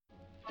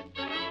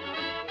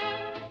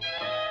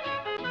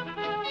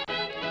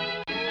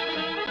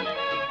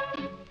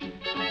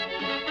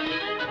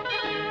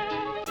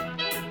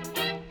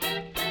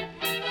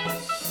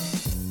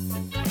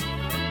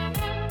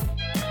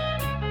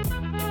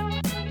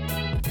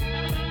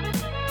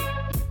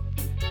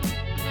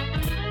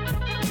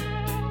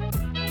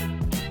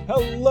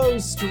Hello,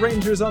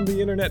 strangers on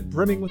the internet,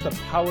 brimming with the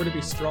power to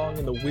be strong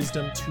and the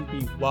wisdom to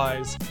be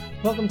wise.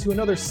 Welcome to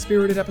another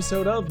spirited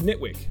episode of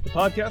Nitwick, the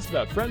podcast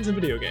about friends and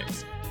video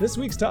games. This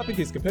week's topic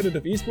is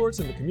competitive esports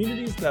and the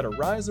communities that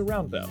arise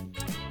around them.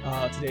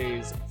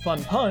 Today's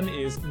fun pun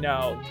is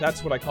now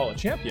that's what I call a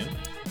champion.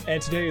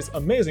 And today's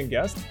amazing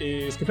guest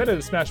is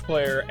competitive Smash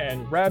player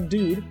and rad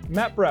dude,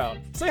 Matt Brown.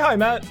 Say hi,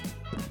 Matt.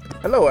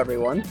 Hello,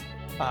 everyone.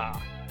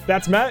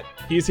 That's Matt.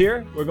 He's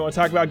here. We're going to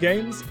talk about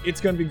games.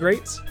 It's going to be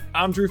great.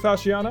 I'm Drew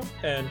Fasciano,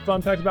 and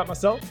fun fact about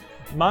myself,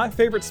 my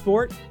favorite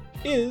sport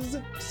is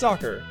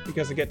soccer,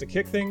 because I get to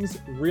kick things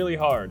really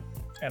hard,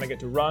 and I get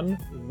to run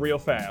real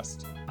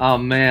fast. Oh,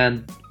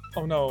 man.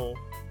 Oh, no.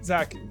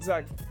 Zach,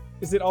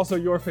 is it also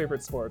your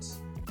favorite sport?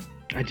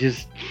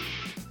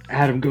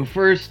 Adam, go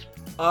first.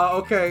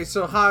 Okay,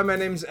 so hi, my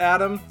name's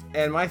Adam,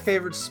 and my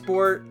favorite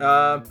sport,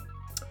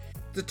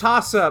 the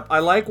toss-up. I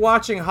like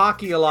watching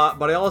hockey a lot,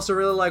 but I also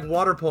really like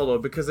water polo,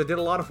 because I did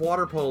a lot of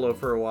water polo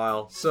for a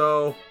while.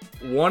 So,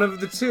 one of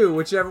the two,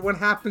 whichever one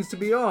happens to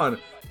be on.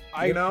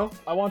 I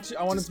want it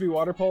to be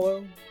water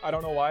polo. I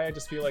don't know why, I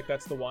just feel like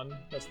that's the one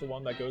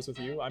that goes with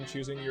you. I'm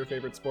choosing your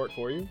favorite sport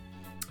for you.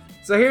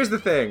 So here's the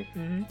thing.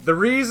 Mm-hmm. The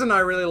reason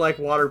I really like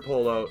water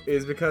polo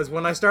is because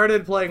when I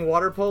started playing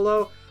water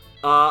polo,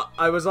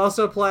 I was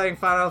also playing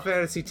Final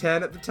Fantasy X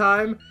at the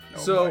time,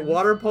 so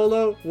water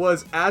polo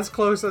was as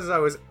close as I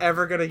was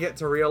ever gonna get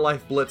to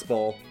real-life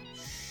blitzball.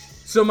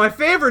 So my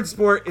favorite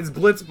sport is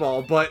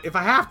blitzball, but if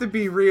I have to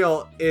be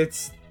real,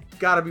 it's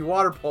gotta be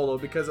water polo,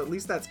 because at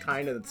least that's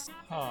kind of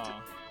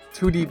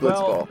 2D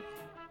blitzball.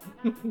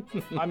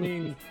 Well, I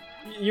mean,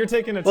 you're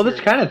taking it. Well,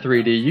 that's kind of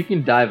 3D. You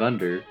can dive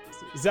under.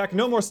 Zach,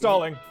 no more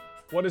stalling.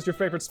 What is your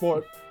favorite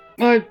sport?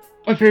 My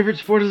favorite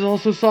sport is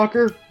also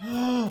soccer.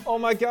 Oh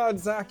my god,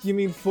 Zach, you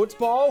mean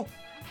football?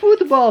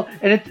 Football!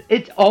 And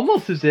it's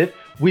almost as if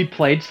we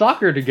played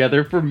soccer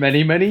together for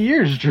many, many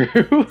years,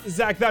 Drew.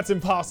 Zach, that's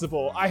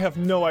impossible. I have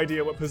no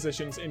idea what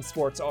positions in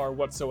sports are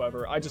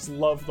whatsoever. I just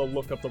love the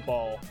look of the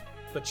ball.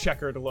 The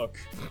checkered look.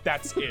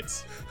 That's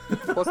it.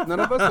 Plus, none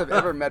of us have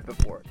ever met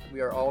before.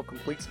 We are all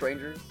complete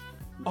strangers.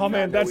 Oh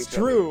man, that's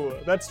true.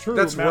 That's true,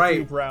 That's Matthew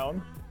right.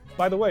 Brown.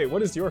 By the way,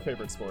 what is your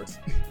favorite sport?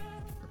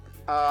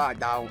 I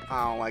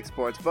don't like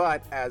sports,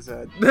 but as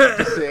a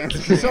just to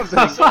answer something,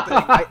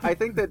 I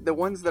think that the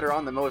ones that are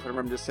on the most, I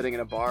remember just sitting in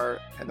a bar,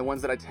 and the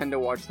ones that I tend to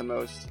watch the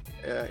most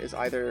is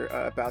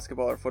either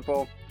basketball or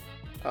football.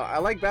 I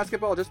like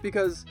basketball just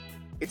because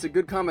it's a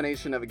good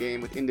combination of a game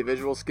with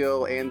individual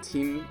skill and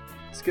team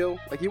skill.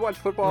 Like, you watch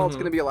football, It's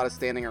going to be a lot of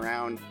standing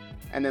around,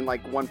 and then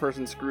like one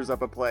person screws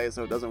up a play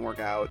so it doesn't work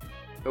out.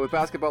 But with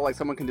basketball, like,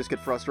 someone can just get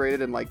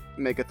frustrated and like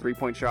make a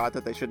 3-point shot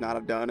that they should not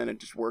have done, and it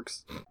just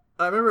works.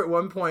 I remember at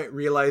one point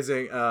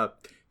realizing,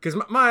 because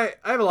I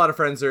have a lot of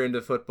friends that are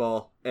into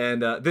football,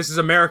 and this is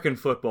American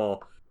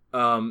football,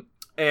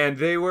 and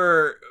they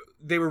were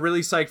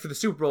really psyched for the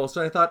Super Bowl,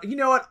 so I thought, you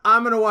know what,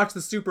 I'm going to watch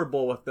the Super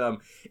Bowl with them.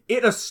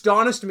 It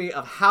astonished me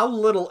of how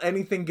little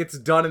anything gets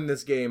done in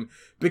this game,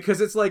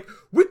 because it's like,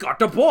 we got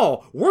the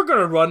ball, we're going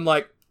to run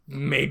like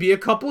maybe a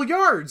couple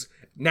yards.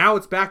 Now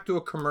it's back to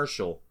a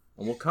commercial.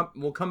 And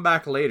we'll come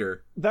back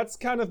later. That's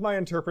kind of my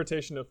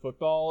interpretation of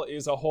football,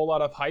 is a whole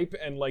lot of hype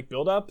and like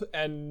build up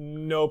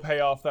and no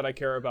payoff that I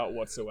care about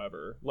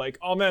whatsoever. Like,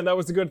 oh man, that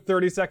was a good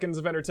 30 seconds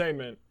of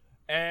entertainment,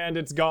 and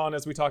it's gone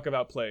as we talk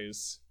about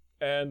plays.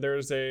 And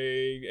there's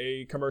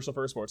a commercial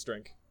for a sports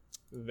drink.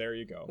 There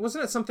you go.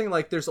 Wasn't it something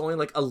like there's only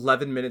like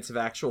 11 minutes of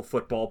actual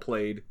football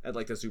played at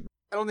like the Super Bowl?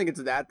 I don't think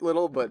it's that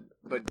little, but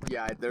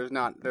yeah, there's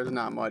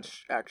not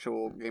much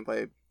actual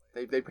gameplay.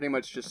 They pretty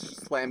much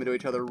just slam into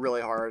each other really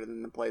hard, and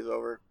then the play's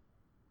over.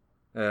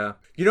 Yeah.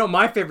 You know what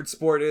my favorite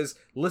sport is?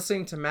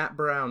 Listening to Matt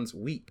Brown's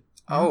week.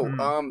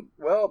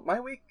 Well, my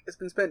week has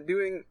been spent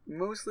doing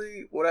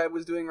mostly what I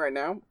was doing right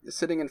now,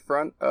 sitting in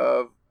front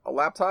of a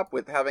laptop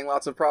with having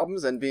lots of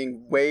problems and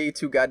being way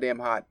too goddamn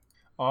hot.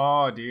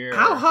 Oh dear.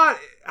 How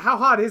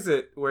hot is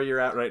it where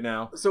you're at right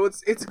now? So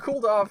it's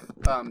cooled off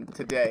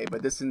today,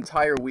 but this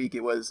entire week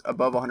it was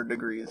above 100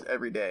 degrees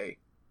every day.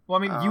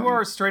 Well, I mean, you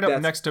are straight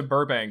up next to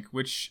Burbank,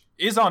 which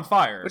is on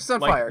fire. Which is on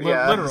fire,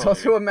 yeah. Literally. There's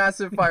also a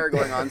massive fire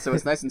going on, so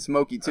it's nice and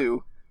smoky,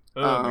 too.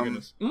 Oh, my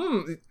goodness.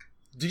 Did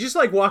you just,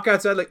 like, walk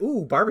outside like,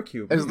 ooh,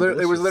 barbecue? It was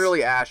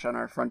literally ash on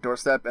our front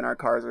doorstep, and our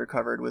cars are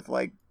covered with,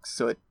 like,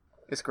 soot.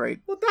 It's great.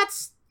 Well,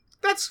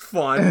 that's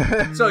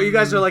fun. So you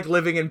guys are, like,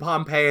 living in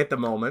Pompeii at the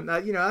moment.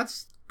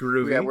 That's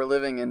groovy. Yeah, we're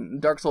living in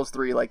Dark Souls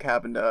 3, like,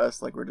 happened to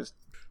us. Like, we're just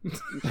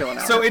chilling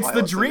out. So it's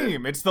the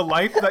dream. It's the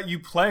life that you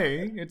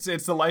play. It's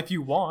the life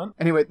you want.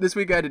 Anyway, this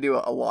week I had to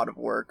do a lot of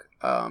work.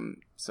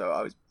 So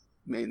I was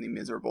mainly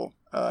miserable.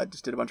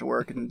 Just did a bunch of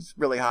work, and it's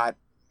really hot.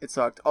 It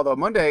sucked. Although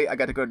Monday I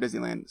got to go to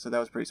Disneyland, so that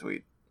was pretty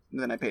sweet.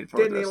 And then I paid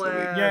for it the rest of the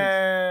week.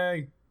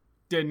 Yay!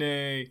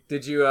 Disney.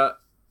 Did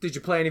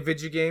you play any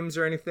video games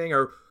or anything?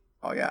 Or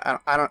oh yeah,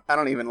 I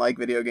don't even like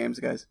video games,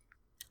 guys.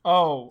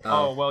 Oh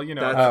well, you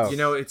know. That's, you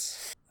know,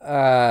 it's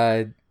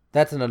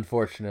That's an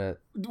unfortunate.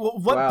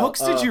 What books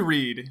did you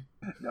read?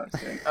 No,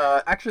 just kidding.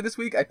 Actually, this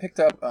week I picked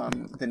up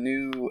the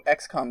new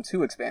XCOM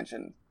 2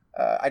 expansion.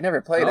 I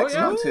never played Oh,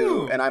 XCOM yeah?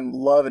 2, and I'm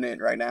loving it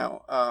right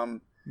now.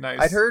 Nice.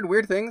 I'd heard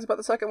weird things about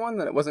the second one,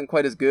 that it wasn't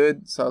quite as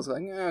good, so I was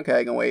like, okay,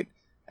 I can wait.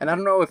 And I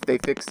don't know if they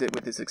fixed it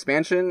with this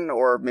expansion,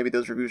 or maybe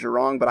those reviews are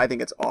wrong, but I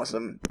think it's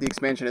awesome. The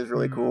expansion is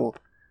really cool.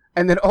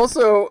 And then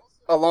also,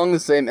 along the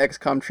same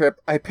XCOM trip,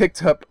 I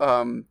picked up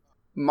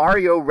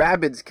Mario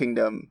Rabbids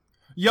Kingdom,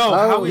 Yo,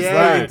 how is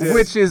that?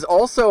 which is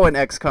also an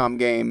XCOM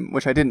game,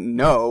 which I didn't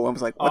know. I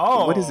was like,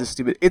 what is this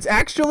stupid? It's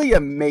actually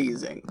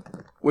amazing,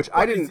 which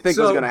I didn't think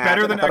was going to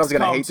happen. than I thought I was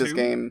going to XCOM hate this 2?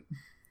 game.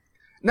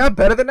 Not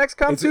better than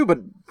XCOM 2, but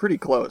pretty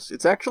close.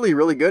 It's actually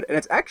really good, and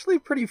it's actually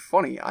pretty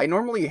funny. I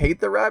normally hate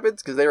the Rabbids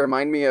because they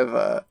remind me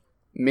of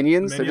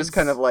Minions. They're just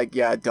kind of like,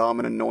 dumb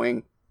and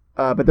annoying.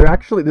 But they're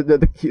actually,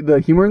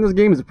 the humor in this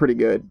game is pretty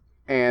good,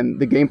 and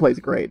the gameplay is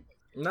great.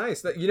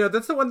 Nice.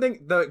 That's the one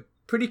thing, the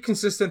pretty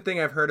consistent thing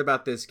I've heard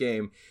about this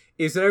game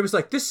is that I was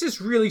like, this is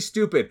really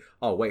stupid.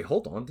 Oh, wait,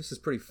 hold on. This is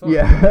pretty fun.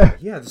 Yeah.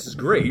 Yeah, this is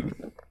great.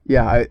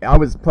 Yeah, I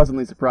was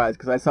pleasantly surprised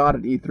because I saw it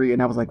at E3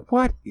 and I was like,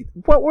 what?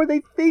 What were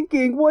they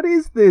thinking? What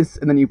is this?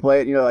 And then you play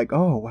it and you're like,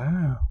 oh,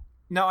 wow.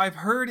 Now, I've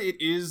heard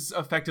it is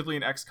effectively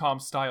an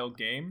XCOM style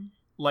game.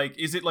 Like,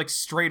 is it like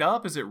straight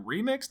up? Is it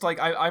remixed? Like,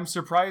 I'm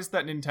surprised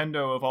that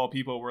Nintendo, of all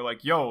people, were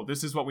like, yo,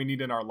 this is what we need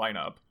in our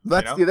lineup.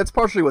 That's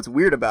partially what's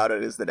weird about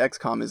it, is that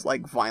XCOM is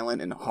like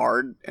violent and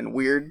hard and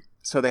weird.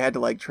 So they had to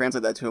like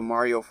translate that to a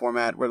Mario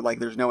format where like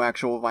there's no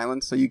actual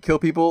violence. So you kill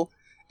people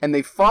and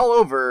they fall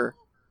over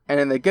and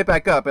then they get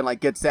back up and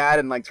like get sad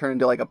and like turn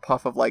into like a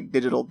puff of like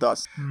digital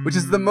dust, which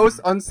is the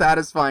most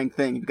unsatisfying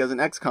thing, because in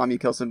XCOM you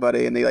kill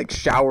somebody and they like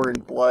shower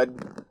in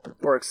blood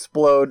or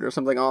explode or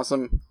something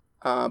awesome.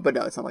 But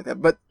no, it's not like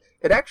that. But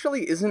it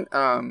actually isn't.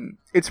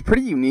 It's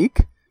pretty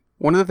unique.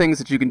 One of the things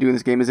that you can do in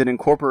this game is it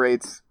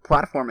incorporates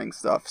platforming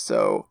stuff.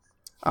 So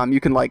you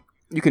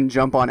can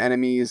jump on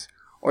enemies,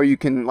 or you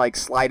can like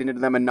slide into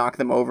them and knock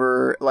them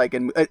over. Like,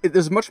 and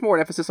there's much more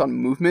emphasis on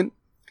movement.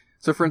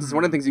 So for instance,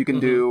 one of the things you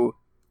can do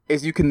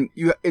is you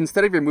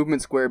instead of your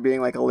movement square being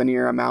like a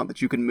linear amount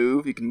that you can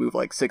move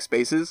like 6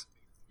 spaces.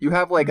 You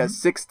have like a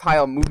 6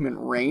 tile movement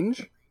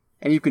range,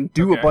 and you can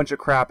do a bunch of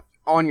crap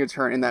on your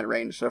turn in that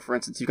range. So for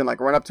instance, you can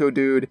like run up to a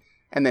dude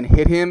and then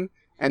hit him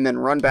and then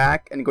run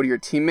back and go to your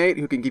teammate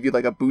who can give you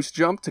like a boost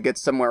jump to get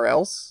somewhere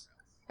else.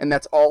 And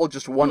that's all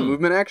just one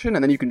movement action,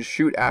 and then you can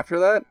shoot after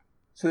that.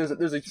 So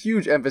there's a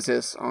huge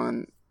emphasis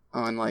on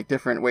like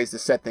different ways to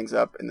set things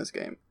up in this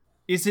game.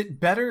 Is it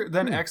better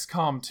than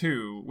XCOM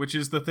 2, which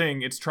is the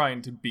thing it's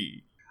trying to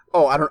be?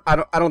 Oh, I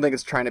don't think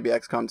it's trying to be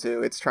XCOM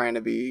 2. It's trying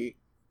to be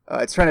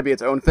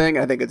its own thing,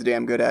 and I think it's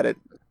damn good at it.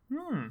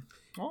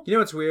 You know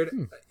what's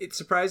weird? It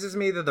surprises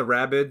me that the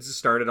Rabbids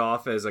started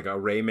off as like a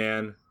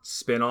Rayman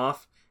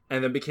spin-off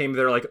and then became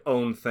their like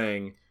own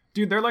thing.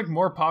 Dude, they're like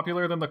more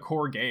popular than the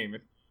core game.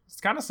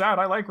 It's kind of sad.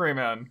 I like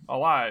Rayman a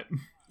lot.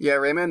 Yeah,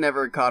 Rayman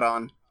never caught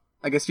on.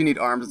 I guess you need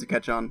ARMS to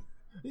catch on.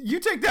 You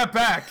take that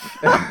back.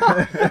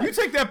 You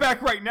take that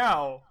back right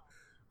now.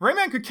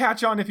 Rayman could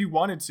catch on if he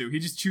wanted to. He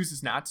just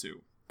chooses not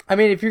to. I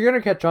mean, if you're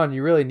gonna catch on,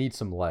 you really need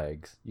some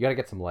legs. You gotta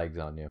get some legs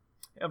on you.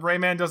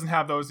 Rayman doesn't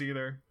have those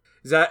either.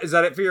 Is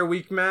that it for your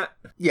week, Matt?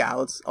 Yeah,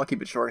 I'll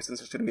keep it short since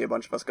there's going to be a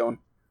bunch of us going.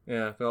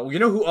 Yeah. Well, you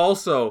know who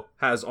also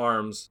has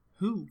arms?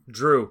 Who?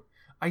 Drew.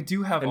 I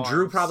do have And arms.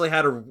 Drew probably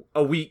had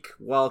a week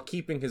while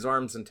keeping his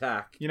arms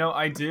intact. You know,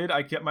 I did.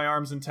 I kept my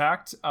arms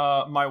intact.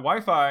 My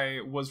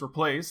Wi-Fi was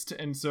replaced,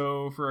 and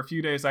so for a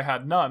few days I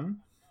had none.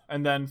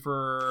 And then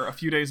for a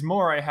few days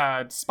more I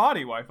had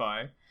spotty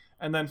Wi-Fi.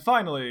 And then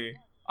finally,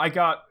 I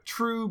got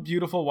true,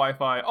 beautiful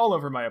Wi-Fi all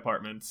over my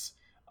apartments.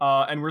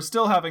 And we're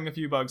still having a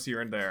few bugs here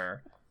and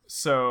there.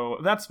 So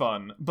that's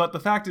fun. But the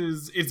fact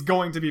is, it's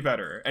going to be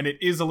better. And it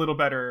is a little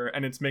better,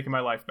 and it's making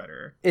my life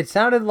better. It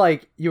sounded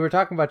like you were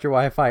talking about your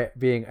Wi-Fi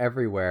being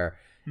everywhere.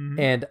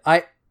 And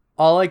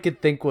all I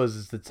could think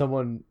was that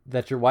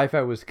your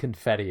Wi-Fi was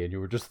confetti and you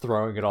were just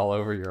throwing it all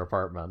over your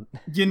apartment.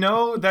 You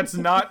know, that's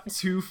not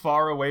too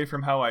far away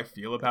from how I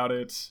feel about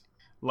it.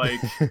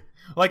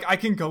 Like I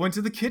can go into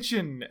the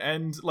kitchen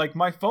and like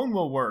my phone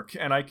will work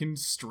and I can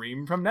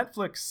stream from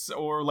Netflix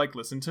or like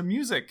listen to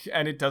music,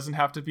 and it doesn't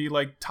have to be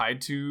like tied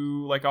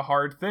to like a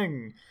hard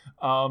thing.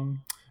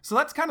 So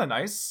that's kind of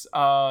nice.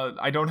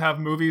 I don't have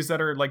movies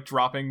that are like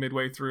dropping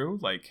midway through,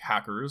 like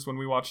Hackers when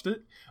we watched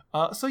it.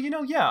 So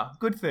yeah,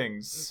 good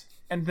things.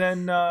 And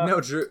then No,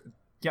 Drew.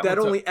 yeah, That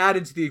what's only up?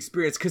 added to the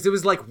experience because it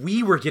was like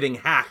we were getting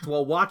hacked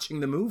while watching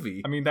the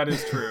movie. I mean, that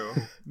is true.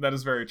 That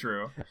is very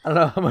true. I don't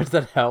know how much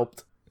that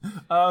helped.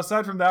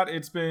 Aside from that,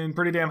 it's been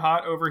pretty damn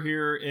hot over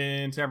here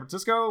in San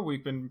Francisco.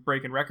 We've been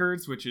breaking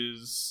records, which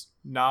is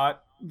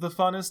not the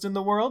funnest in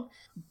the world.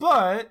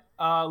 But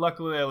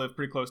luckily, I live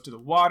pretty close to the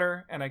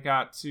water, and I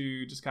got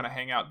to just kind of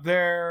hang out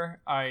there.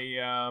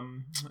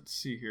 Let's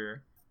see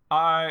here.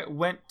 I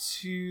went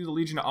to the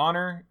Legion of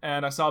Honor,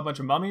 and I saw a bunch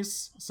of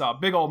mummies. Saw a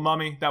big old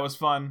mummy. That was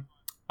fun.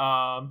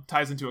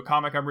 Ties into a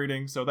comic I'm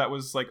reading, so that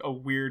was like a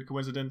weird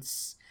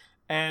coincidence.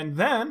 And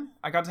then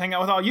I got to hang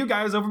out with all you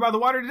guys over by the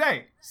water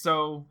today.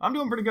 So I'm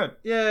doing pretty good.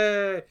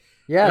 Yay!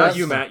 Yeah, Not that's-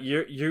 you, Matt.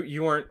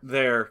 You weren't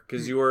there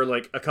because you were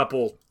like a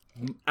couple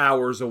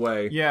hours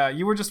away. Yeah,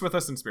 you were just with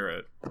us in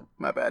spirit.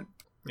 My bad.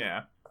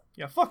 Yeah.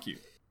 Yeah, fuck you.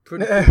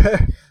 Pretty-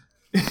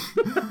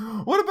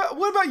 What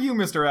about you,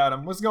 Mr.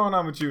 Adam? What's going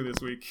on with you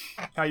this week?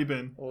 How you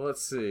been? Well,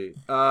 let's see.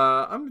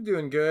 I'm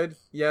doing good.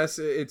 Yes,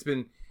 it's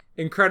been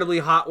incredibly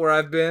hot where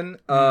I've been.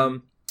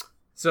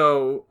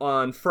 So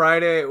on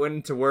Friday I went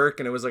into work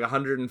and it was like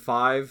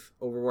 105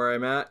 over where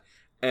I'm at,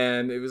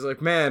 and it was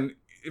like, man,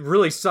 it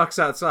really sucks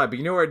outside. But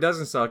you know where it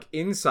doesn't suck?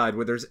 Inside,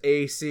 where there's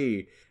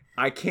AC.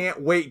 I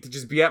can't wait to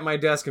just be at my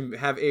desk and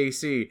have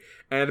AC.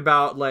 And at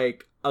about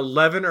like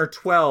 11 or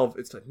 12,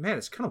 it's like, man,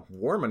 it's kind of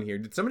warm in here.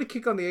 Did somebody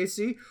kick on the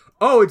AC?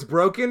 Oh, it's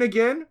broken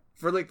again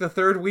for like the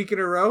third week in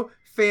a row?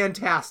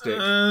 Fantastic.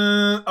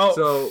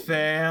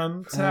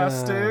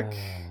 Fantastic.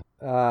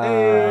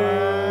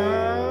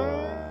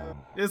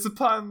 It's a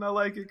pun. I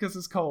like it because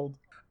it's cold.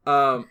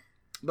 But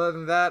other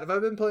than that, have I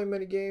been playing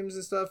many games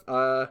and stuff?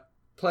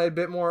 Played a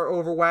bit more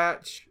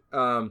Overwatch.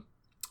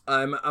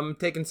 I'm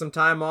taking some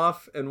time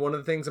off, and one of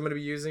the things I'm going to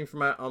be using for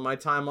my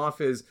time off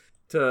is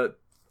to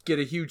get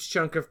a huge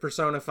chunk of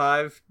Persona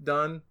 5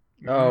 done.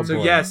 Oh, so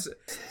boy.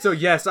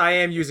 yes, I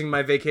am using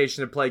my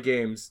vacation to play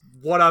games.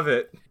 What of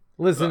it?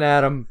 Listen,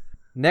 Adam,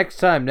 next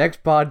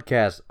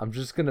podcast, I'm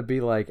just going to be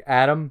like,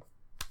 Adam,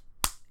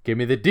 give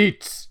me the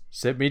deets.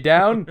 Sit me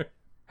down.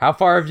 How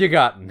far have you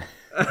gotten?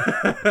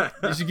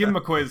 You should give him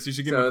a quiz. You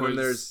should give him a Then quiz.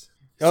 there's.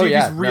 See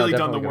if he's really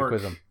done the definitely gonna work.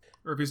 quiz him.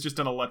 Or if he's just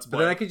done a Let's But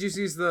Play. then I could just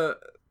use the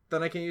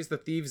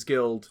Thieves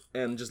Guild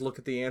and just look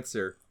at the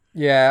answer.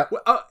 Yeah.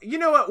 Well, you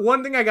know what?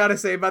 One thing I gotta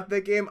say about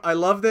that game, I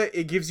love that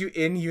it gives you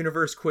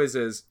in-universe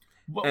quizzes.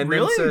 And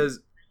really? then says,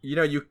 you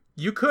know,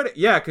 you could,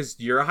 yeah, because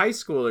you're a high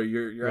schooler,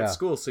 you're Yeah. at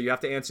school, so you have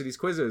to answer these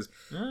quizzes.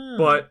 Ah.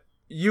 But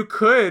you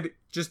could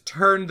just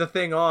turn the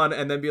thing on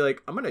and then be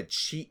like, I'm gonna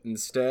cheat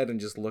instead and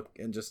just look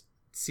and just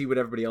see what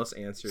everybody else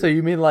answered. So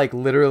you mean like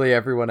literally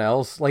everyone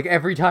else? Like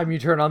every time you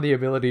turn on the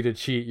ability to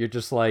cheat, you're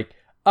just like,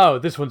 oh,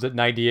 this one's at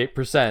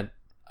 98%.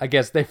 I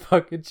guess they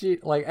fucking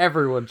cheat. Like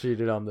everyone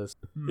cheated on this.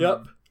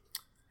 Yep.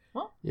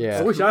 Yeah.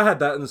 I wish I had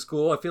that in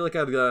school. I feel like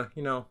I'd,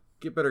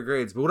 get better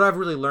grades. But would I have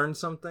really learned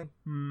something?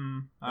 I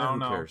don't Who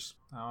know. cares?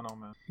 I don't know,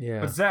 man. Yeah.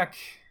 But Zach,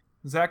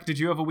 did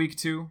you have a week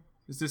too?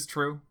 Is this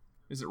true?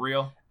 Is it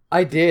real?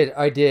 I did.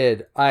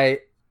 I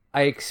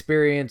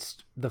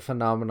experienced the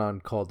phenomenon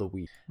called the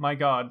week. My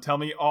God, tell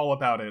me all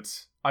about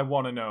it. I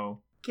want to know.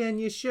 Can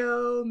you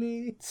show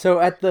me? So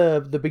at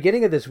the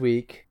beginning of this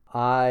week,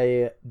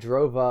 I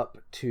drove up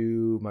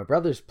to my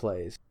brother's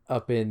place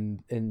up in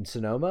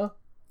Sonoma,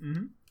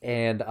 Mm-hmm.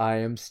 and I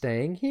am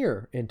staying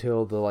here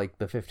until the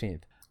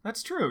 15th.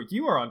 That's true.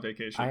 You are on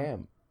vacation. I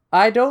am.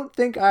 I don't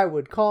think I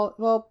would call it,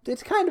 well,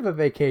 it's kind of a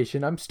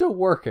vacation. I'm still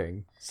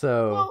working.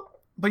 So Well,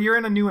 but you're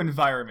in a new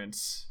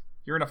environment.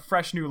 You're in a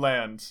fresh new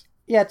land.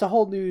 yeah, it's a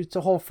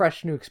whole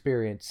fresh new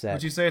experience set.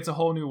 Would you say it's a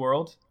whole new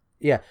world?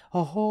 Yeah,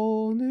 a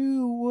whole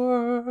new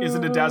world. Is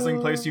it a dazzling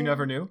place you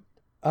never knew?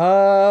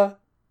 The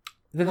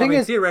thing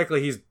is,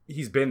 theoretically,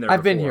 he's been there.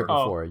 I've been before. here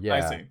before. Yeah,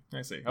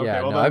 I see. Okay,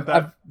 Yeah, well,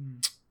 no,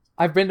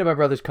 I've been to my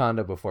brother's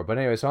condo before, but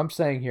anyway, so I'm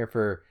staying here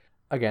for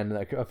again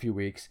like a few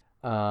weeks,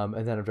 and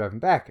then I'm driving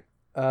back.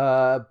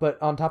 But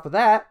on top of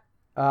that,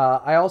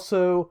 I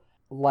also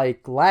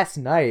last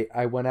night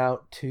I went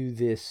out to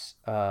this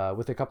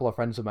with a couple of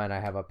friends of mine I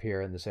have up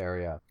here in this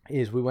area.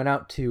 We went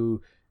out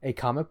to a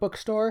comic book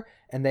store,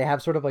 and they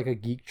have sort of like a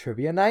geek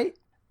trivia night.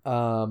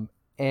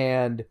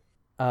 And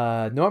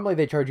normally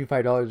they charge you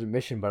 $5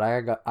 admission, but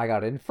I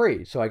got in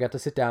free, so I got to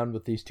sit down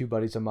with these two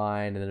buddies of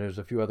mine, and then there's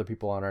a few other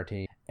people on our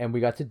team, and we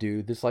got to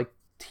do this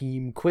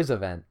team quiz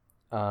event.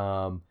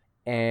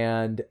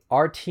 And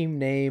our team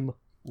name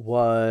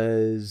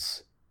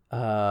was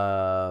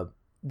The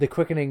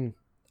Quickening.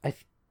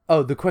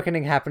 The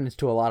Quickening Happens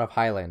to a Lot of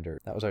Highlander.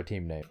 That was our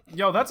team name.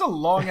 Yo, that's a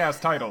long ass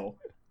title.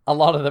 A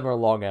lot of them are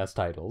long ass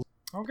titles.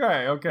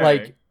 Okay.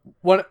 Like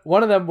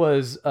one of them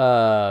was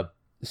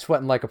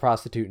Sweating Like a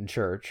Prostitute in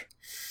Church.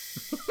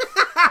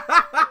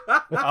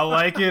 I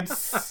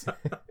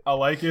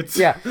like it.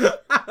 Yeah.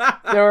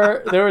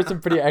 There were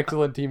some pretty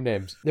excellent team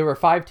names. There were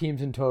 5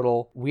 teams in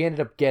total. We ended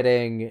up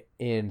getting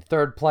in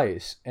 3rd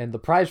place, and the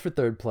prize for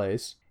 3rd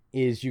place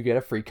is you get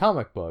a free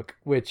comic book,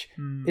 which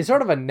is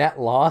sort of a net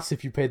loss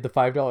if you paid the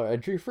 $5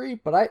 entry fee,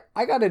 but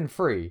I got in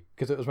free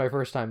because it was my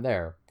first time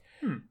there.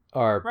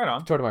 Or right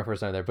on. sort of my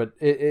first time there, but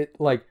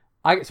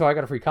I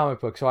got a free comic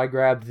book, so I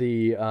grabbed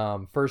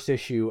the first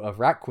issue of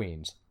Rat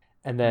Queens.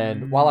 And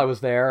then while I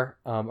was there,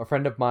 a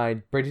friend of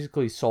mine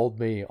basically sold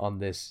me on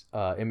this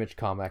Image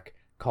comic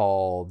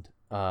called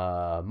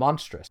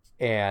Monstrous,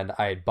 and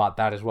I had bought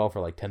that as well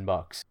for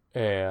 $10.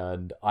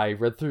 And I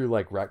read through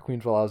Rat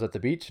Queens while I was at the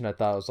beach, and I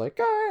thought, I was like,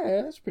 oh,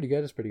 yeah, that's pretty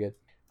good.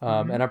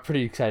 And I'm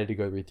pretty excited to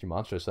go read through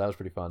Monstrous, so that was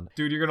pretty fun.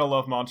 Dude, you're gonna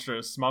love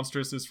Monstrous.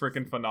 Monstrous is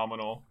freaking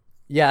phenomenal.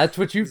 Yeah, that's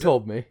what you've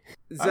told me.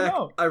 Zach,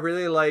 know. I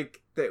really like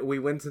that we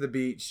went to the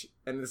beach,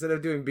 and instead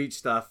of doing beach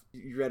stuff,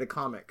 you read a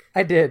comic.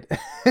 I did.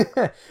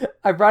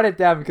 I brought it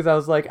down because I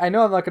was like, I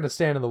know I'm not going to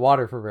stand in the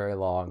water for very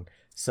long,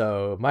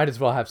 so might as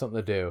well have something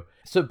to do.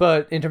 So,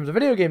 but in terms of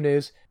video game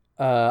news,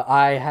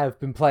 I have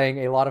been playing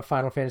a lot of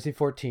Final Fantasy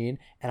XIV,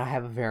 and I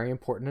have a very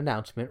important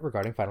announcement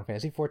regarding Final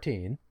Fantasy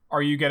XIV.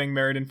 Are you getting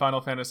married in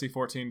Final Fantasy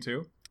 14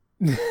 too?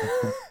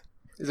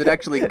 Is it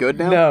actually good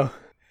now?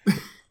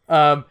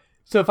 No.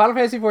 So Final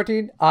Fantasy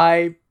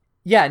XIV,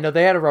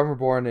 they had a Realm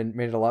Reborn and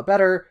made it a lot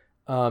better.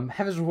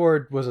 Heaven's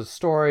Reward was a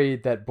story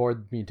that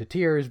bored me to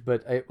tears,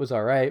 but it was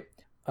alright.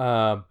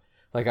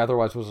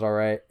 Otherwise was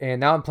alright. And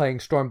now I'm playing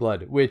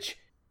Stormblood, which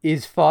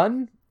is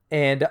fun,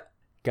 and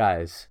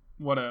guys,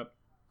 What up?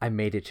 I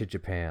made it to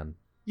Japan.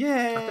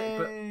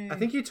 Yay! I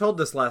think you told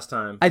this last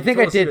time. I You think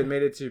told I us you did. had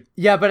made it to.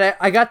 Yeah, but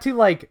I got to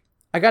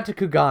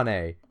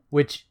Kugane,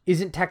 which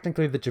isn't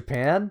technically the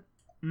Japan.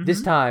 Mhm.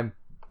 This time,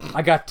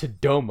 I got to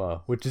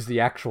Doma, which is the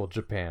actual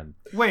Japan.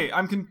 Wait,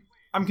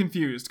 I'm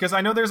confused because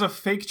I know there's a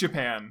fake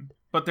Japan,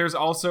 but there's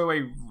also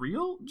a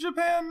real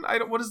Japan.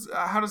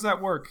 How does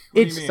that work?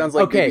 What It's- do you mean? Sounds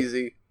like Okay.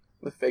 DBZ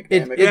with fake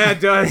It- Namek. Yeah, it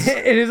does.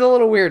 It is a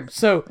little weird.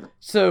 So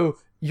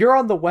you're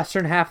on the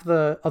western half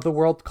of the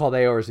world called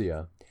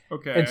Eorzea.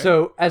 okay. And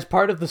so, as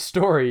part of the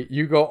story,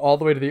 you go all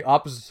the way to the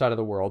opposite side of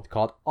the world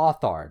called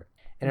Othard.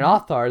 And in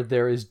Othard,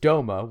 there is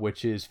Doma,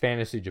 which is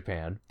fantasy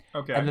Japan.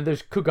 okay. And then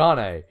there's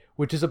Kugane,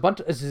 which is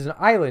this is an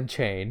island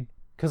chain.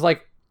 Because,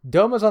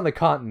 Doma's on the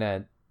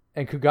continent,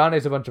 and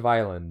Kugane's a bunch of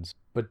islands.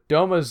 But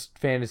Doma's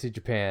fantasy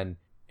Japan,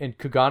 and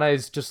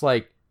Kugane's just,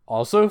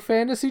 also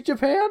fantasy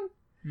Japan?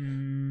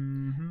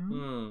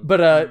 Mhm.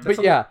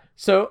 But yeah,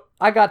 so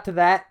I got to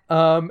that,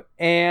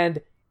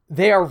 and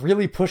they are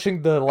really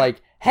pushing the,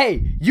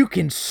 hey, you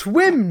can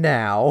swim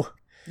now!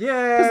 Yay,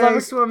 I'm-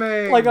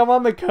 swimming. I'm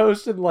on the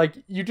coast,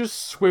 and, you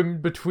just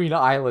swim between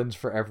islands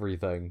for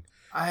everything.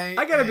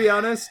 I gotta be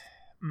honest.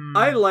 Mm.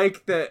 I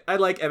like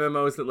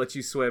MMOs that let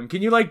you swim.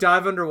 Can you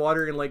dive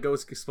underwater and go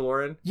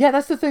exploring? Yeah,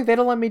 that's the thing, they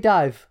don't let me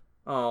dive.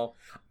 Oh,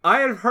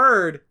 I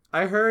heard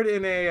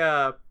in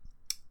a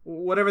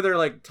whatever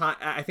their time.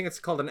 I think it's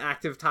called an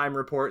active time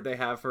report they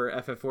have for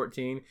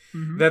FF14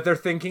 Mhm. that they're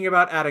thinking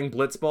about adding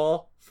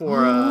Blitzball for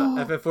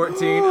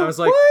FF14. I was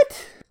like,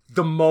 What?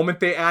 the moment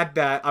they add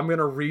that, I'm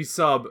gonna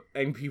resub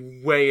and be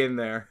way in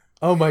there.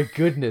 Oh my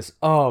goodness.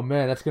 Oh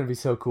man, that's gonna be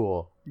so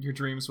cool. Your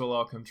dreams will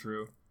all come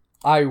true.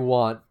 I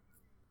want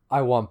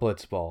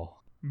Blitzball.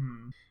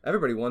 Mhm.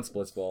 Everybody wants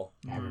Blitzball.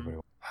 Everybody.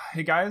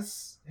 Hey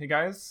guys.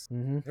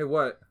 Mm-hmm. Hey,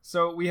 what?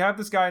 So we have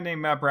this guy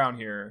named Matt Brown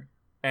here,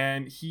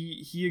 and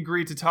he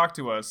agreed to talk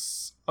to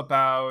us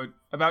about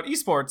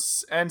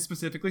esports and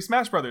specifically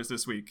Smash Brothers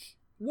this week.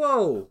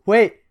 Whoa!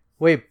 Wait,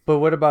 but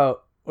what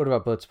about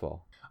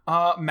Blitzball?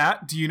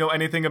 Matt, do you know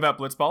anything about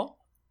Blitzball?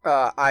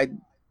 I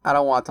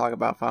don't want to talk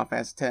about Final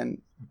Fantasy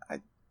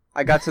X.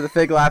 I got to the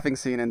fake laughing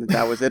scene and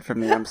that was it for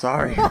me. I'm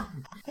sorry.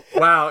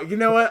 Wow, you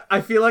know what?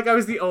 I feel like I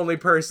was the only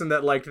person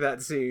that liked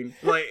that scene.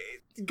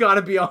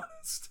 Gotta be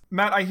honest.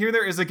 Matt, I hear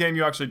there is a game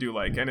you actually do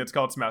like, and it's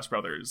called Smash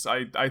Brothers.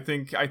 I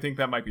think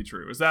that might be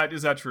true. Is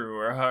that true,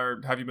 or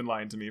have you been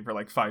lying to me for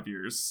 5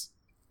 years?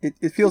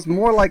 It feels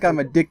more like I'm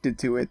addicted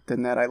to it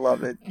than that I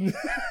love it.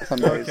 Some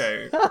days.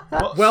 Okay.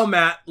 Well,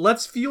 Matt,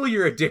 let's fuel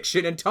your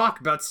addiction and talk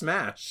about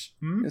Smash.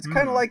 It's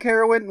kind of like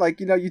heroin.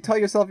 You tell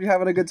yourself you're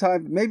having a good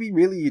time, but maybe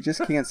really you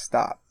just can't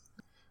stop.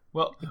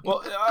 Well,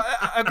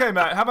 okay,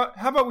 Matt.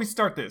 How about we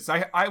start this?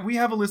 We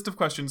have a list of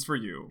questions for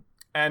you,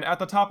 and at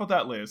the top of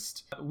that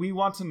list, we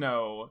want to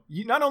know.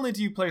 Not only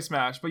do you play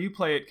Smash, but you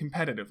play it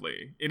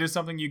competitively. It is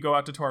something you go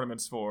out to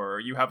tournaments for.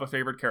 You have a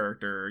favorite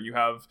character. You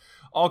have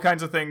all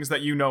kinds of things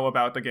that you know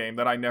about the game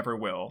that I never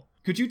will.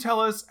 Could you tell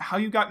us how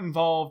you got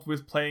involved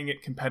with playing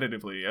it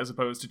competitively, as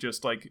opposed to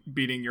just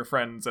beating your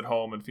friends at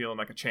home and feeling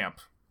like a champ?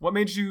 What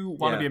made you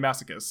want to be a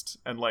masochist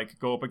and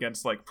go up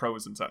against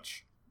pros and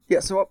such? Yeah,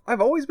 so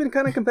I've always been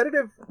kind of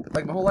competitive.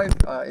 My whole life,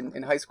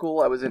 in high school,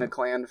 I was in a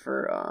clan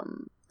for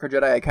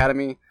Jedi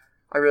Academy.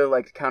 I really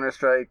liked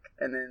Counter-Strike,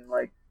 and then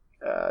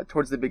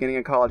towards the beginning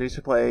of college, I used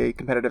to play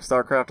competitive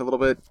StarCraft a little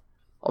bit,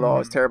 although I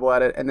was terrible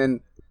at it. And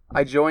then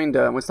I joined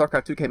when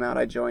StarCraft 2 came out.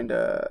 I joined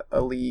a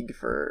league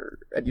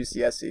at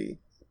UCSC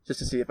just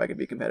to see if I could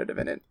be competitive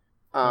in it.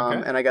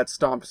 Okay. And I got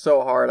stomped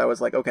so hard. I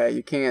was like, okay,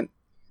 you can't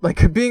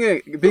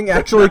being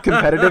actually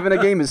competitive in a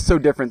game is so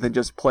different than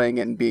just playing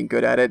it and being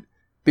good at it.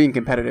 Being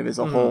competitive is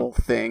a whole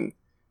thing.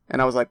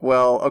 And I was like,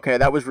 well, okay,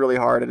 that was really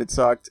hard and it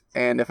sucked.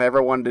 And if I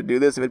ever wanted to do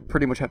this, it would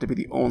pretty much have to be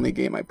the only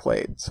game I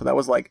played. So that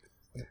was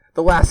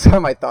the last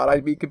time I thought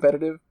I'd be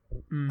competitive.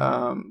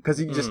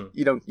 Because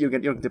you don't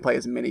get to play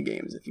as many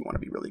games if you want to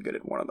be really good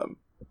at one of them.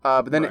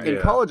 But then in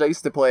college, I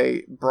used to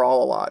play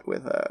Brawl a lot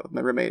with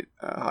my roommate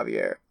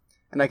Javier,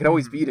 and I could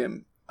always beat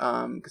him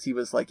because he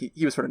was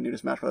he was sort of new to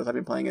Smash Brothers. I've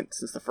been playing it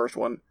since the first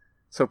one,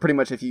 so pretty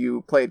much if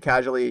you play it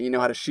casually and you know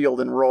how to shield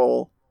and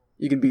roll,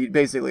 you can beat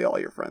basically all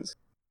your friends.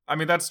 I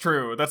mean, that's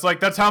true.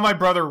 That's how my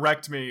brother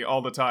wrecked me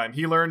all the time.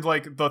 He learned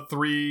the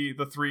three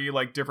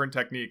different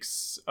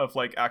techniques of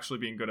actually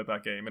being good at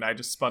that game, and I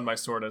just spun my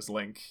sword as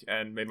Link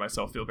and made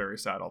myself feel very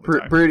sad all the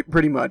time.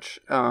 Pretty much.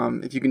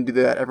 If you can do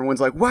that,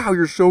 everyone's like, "Wow,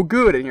 you're so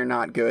good," and you're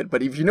not good.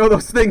 But if you know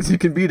those things, you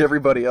can beat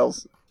everybody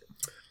else.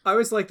 I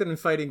always like that in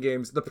fighting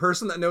games, the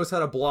person that knows how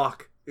to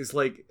block is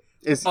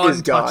Is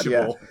untouchable. God,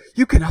 yeah.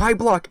 You can high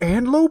block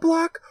and low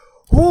block?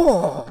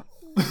 Oh,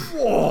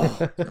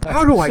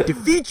 how do I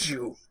defeat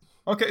you?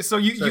 Okay, so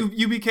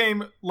you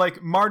became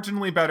like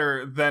marginally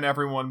better than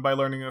everyone by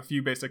learning a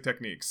few basic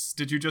techniques.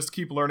 Did you just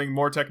keep learning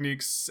more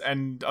techniques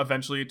and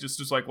eventually it just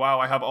was like, wow,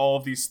 I have all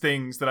of these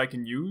things that I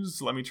can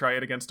use. Let me try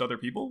it against other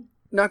people?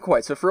 Not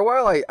quite. So for a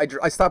while,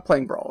 I stopped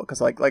playing Brawl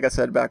because, like I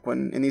said back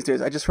when in these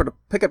days, I just sort of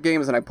pick up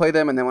games and I play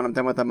them, and then when I'm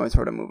done with them, I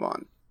sort of move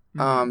on.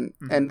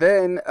 And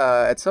then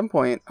at some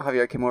point,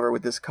 Javier came over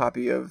with this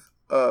copy of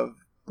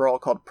Brawl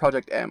called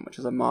Project M, which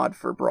is a mod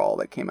for Brawl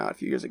that came out a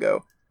few years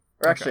ago,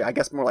 or actually, I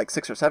guess more like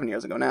 6 or 7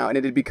 years ago now, and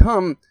it had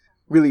become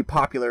really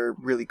popular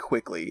really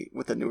quickly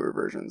with the newer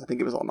versions. I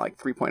think it was on like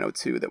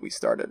 3.02 that we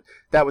started.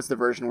 That was the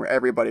version where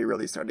everybody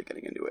really started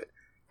getting into it.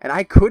 And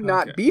I could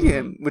not beat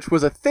him, which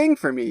was a thing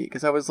for me,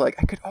 because I was like,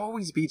 I could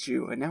always beat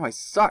you, and now I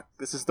suck.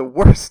 This is the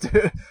worst.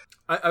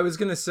 I was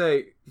going to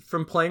say,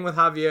 from playing with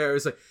Javier, it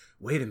was like,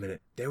 wait a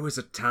minute, there was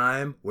a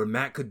time where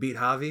Matt could beat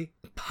Javi?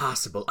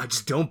 Impossible. I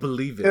just don't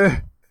believe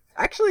it.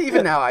 Actually,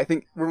 even now, I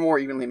think we're more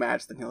evenly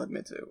matched than he'll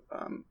admit to.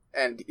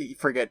 And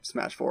forget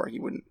Smash 4, he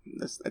wouldn't,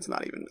 it's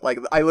not even, like,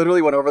 I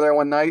literally went over there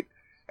one night,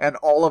 and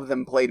all of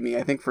them played me,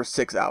 I think, for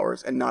 6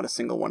 hours, and not a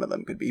single one of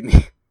them could beat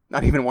me.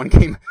 Not even one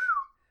game.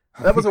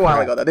 That was a while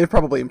ago, though. They've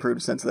probably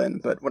improved since then,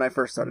 but when I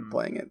first started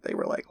playing it, they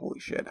were like, holy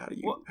shit, how do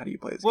you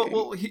play this game?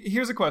 Well,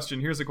 here's a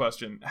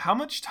question. How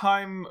much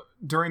time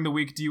during the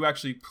week do you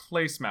actually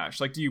play Smash?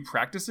 Like, do you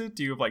practice it?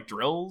 Do you have, like,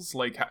 drills?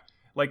 Like,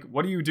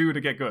 what do you do to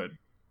get good?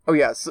 Oh,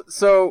 yeah.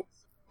 So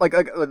like,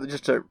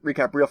 just to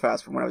recap real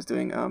fast from what I was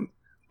doing,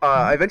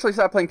 I eventually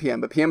stopped playing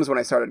PM, but PM is when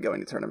I started going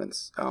to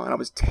tournaments, and I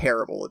was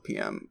terrible at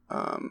PM.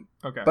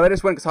 Okay. But I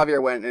just went because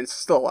Javier went, and it's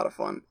still a lot of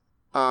fun.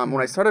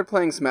 When I started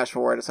playing Smash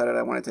 4, I decided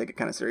I want to take it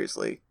kind of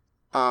seriously.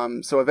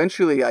 So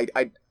eventually,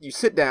 you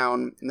sit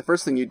down, and the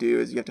first thing you do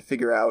is you have to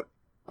figure out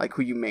like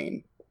who you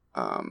main,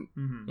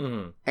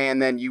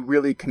 and then you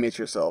really commit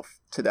yourself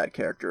to that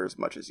character as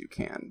much as you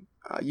can.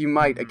 You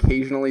might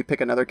occasionally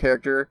pick another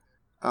character,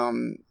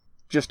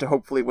 just to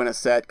hopefully win a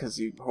set because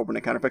you're hoping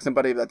to counterpick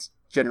somebody. But that's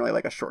generally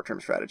like a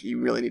short-term strategy.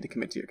 You really need to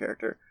commit to your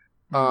character.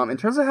 In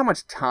terms of how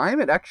much time,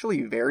 it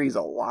actually varies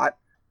a lot.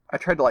 I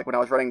tried to, like, when I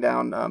was writing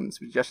down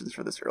suggestions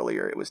for this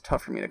earlier, it was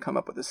tough for me to come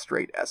up with a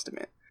straight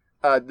estimate.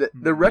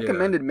 The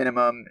recommended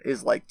minimum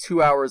is like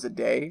 2 hours a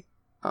day,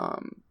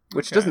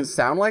 which doesn't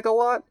sound like a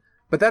lot,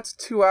 but that's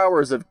 2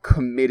 hours of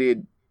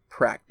committed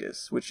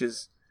practice, which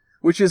is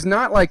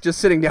not like just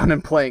sitting down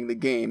and playing the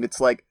game. It's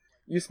like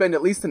you spend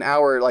at least an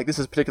hour, like this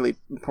is particularly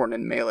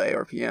important in Melee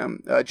or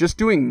PM, just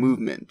doing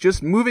movement,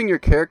 just moving your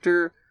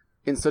character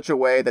in such a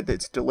way that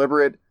it's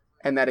deliberate,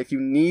 and that if you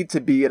need to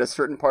be at a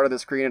certain part of the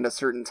screen at a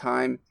certain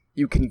time,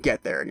 you can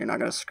get there and you're not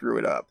going to screw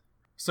it up.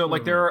 So,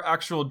 like, there are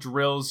actual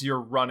drills you're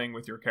running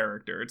with your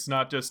character. It's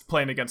not just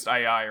playing against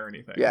II or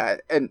anything. Yeah,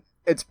 and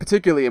it's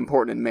particularly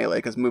important in Melee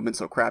because movement's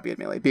so crappy at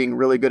Melee. Being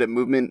really good at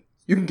movement,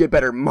 you can get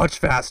better much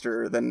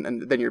faster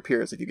than your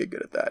peers if you get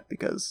good at that,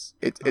 because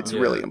it's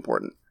really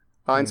important.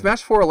 In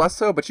Smash 4, less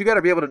so, but you got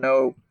to be able to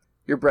know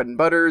your bread and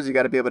butters. You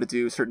got to be able to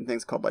do certain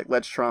things called, like,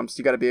 ledge trumps.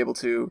 You got to be able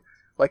to,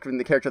 like, in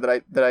the character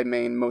that I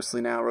main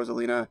mostly now,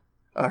 Rosalina,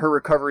 her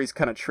recovery's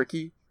kind of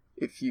tricky.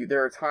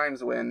 There are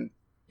times when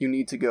you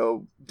need to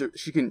go,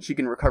 she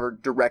can recover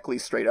directly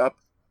straight up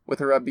with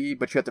her B,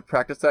 but you have to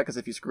practice that because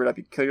if you screw it up,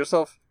 you kill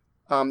yourself.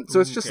 So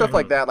it's just stuff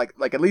like that,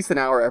 like at least an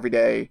hour every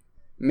day,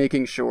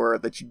 making sure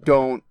that you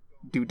don't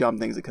do dumb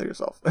things to kill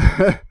yourself.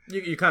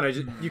 you kind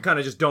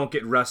of just don't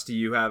get rusty.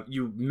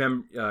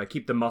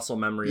 Keep the muscle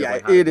memory. Yeah,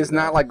 it is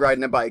not like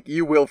riding a bike.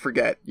 You will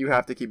forget. You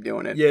have to keep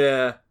doing it.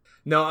 Yeah.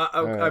 No, I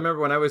remember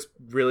when I was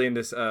really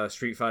into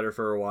Street Fighter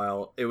for a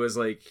while, it was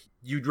like,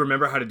 you'd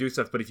remember how to do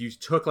stuff, but if you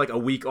took like a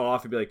week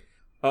off, you'd be like,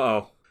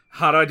 uh-oh,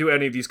 how do I do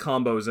any of these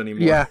combos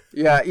anymore?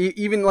 Yeah.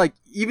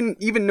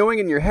 Even knowing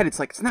in your head, it's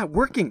like, it's not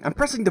working. I'm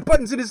pressing the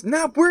buttons. It is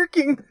not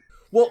working.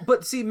 Well,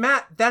 but see,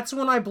 Matt, that's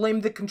when I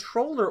blame the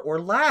controller or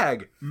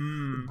lag. Duh!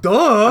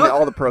 I mean,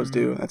 all the pros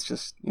do. That's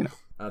just,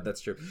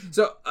 that's true.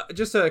 So,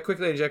 just to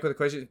quickly inject with a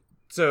question.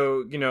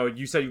 So,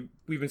 you said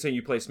we've been saying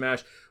you play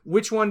Smash.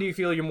 Which one do you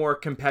feel you're more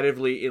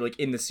competitively like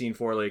in the scene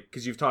for? Like,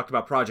 because you've talked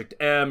about Project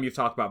M, you've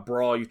talked about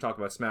Brawl, you've talked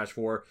about Smash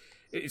 4.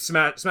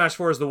 Smash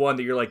 4 is the one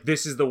that you're like,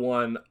 this is the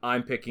one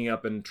I'm picking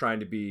up and trying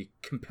to be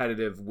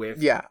competitive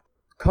with. Yeah.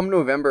 Come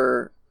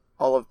November,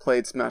 I'll have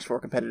played Smash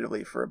 4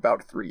 competitively for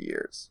about 3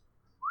 years.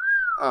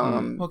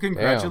 Well,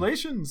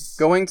 congratulations.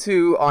 Going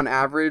to, on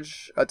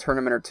average, a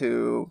tournament or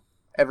two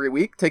every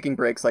week, taking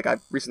breaks. Like,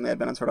 I've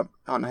been on sort of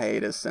on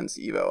hiatus since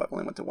EVO. I've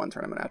only went to one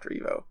tournament after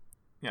EVO.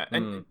 Yeah,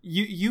 and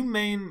you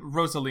main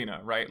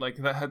Rosalina, right? Like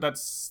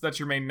that's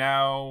your main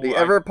now. The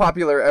ever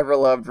popular, ever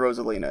loved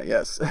Rosalina.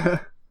 Yes.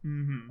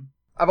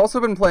 I've also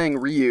been playing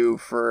Ryu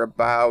for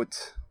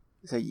about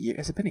has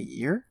it been a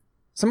year?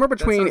 Somewhere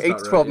between 8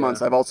 to 12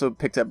 months. I've also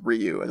picked up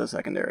Ryu as a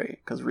secondary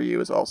because Ryu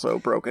is also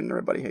broken and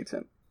everybody hates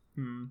him.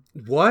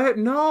 What?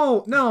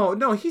 No.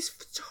 He's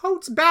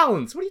totes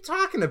balanced. What are you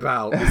talking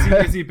about?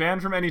 Is he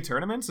banned from any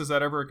tournaments? Is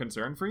that ever a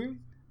concern for you?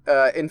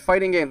 in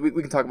fighting games,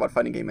 we can talk about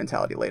fighting game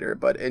mentality later,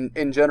 but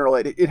in general,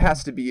 it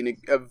has to be in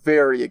a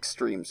very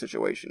extreme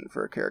situation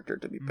for a character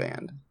to be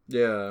banned.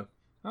 Yeah.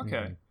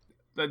 Okay.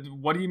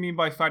 What do you mean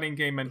by fighting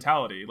game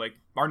mentality? Like,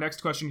 our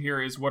next question here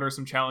is, what are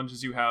some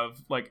challenges you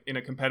have, like, in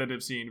a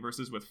competitive scene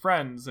versus with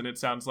friends? And it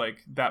sounds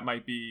like that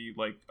might be,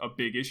 like, a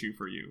big issue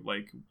for you,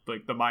 like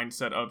the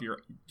mindset of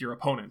your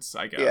opponents,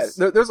 I guess.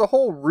 Yeah, there's a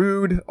whole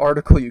rude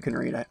article you can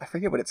read. I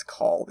forget what it's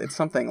called. It's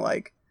something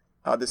like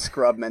the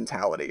scrub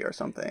mentality or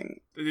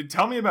something.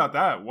 Tell me about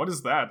that. What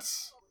is that?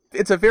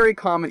 It's a very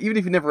common, even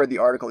if you've never read the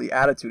article, the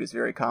attitude is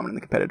very common in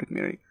the competitive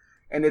community.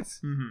 And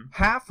it's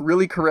half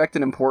really correct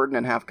and important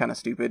and half kind of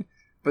stupid.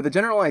 But the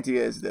general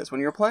idea is this: when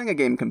you're playing a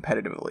game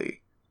competitively,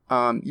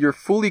 you're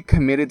fully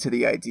committed to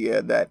the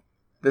idea that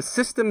the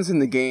systems in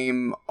the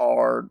game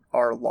are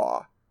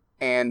law.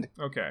 And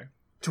okay,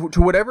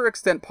 to whatever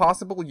extent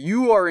possible,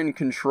 you are in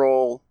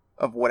control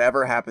of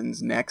whatever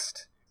happens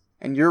next,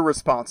 and you're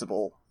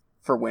responsible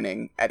for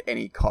winning at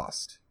any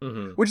cost.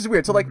 Which is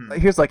weird. So, like,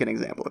 here's like an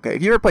example, okay?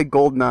 If you ever played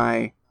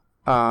GoldenEye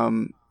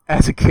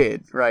as a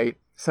kid, right?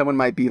 Someone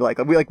might be like,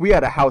 we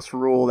had a house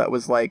rule that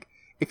was like,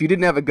 if you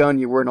didn't have a gun,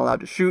 you weren't allowed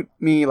to shoot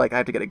me. Like, I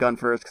have to get a gun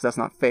first because that's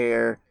not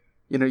fair.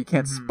 You know, you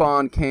can't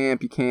spawn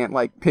camp. You can't,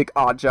 like, pick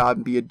odd job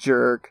and be a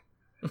jerk.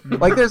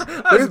 Like, there's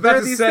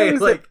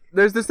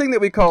this thing that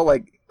we call,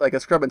 like a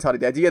scrub mentality.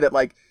 The idea that,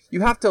 like,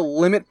 you have to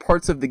limit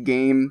parts of the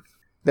game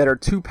that are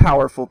too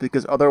powerful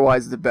because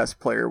otherwise the best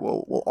player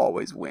will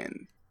always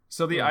win.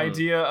 So the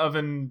idea of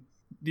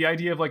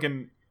like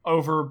an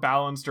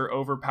overbalanced or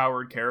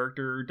overpowered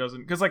character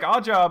doesn't... Because, like,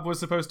 Oddjob was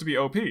supposed to be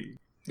OP.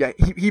 Yeah,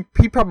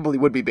 he probably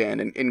would be banned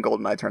in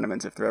GoldenEye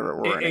tournaments if there ever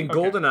were any. In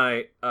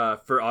GoldenEye,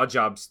 for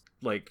Oddjob's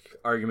like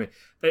argument,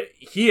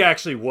 he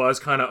actually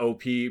was kind of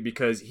OP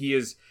because he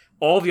is...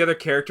 All the other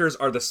characters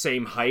are the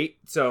same height,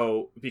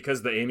 so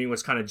because the aiming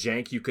was kind of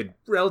jank, you could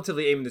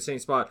relatively aim in the same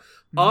spot.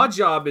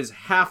 Oddjob is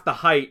half the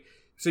height,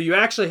 so you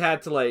actually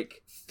had to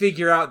like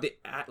figure out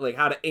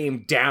how to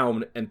aim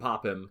down and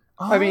pop him.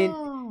 I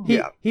mean,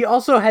 he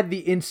also had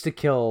the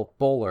insta-kill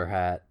bowler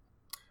hat.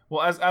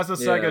 Well, as a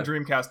Sega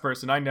Dreamcast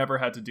person, I never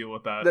had to deal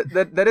with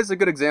that. That is a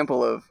good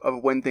example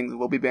of when things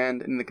will be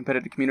banned in the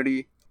competitive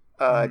community.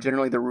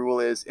 Generally, the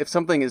rule is if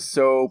something is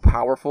so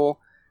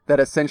powerful that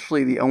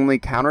essentially the only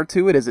counter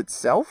to it is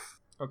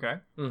itself. Okay.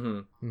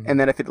 And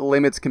then if it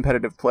limits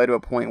competitive play to a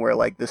point where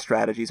like the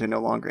strategies are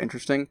no longer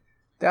interesting,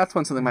 that's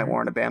when something might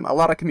warrant a ban. A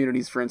lot of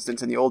communities, for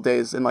instance, in the old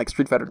days, in like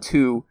Street Fighter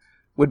 2,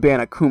 would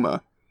ban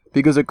Akuma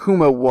because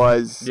Akuma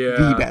was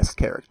the best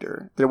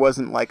character. There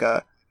wasn't like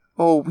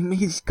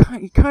he's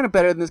kind of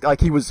better than this guy.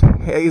 Like he's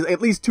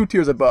at least 2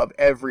 tiers above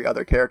every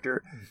other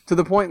character, to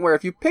the point where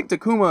if you picked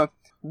Akuma,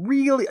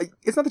 really,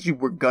 it's not that you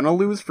were gonna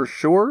lose for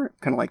sure,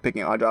 kind of like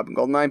picking Oddjob and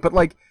GoldenEye, but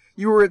like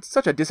you were at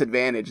such a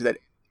disadvantage that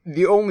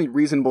the only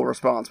reasonable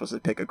response was to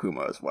pick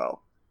Akuma as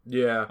well.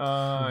 Yeah.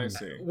 I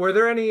see. Were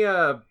there any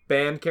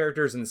banned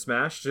characters in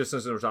Smash? Just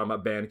since we're talking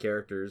about banned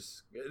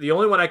characters, the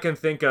only one I can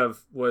think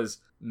of was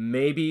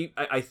maybe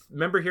I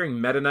remember hearing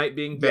Meta Knight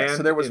being banned. Yeah,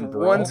 so there was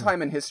one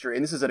time in history,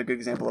 and this is a good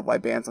example of why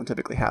bans don't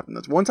typically happen.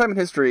 There's one time in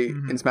history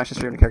in Smash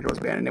history when a character was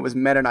banned, and it was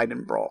Meta Knight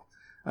in Brawl.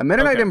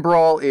 Meta Knight in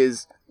Brawl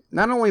is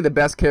not only the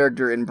best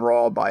character in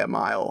Brawl by a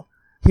mile,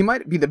 he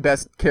might be the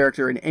best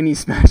character in any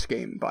Smash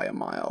game by a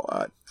mile.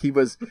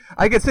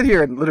 I could sit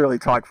here and literally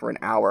talk for an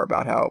hour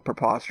about how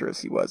preposterous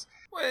he was.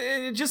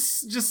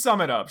 Just sum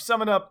it up.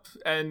 Sum it up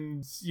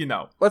and,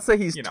 Let's say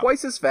he's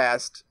twice as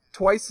fast,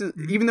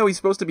 even though he's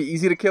supposed to be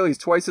easy to kill, he's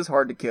twice as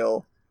hard to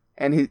kill.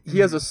 And he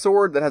has a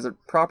sword that has a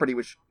property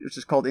which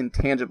is called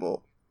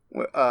intangible,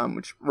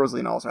 which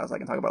Rosalina also has, I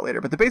can talk about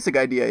later. But the basic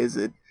idea is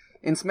that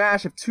in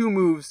Smash, if 2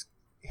 moves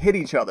hit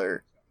each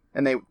other,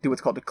 and they do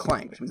what's called a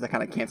clank, which means they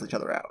kind of cancel each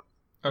other out.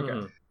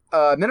 Okay.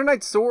 Meta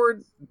Knight's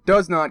sword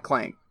does not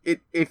clank.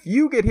 If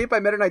you get hit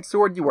by Meta Knight's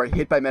sword, you are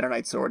hit by Meta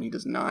Knight's sword, and he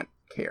does not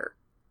care.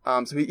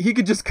 So he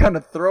could just kind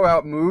of throw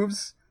out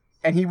moves,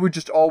 and he would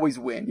just always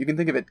win. You can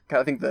think of it,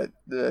 I think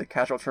the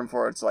casual term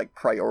for it's like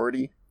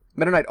priority.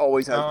 Meta Knight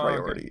always has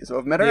priority. Okay. So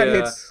if Meta Knight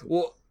hits...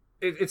 Well,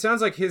 it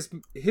sounds like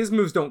his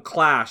moves don't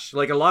clash.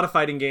 Like a lot of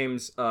fighting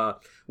games,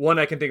 one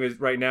I can think of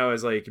right now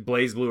is like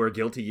BlazBlue or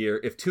Guilty Gear.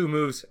 If 2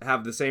 moves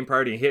have the same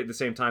priority and hit at the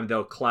same time,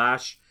 they'll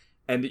clash,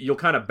 and you'll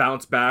kind of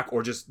bounce back,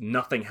 or just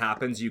nothing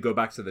happens. You go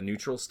back to the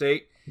neutral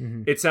state.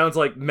 It sounds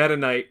like Meta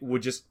Knight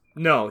would just...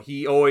 No,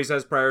 he always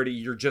has priority.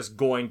 You're just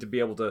going to be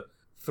able to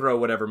throw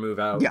whatever move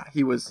out. Yeah,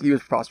 he was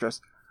preposterous.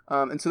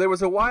 And so there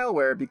was a while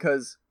where,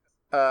 because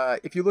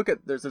if you look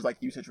at... There's like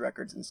usage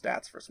records and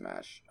stats for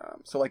Smash.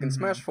 So like in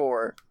Smash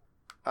 4...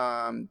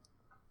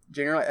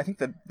 generally, I think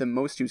the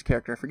most used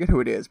character, I forget who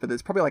it is, but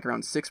there's probably like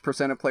around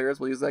 6% of players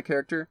will use that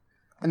character,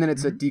 and then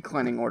it's a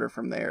declining order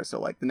from there. So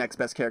like the next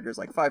best character is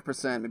like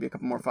 5%, maybe a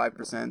couple more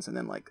 5%, and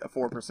then like a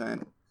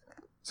 4%.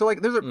 So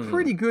like there's a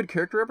pretty good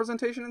character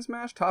representation in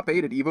Smash. Top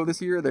 8 at EVO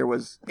this year, there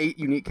was 8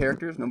 unique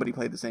characters. Nobody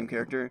played the same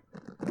character.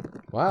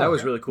 Wow, that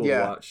was really cool to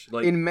watch.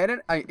 Like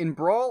in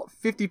Brawl,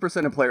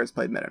 50% of players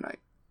played Meta Knight.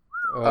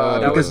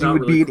 That was because you not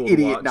would really be cool an to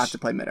idiot watch. not to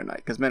play Meta Knight,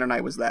 because Meta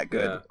Knight was that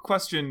good. Yeah.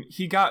 Question: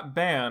 he got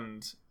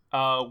banned.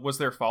 Was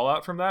there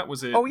fallout from that?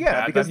 Was it? Oh yeah,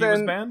 bad because that he was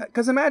then, banned?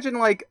 because imagine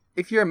like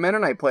if you're a Meta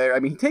Knight player, I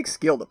mean, he takes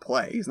skill to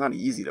play. He's not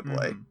easy to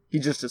play. Mhm. He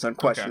just is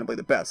unquestionably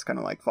the best, kind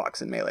of like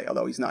Fox in Melee.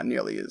 Although he's not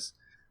nearly as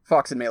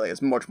Fox in Melee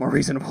is much more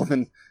reasonable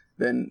than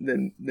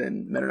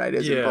Meta Knight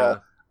is in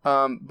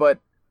Brawl. But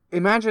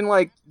imagine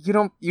like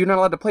you're not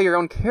allowed to play your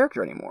own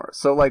character anymore.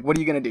 So like, what are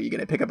you gonna do? You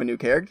gonna pick up a new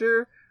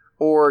character,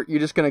 or you're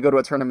just gonna go to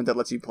a tournament that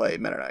lets you play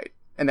Meta Knight?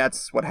 And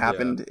that's what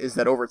happened. Is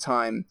that over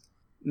time,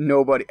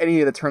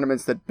 any of the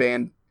tournaments that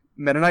banned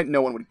Meta Knight,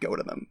 no one would go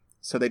to them.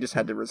 So they just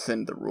had to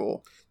rescind the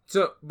rule.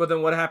 So, but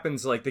then what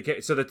happens? Like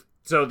so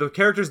the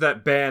characters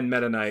that ban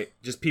Meta Knight,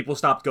 just people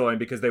stopped going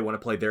because they want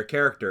to play their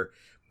character.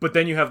 But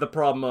then you have the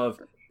problem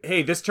of,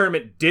 hey, this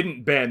tournament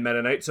didn't ban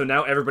Meta Knight, so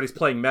now everybody's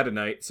playing Meta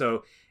Knight.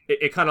 So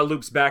it kind of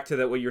loops back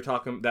to what you're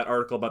talking, that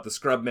article about the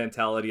scrub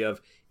mentality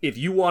of, if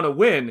you want to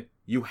win,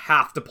 you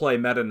have to play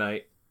Meta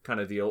Knight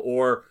kind of deal,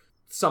 or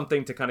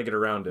something to kind of get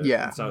around it.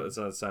 Yeah. So it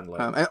sounded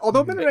like. And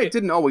although Meta Knight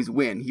didn't always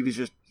win, he was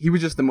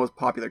just the most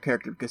popular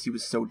character because he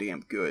was so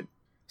damn good.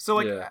 So,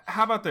 like, Yeah.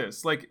 how about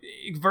this? Like,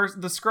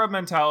 the scrub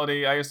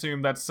mentality, I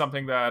assume that's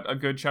something that a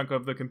good chunk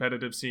of the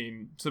competitive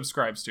scene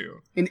subscribes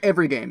to. In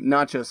every game,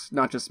 not just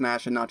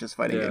Smash and not just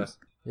fighting Yeah. games.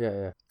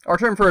 Yeah. Our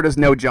term for it is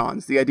no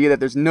Johns. The idea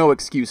that there's no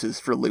excuses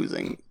for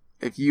losing.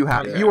 If you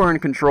are in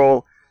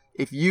control,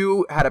 if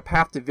you had a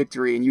path to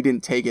victory and you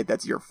didn't take it,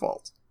 that's your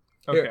fault.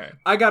 Okay. Here,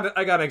 I got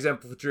an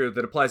example for Drew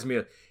that applies to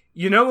me.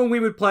 You know when we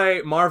would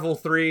play Marvel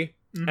 3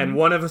 and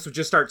one of us would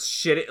just start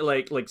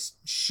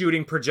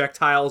shooting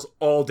projectiles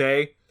all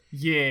day?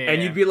 Yeah.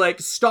 And you'd be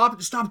like, stop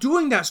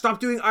doing that. Stop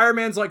doing Iron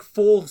Man's like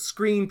full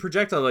screen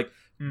projectile. Like,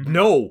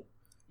 no.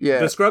 Yeah.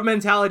 The scrub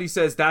mentality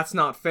says that's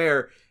not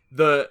fair.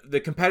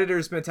 The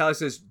competitor's mentality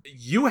says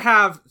you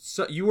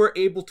were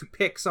able to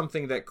pick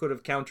something that could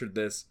have countered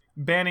this.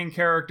 Banning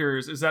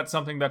characters, is that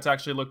something that's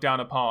actually looked down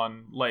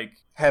upon? Like,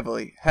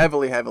 Heavily.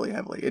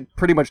 It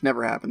pretty much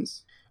never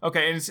happens.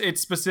 okay, and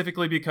it's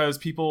specifically because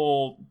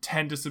people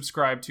tend to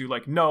subscribe to,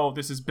 like, no,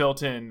 this is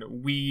built in.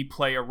 We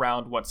play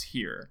around what's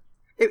here.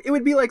 It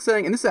would be like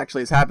saying, and this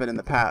actually has happened in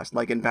the past,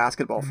 like in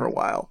basketball for a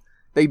while,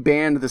 they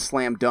banned the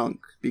slam dunk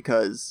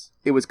because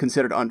it was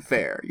considered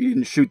unfair. You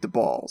didn't shoot the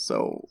ball,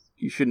 so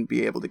you shouldn't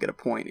be able to get a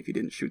point if you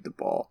didn't shoot the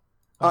ball.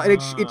 And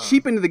it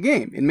cheapened the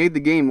game. It made the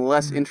game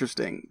less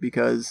interesting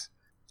because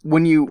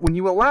when you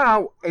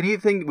allow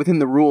anything within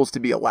the rules to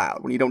be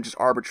allowed, when you don't just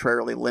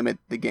arbitrarily limit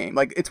the game,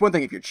 like it's one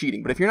thing if you're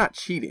cheating, but if you're not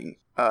cheating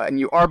and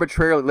you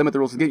arbitrarily limit the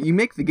rules of the game, you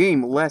make the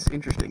game less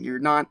interesting. You're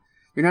not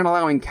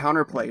allowing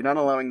counterplay. You're not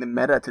allowing the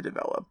meta to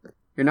develop.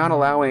 You're not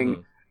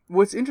allowing...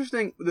 What's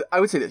interesting,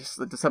 I would say this,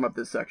 to sum up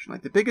this section,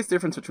 like the biggest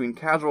difference between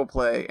casual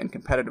play and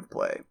competitive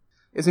play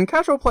is in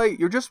casual play,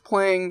 you're just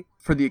playing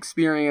for the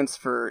experience,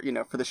 for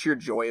the sheer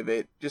joy of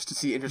it, just to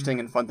see interesting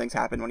and fun things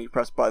happen when you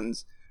press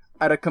buttons.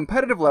 At a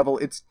competitive level,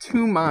 it's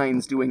two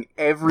minds doing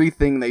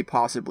everything they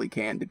possibly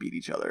can to beat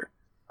each other.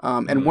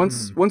 And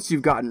once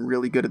you've gotten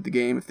really good at the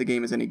game, if the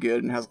game is any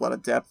good and has a lot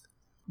of depth,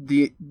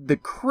 the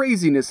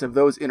craziness of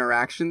those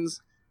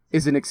interactions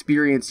is an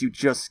experience you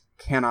just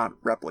cannot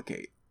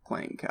replicate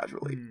playing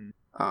casually.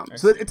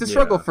 So it's a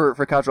struggle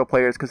for casual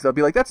players because they'll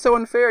be like, that's so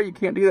unfair, you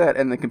can't do that.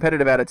 And the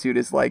competitive attitude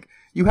is like,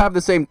 you have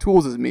the same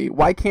tools as me,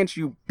 why can't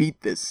you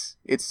beat this?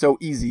 It's so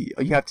easy.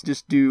 You have to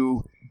just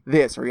do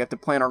this, or you have to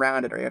plan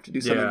around it, or you have to do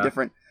something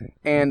different.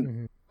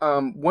 And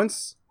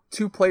once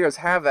two players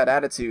have that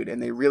attitude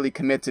and they really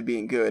commit to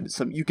being good,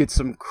 you get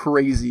some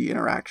crazy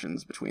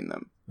interactions between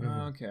them.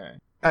 Okay.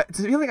 It's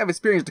a feeling I've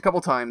experienced a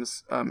couple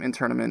times in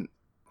tournament.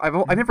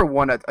 I've never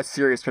won a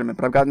serious tournament,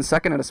 but I've gotten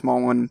second at a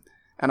small one,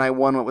 and I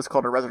won what was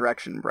called a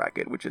resurrection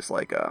bracket, which is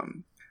like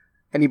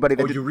anybody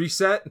that you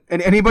reset,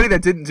 and anybody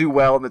that didn't do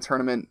well in the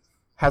tournament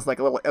has like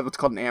a little what's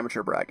called an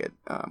amateur bracket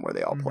where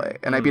they all play,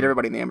 and I beat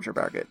everybody in the amateur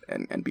bracket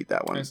and beat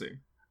that one. I see.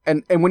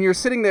 And when you're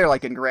sitting there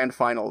like in grand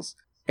finals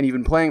and you've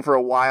been playing for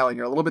a while and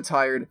you're a little bit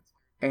tired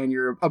and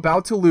you're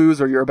about to lose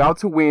or you're about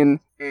to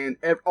win and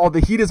all the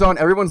heat is on,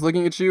 everyone's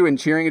looking at you and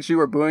cheering at you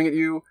or booing at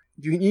you.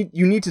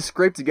 You need to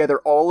scrape together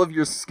all of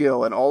your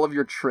skill and all of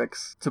your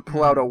tricks to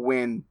pull out a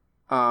win.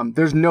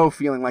 There's no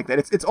feeling like that.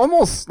 It's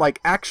almost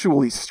like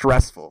actually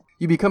stressful.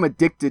 You become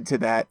addicted to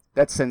that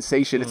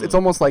sensation. It's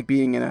almost like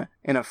being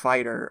in a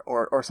fight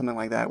or something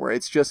like that, where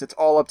it's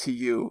all up to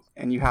you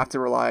and you have to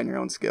rely on your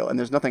own skill. And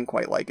there's nothing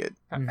quite like it.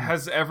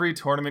 Has every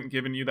tournament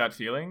given you that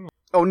feeling?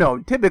 Oh no,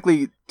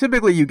 typically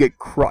you get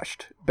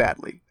crushed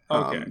badly.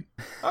 Okay.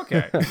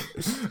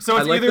 So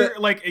it's like either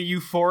that- like a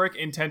euphoric,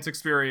 intense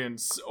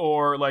experience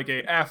or like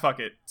a fuck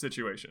it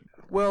situation.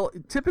 Well,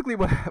 typically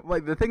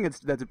the thing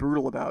that's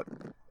brutal about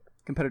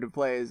competitive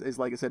play is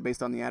like I said,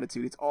 based on the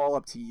attitude, it's all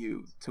up to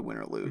you to win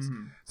or lose.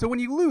 So when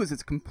you lose,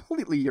 it's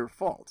completely your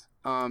fault.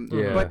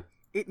 But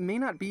it may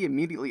not be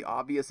immediately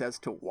obvious as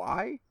to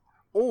why,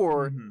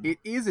 or it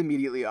is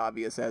immediately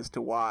obvious as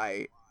to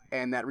why,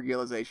 and that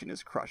realization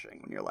is crushing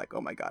when you're like,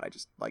 oh my god, I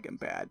just like am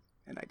bad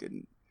and I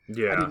didn't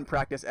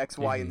practice X,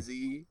 Y, and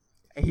Z.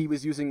 he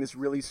was using this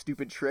really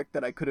stupid trick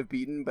that I could have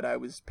beaten, but I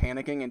was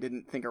panicking and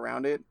didn't think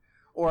around it.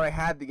 Or I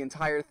had the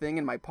entire thing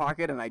in my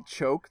pocket and I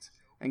choked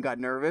and got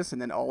nervous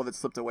and then all of it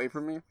slipped away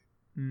from me.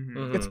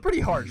 Mhm. It's pretty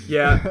harsh.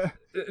 Yeah,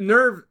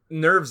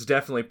 nerves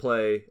definitely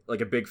play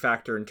like a big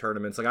factor in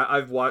tournaments. Like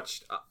I've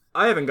watched.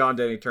 I haven't gone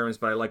to any tournaments,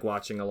 but I like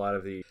watching a lot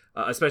of the,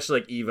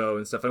 especially like Evo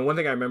and stuff. And one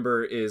thing I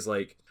remember is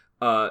like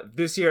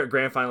this year at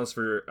Grand Finals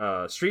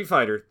for Street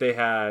Fighter, they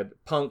had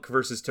Punk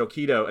versus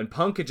Tokido, and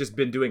Punk had just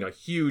been doing a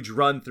huge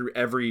run through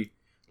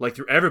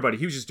everybody.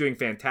 He was just doing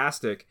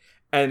fantastic.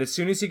 And as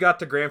soon as he got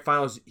to Grand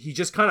Finals, he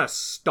just kind of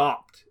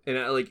stopped, and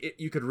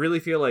you could really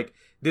feel like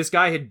this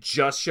guy had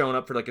just shown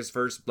up for like his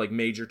first like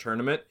major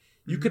tournament.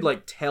 You could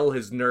like tell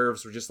his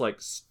nerves were just like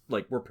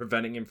were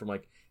preventing him from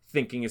like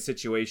thinking a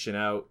situation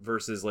out,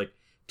 versus like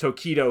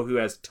Tokido, who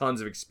has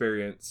tons of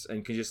experience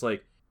and can just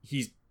like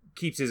he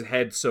keeps his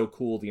head so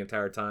cool the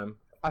entire time.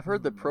 I've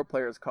heard the pro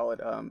players call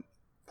it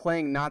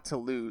playing not to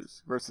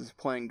lose versus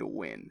playing to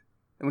win.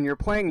 And when you're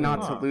playing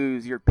not to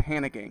lose, you're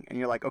panicking and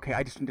you're like, okay,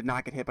 I just need to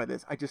not get hit by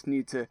this. I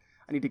need to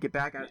get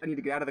back. I need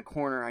to get out of the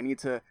corner. I need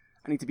to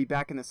be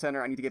back in the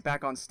center. I need to get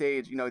back on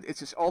stage. You know, it's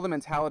just all the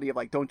mentality of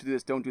like, don't do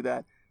this, don't do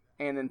that.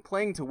 And then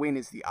playing to win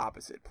is the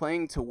opposite.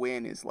 Playing to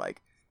win is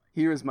like,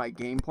 here is my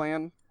game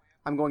plan.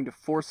 I'm going to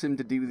force him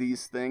to do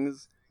these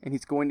things, and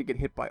he's going to get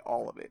hit by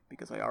all of it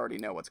because I already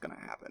know what's going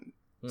to happen.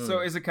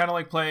 So is it kind of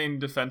like playing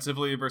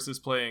defensively versus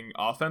playing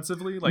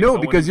offensively? Like no,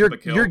 because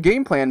your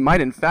game plan might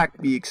in fact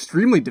be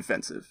extremely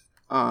defensive,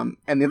 and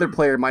the other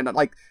player might not.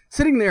 Like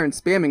sitting there and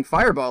spamming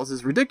fireballs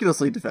is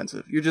ridiculously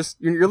defensive.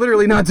 You're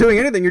literally not doing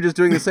anything. You're just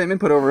doing the same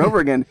input over and over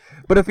again.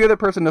 But if the other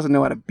person doesn't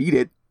know how to beat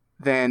it,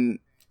 then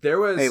they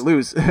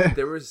lose. And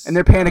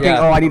they're panicking.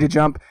 Yeah. Oh, I need to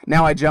jump.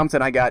 Now I jumped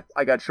and I got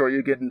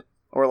Shoryuken,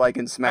 or like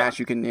in Smash,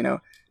 you can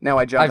now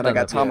I jumped and I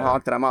got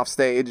tomahawked and I'm off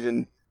stage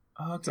and.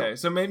 Okay,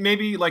 so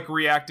maybe like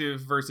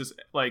reactive versus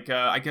like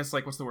I guess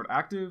like what's the word,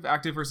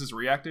 active versus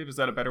reactive. Is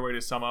that a better way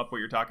to sum up what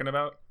you're talking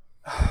about?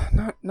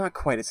 Not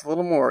quite. It's a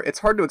little more. It's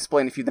hard to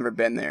explain if you've never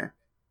been there.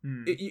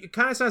 It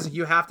kind of sounds like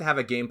you have to have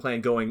a game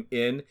plan going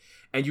in,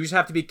 and you just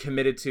have to be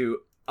committed to.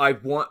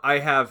 I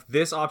have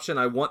this option.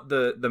 I want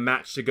the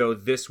match to go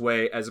this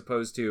way, as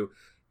opposed to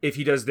if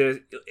he does this.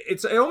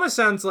 It almost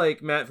sounds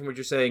like, Matt, from what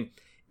you're saying,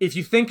 if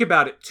you think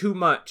about it too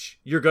much,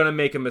 you're gonna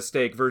make a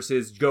mistake.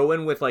 Versus go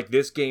in with like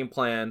this game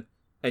plan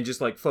and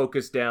just like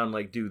focus down,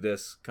 like do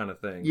this kind of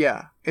thing.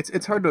 Yeah,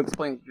 it's hard to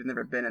explain if you've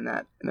never been in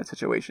that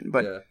situation.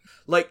 But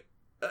like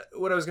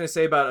what I was gonna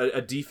say about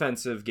a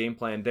defensive game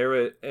plan,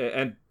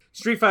 and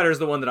Street Fighter is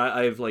the one that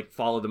I've like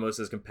followed the most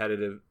as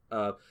competitive.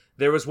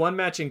 There was one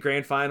match in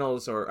Grand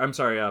Finals, or I'm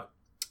sorry, I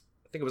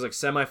think it was like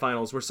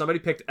semifinals, where somebody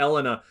picked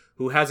Elena,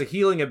 who has a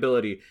healing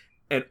ability,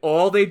 and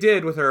all they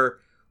did with her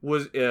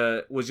was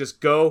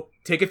just go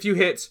take a few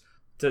hits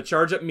to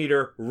charge up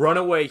meter, run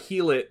away,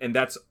 heal it, and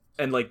that's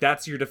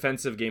your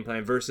defensive game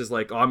plan versus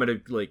like, oh, I'm gonna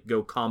like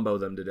go combo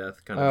them to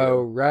death kind of.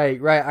 Oh,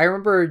 right. I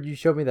remember you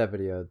showed me that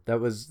video.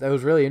 That was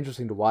really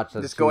interesting to watch.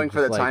 Just going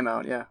for the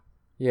timeout,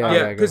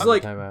 yeah, because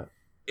like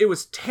it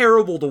was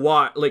terrible to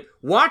watch. Like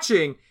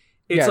watching,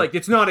 it's like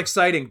it's not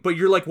exciting, but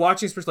you're like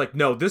watching this person like,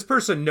 no, this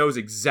person knows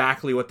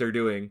exactly what they're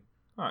doing,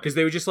 because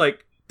they would just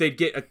like they'd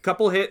get a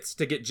couple hits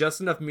to get just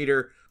enough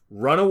meter,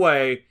 run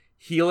away,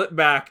 heal it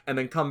back, and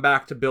then come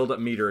back to build up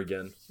meter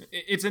again.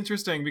 It's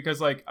interesting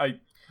because like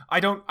I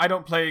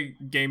don't play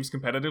games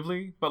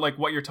competitively, but like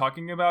what you're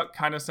talking about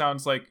kind of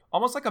sounds like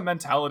almost like a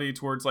mentality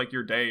towards like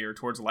your day or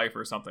towards life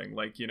or something.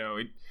 Like,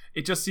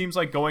 it just seems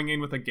like going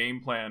in with a game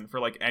plan for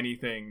like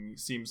anything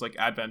seems like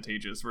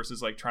advantageous versus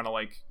like trying to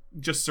like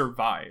just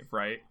survive,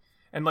 right?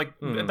 And like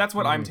that's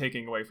what I'm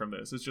taking away from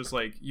this. It's just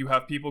like you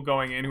have people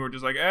going in who are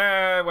just like,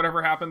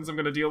 whatever happens, I'm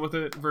gonna deal with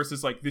it.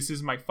 Versus like, this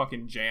is my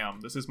fucking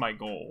jam. This is my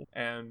goal.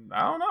 And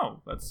I don't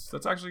know.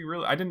 That's actually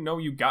really. I didn't know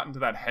you got into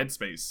that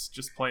headspace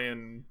just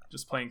playing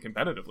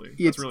competitively.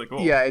 It's really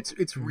cool. Yeah,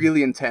 it's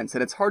really intense,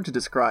 and it's hard to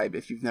describe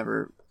if you've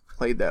never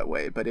played that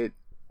way. But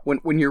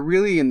when you're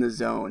really in the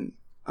zone,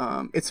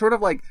 it's sort of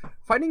like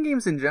fighting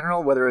games in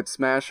general, whether it's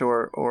Smash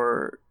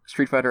or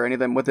Street Fighter or any of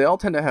them. What they all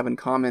tend to have in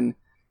common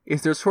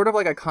is there's sort of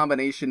like a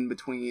combination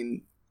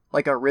between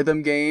like a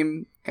rhythm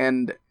game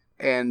and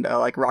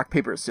like rock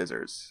paper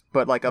scissors,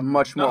 but like a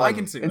much more. I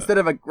can see instead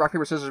of a rock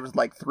paper scissors with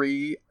like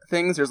 3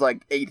 things, there's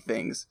like 8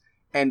 things,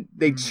 and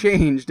they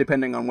change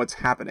depending on what's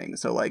happening.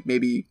 So like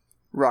maybe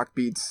rock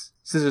beats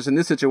scissors in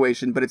this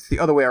situation, but it's the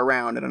other way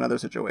around in another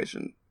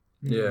situation.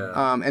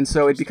 Yeah. And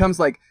so it becomes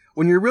like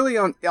when you're really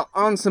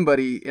on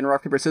somebody in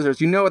rock paper scissors,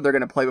 you know what they're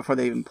going to play before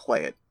they even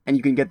play it, and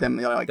you can get them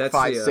like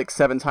 5, 6,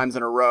 7 times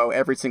in a row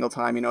every single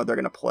time. You know they're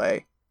going to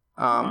play.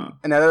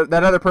 And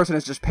that other person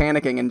is just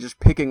panicking and just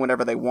picking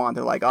whatever they want.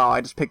 They're like, oh,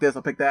 I just picked this,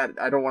 I'll pick that.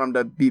 I don't want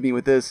them to beat me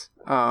with this.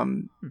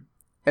 And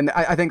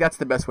I think that's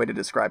the best way to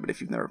describe it if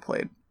you've never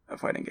played a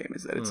fighting game,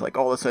 is that it's like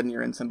all of a sudden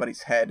you're in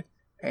somebody's head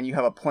and you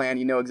have a plan.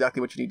 You know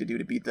exactly what you need to do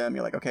to beat them.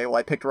 You're like, okay, well,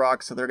 I picked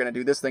rocks, so they're going to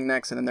do this thing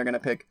next, and then they're going to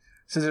pick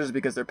scissors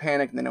because they're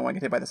panicked and they don't want to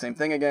get hit by the same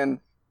thing again.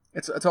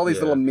 It's all these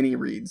Yeah. little mini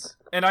reads.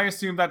 And I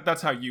assume that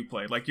that's how you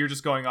played. Like, you're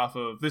just going off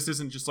of, this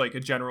isn't just like a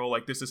general,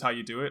 like, this is how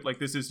you do it. Like,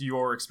 this is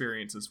your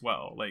experience as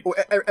well. Like, Well,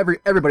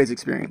 everybody's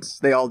experience.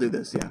 They all do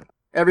this, yeah.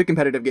 Every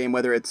competitive game,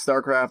 whether it's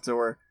StarCraft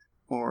or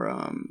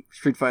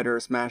Street Fighter or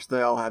Smash,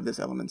 they all have this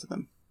element to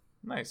them.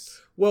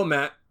 nice. Well,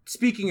 Matt,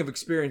 speaking of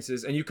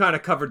experiences, and you kind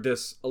of covered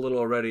this a little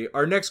already,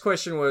 our next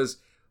question was,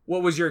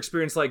 what was your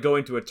experience like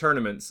going to a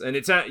tournament? And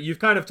you've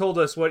kind of told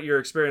us what your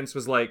experience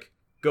was like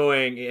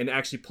going and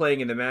actually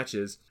playing in the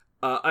matches.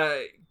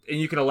 And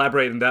you can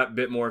elaborate on that a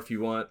bit more if you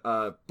want.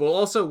 But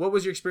also, what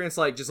was your experience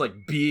like just like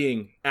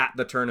being at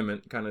the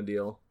tournament kind of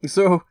deal?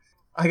 So,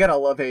 I got a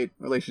love-hate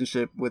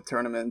relationship with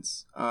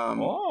tournaments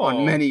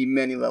on many,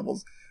 many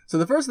levels. So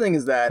the first thing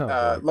is that, Oh,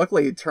 boy.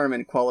 luckily,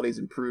 tournament quality's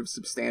improved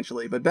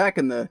substantially. But back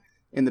in the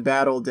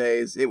bad old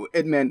days,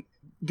 it meant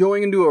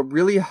going into a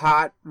really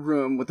hot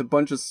room with a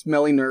bunch of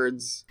smelly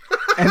nerds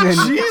and then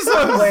Jesus!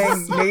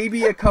 playing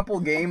maybe a couple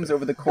games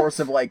over the course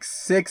of like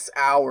 6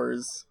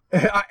 hours.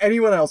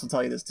 Anyone else will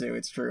tell you this too.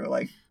 It's true.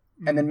 Like,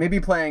 and then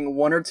maybe playing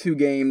 1 or 2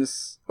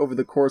 games over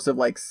the course of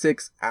like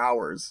 6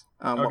 hours,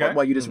 Okay.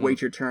 while you just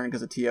wait your turn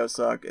because the TO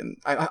suck. And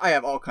I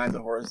have all kinds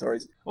of horror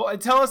stories. Well,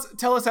 tell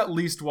us at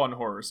least one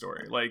horror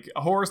story. Like,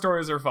 horror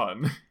stories are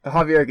fun.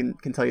 Javier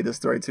can tell you this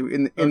story too.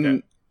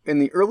 In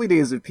the early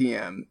days of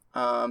PM,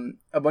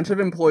 a bunch of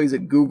employees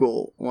at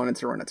Google wanted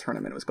to run a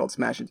tournament. It was called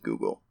Smash at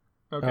Google.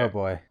 Okay. Oh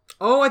boy.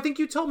 Oh, I think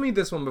you told me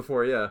this one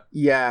before. Yeah.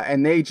 Yeah,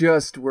 and they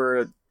just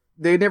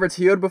they'd never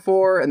TO'd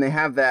before, and they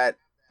have that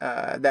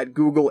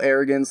Google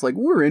arrogance, like,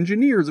 we're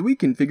engineers, we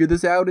can figure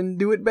this out and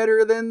do it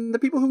better than the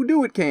people who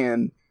do it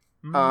can.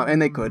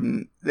 And they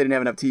couldn't. They didn't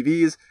have enough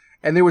TVs.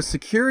 And there was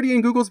security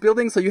in Google's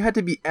building, so you had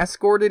to be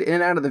escorted in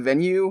and out of the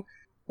venue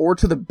or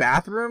to the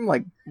bathroom.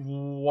 Like,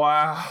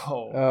 Wow.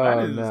 Oh,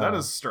 That no.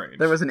 is strange.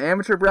 there was an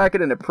amateur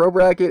bracket and a pro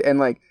bracket, and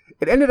like,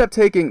 it ended up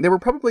taking, there were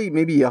probably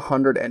maybe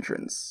 100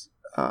 entrants,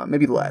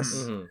 maybe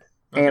less. Mhm.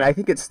 And I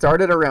think it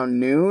started around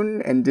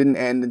noon and didn't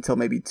end until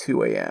maybe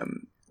 2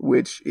 a.m.,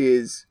 which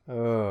is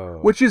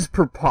Oh.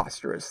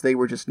 preposterous. They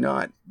were just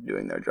not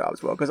doing their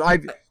jobs well. Because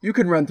you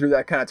can run through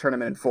that kind of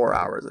tournament in 4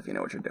 hours if you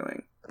know what you're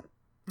doing.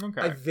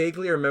 Okay. I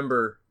vaguely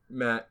remember,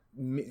 Matt,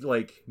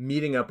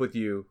 meeting up with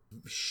you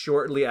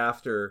shortly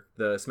after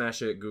the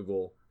Smash It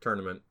Google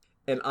tournament.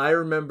 And I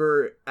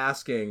remember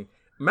asking,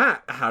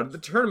 Matt, how did the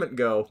tournament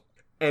go?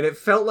 And it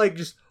felt like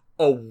just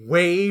a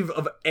wave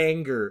of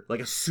anger, like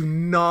a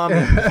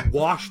tsunami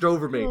washed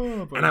over me.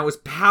 Oh, boy. And I was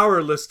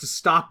powerless to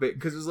stop it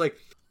because it was like,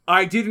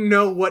 I didn't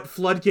know what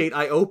floodgate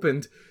I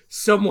opened.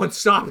 Someone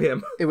stop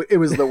him. It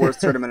was the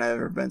worst tournament I've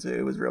ever been to.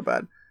 It was real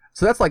bad.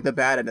 So that's like the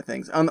bad end of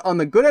things. On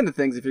the good end of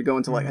things, if you're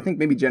going to like, I think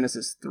maybe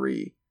Genesis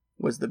 3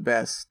 was the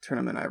best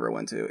tournament I ever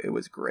went to. It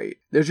was great.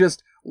 There's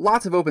just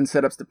lots of open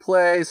setups to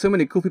play, so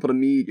many cool people to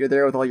meet. You're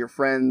there with all your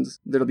friends.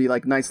 There'll be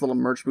like nice little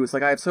merch booths.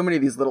 Like I have so many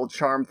of these little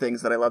charm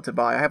things that I love to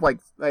buy. I have like,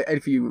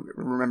 if you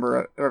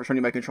remember, I've shown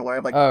you my controller. I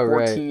have like Oh,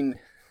 right. 14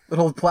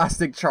 little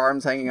plastic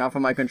charms hanging off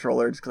of my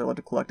controller just because I love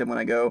to collect them when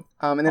I go.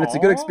 And then it's a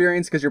good Aw.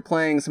 experience because you're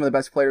playing some of the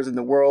best players in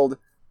the world,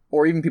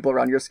 or even people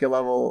around your skill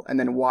level, and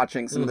then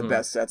watching some of the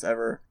best sets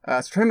ever.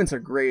 So tournaments are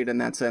great in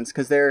that sense,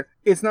 because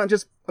it's not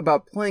just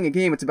about playing a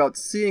game, it's about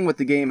seeing what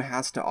the game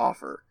has to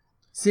offer.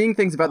 Seeing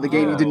things about the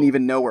game you didn't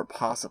even know were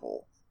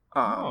possible.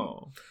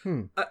 Oh.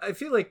 I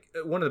feel like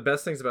one of the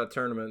best things about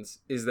tournaments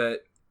is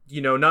that,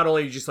 you know, not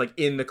only are you just like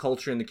in the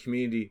culture and the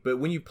community, but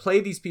when you play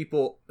these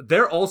people,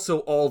 they're also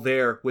all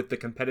there with the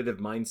competitive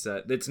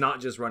mindset. It's not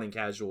just running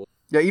casual.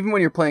 Yeah, even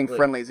when you're playing Like-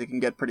 friendlies, it can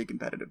get pretty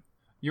competitive.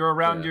 You're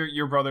around Yeah.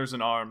 your brothers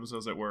in arms,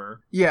 as it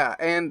were. Yeah,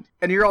 and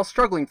you're all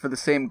struggling for the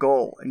same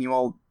goal, and you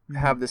all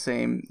have the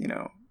same, you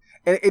know.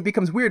 And it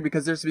becomes weird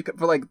because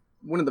for like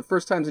one of the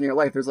first times in your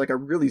life, there's like a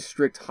really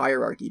strict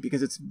hierarchy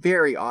because it's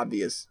very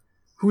obvious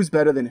who's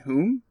better than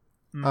whom.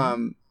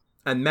 Mhm.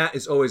 And Matt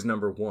is always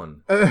number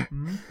one.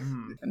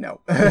 Mhm. No.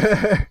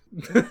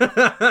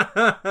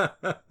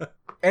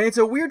 And it's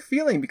a weird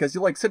feeling because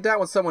you like sit down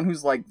with someone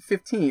who's like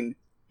 15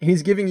 and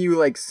he's giving you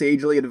like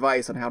sagely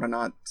advice on how to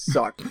not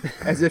suck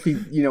as if he,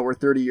 you know, were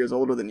 30 years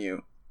older than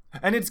you.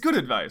 And it's good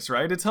advice,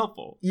 right? It's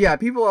helpful. Yeah,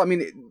 people, I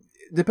mean,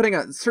 depending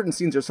on certain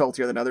scenes are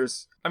saltier than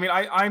others. I mean,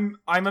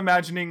 I'm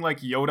imagining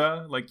like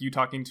Yoda, like you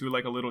talking to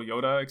like a little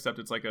Yoda, except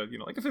it's like a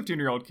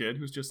 15-year-old kid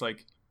who's just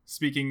like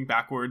speaking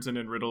backwards and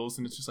in riddles,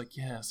 and it's just like,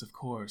 yes, of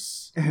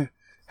course.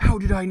 How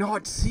did I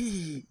not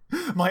see?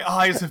 My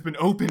eyes have been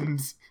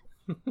opened.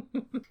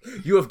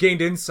 You have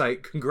gained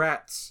insight.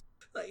 Congrats.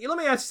 Let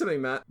me ask you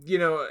something, Matt. You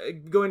know,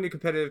 going to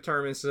competitive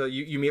tournaments,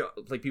 you meet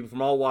like people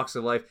from all walks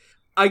of life.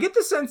 I get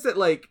the sense that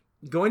like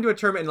going to a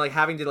tournament and like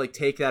having to like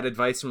take that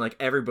advice from like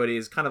everybody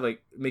is kind of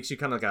like makes you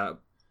kind of like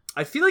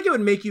I feel like it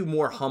would make you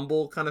more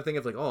humble kind of thing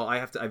of like, oh, I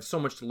have so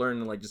much to learn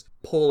and like just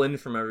pull in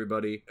from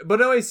everybody. But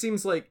it always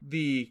seems like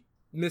the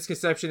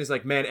misconception is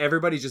like, man,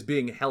 everybody's just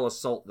being hella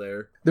salt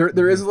there.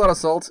 There is a lot of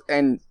salt,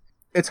 and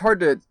it's hard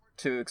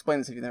to explain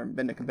this if you've never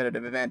been to a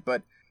competitive event,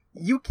 but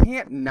you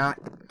can't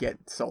not get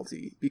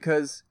salty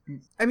because,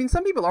 I mean,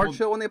 some people are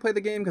chill when they play the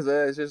game because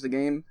it's just a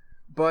game,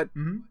 but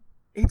Mhm.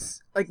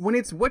 it's like when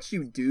it's what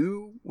you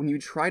do when you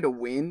try to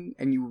win,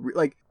 and you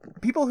like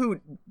people who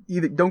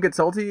either don't get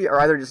salty are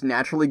either just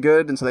naturally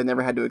good and so they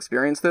never had to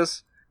experience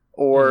this,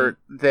 or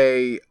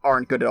they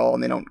aren't good at all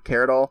and they don't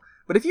care at all.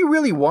 But if you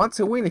really want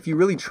to win, if you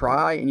really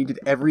try and you did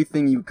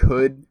everything you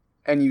could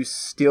and you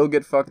still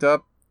get fucked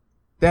up,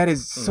 that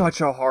is such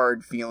a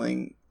hard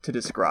feeling to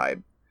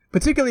describe.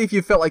 Particularly if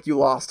you felt like you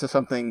lost to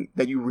something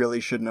that you really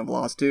shouldn't have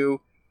lost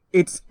to.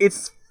 It's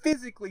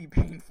physically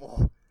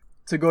painful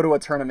to go to a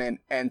tournament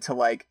and to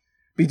like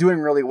be doing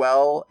really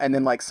well, and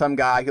then like some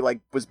guy who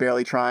like was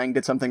barely trying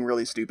did something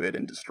really stupid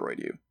and destroyed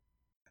you.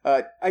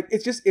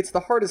 It's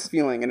the hardest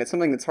feeling, and it's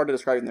something that's hard to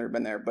describe if you've never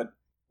been there. But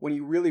when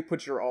you really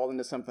put your all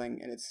into something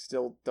and it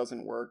still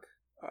doesn't work,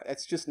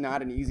 it's just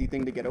not an easy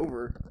thing to get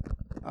over.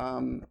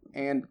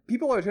 And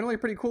people are generally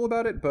pretty cool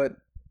about it, but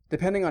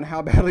depending on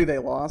how badly they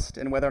lost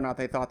and whether or not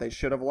they thought they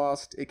should have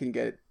lost, it can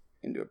get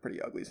into a pretty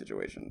ugly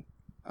situation.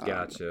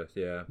 Gotcha.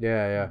 Yeah.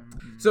 Yeah.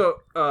 So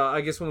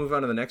I guess we'll move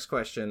on to the next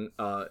question.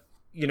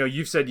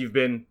 You've said you've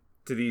been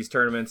to these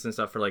tournaments and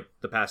stuff for like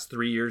the past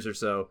 3 years or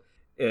so,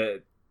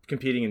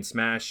 competing in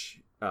Smash.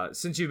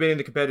 Since you've been in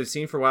the competitive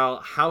scene for a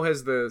while, how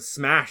has the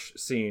Smash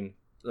scene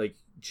like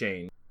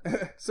changed?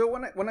 So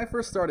when I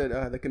first started,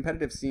 the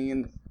competitive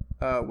scene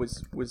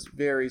was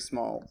very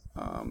small,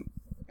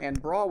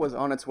 and Brawl was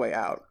on its way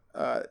out.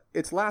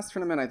 Its last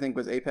tournament, I think,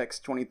 was Apex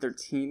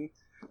 2013,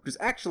 which is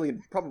actually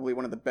probably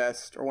one of the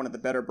best or one of the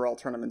better Brawl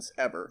tournaments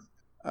ever.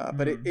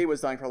 But it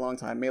was dying for a long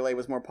time. Melee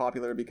was more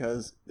popular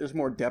because there's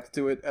more depth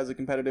to it as a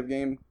competitive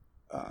game.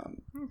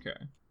 Okay.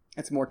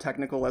 It's more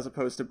technical as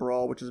opposed to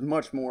Brawl, which is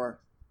much more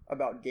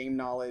about game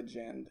knowledge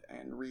and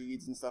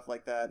reads and stuff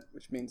like that,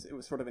 which means it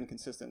was sort of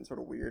inconsistent and sort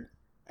of weird.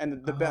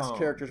 And the best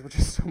characters were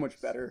just so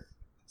much better.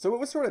 So it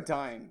was sort of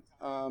dying.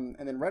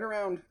 And then right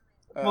around...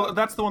 well,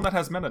 that's the one that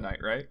has Meta Knight,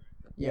 right?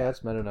 Yeah,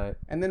 that's Meta Knight.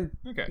 And then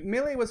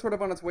Melee was sort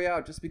of on its way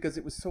out just because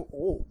it was so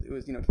old. It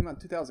was, came out in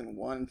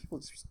 2001. People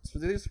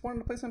they just wanted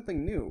to play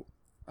something new.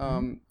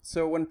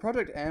 So when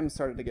Project M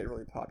started to get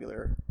really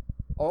popular,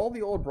 all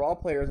the old Brawl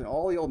players and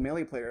all the old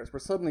Melee players were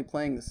suddenly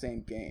playing the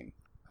same game.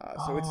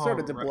 So it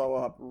started to blow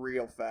up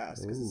real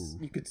fast because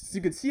you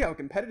could see how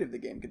competitive the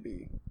game could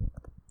be.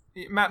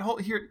 Matt,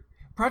 hold here.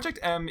 Project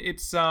M,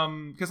 it's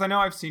because I know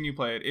I've seen you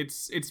play it.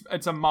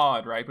 It's a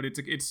mod, right? But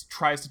it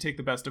tries to take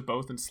the best of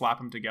both and slap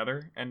them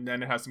together, and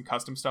then it has some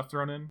custom stuff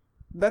thrown in.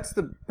 That's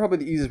probably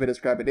the easiest way to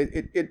describe it.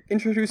 It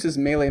introduces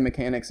melee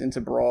mechanics into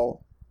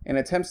Brawl and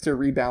attempts to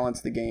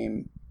rebalance the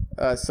game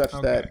such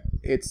that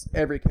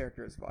every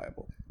character is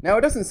viable. Now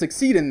it doesn't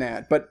succeed in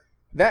that, but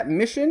that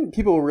mission,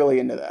 people were really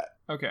into that.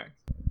 Okay.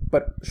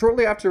 But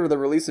shortly after the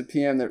release of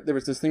PM, there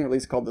was this thing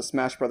released called the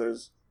Smash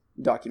Brothers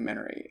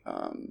documentary,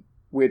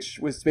 which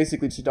was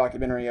basically just a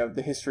documentary of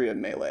the history of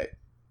Melee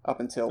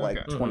up until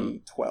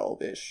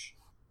 2012-ish.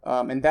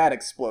 And that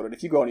exploded.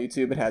 If you go on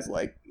YouTube, it has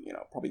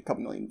probably a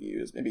couple million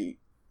views, maybe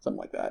something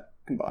like that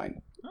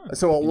combined.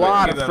 So a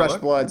lot of fresh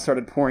blood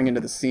started pouring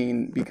into the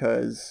scene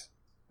because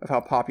of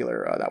how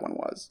popular that one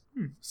was.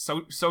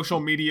 So social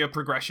media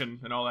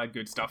progression and all that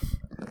good stuff.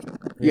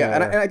 Yeah,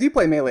 and I do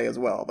play Melee as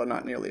well, but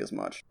not nearly as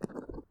much.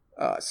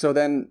 So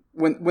then,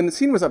 when the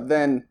scene was up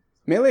then,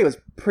 Melee was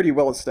pretty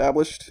well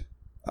established.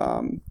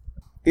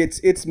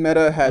 Its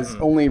meta has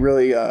only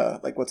really,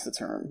 what's the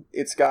term?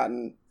 It's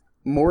gotten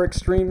more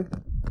extreme.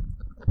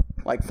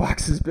 Like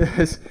Fox's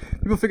best.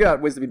 People figure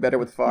out ways to be better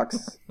with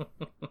Fox.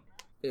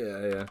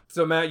 Yeah.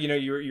 So Matt,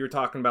 you were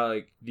talking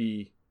about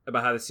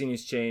about how the scene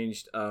has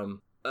changed.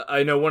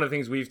 I know one of the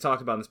things we've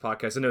talked about in this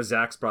podcast, I know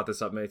Zach's brought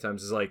this up many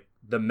times, is like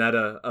the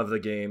meta of the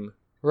game.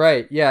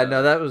 Right. Yeah.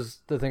 No, that was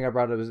the thing I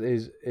brought up.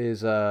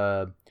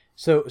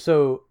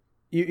 So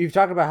you've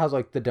talked about how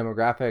like the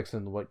demographics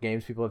and what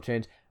games people have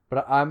changed,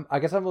 but I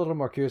guess I'm a little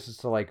more curious as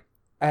to like,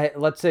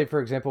 let's say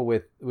for example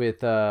with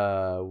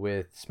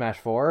Smash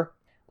 4,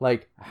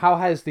 like how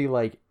has the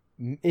like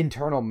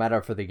internal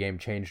meta for the game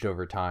changed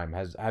over time?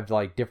 Have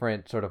like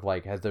different sort of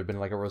like, has there been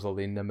like a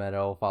Rosalina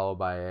meta followed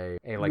by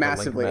a like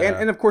massively a Link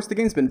meta? And of course the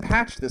game's been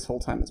patched this whole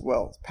time as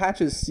well.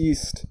 Patches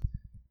ceased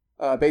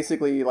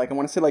basically like I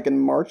want to say like in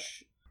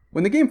March.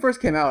 When the game first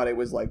came out, it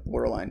was like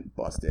borderline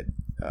busted.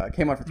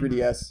 Came out for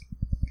 3DS.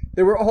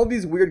 There were all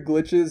these weird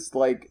glitches,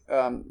 like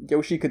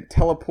Yoshi could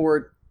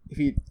teleport if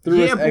he threw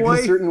his eggs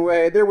a certain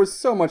way. There was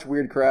so much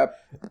weird crap.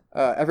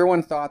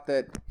 Everyone thought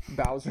that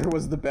Bowser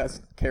was the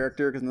best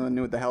character because no one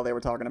knew what the hell they were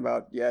talking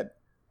about yet.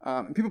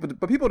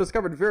 But people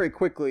discovered very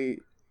quickly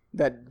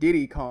that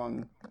Diddy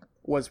Kong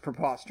was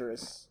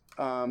preposterous.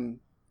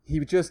 He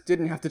just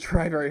didn't have to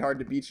try very hard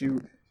to beat you.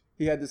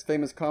 He had this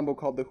famous combo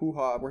called the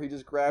hoo-ha, where he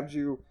just grabbed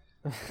you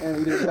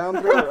and either down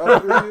throw or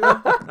up throw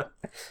you,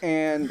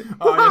 and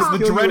it's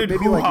the dreaded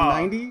maybe hoo-ha.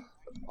 like 90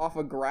 off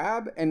a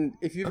grab. And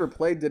if you ever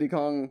played Diddy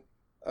Kong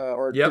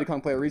or Diddy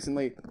Kong player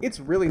recently, it's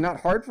really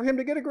not hard for him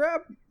to get a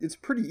grab. It's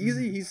pretty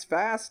easy. He's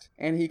fast,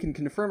 and he can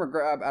confirm a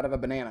grab out of a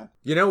banana.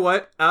 You know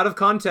what? Out of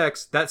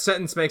context, that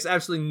sentence makes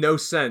absolutely no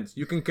sense.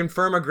 You can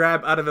confirm a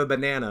grab out of a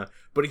banana,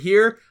 but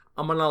here,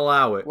 I'm gonna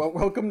allow it. Well,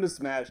 welcome to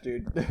Smash,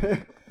 dude.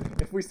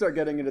 If we start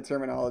getting into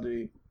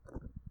terminology,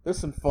 There's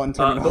some fun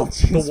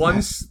terminology.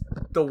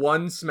 The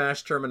one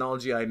Smash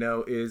terminology I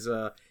know is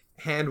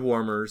hand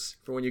warmers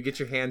for when you get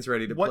your hands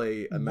ready to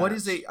play a match. What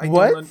is a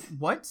What?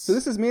 What? So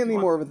this is mainly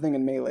more of a thing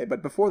in Melee,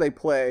 but before they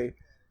play,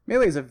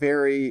 Melee is a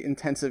very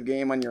intensive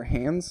game on your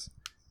hands.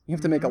 You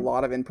have to make a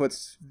lot of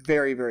inputs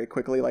very, very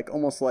quickly, like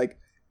almost like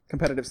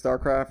competitive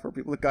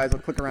StarCraft, where guys will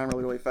click around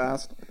really, really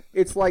fast.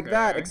 It's like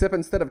that, except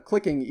instead of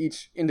clicking,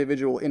 each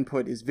individual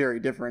input is very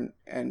different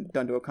and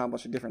done to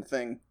accomplish a different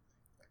thing.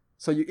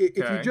 So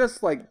if you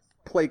just like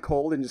play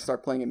cold and just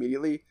start playing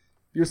immediately,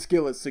 your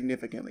skill is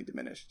significantly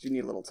diminished. You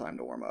need a little time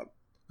to warm up.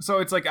 So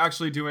it's like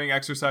actually doing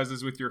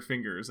exercises with your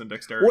fingers and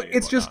dexterity. Well,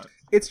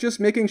 it's just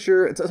making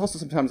sure. It's also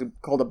sometimes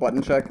called a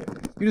button check.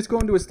 You just go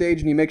into a stage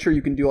and you make sure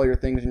you can do all your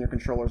things and your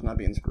controller's not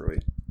being screwy.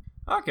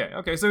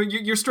 Okay. So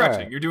you're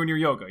stretching. Right. You're doing your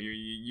yoga.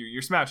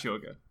 Your Smash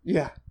yoga.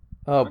 Yeah.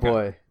 Oh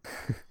boy.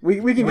 We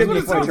can That's get what into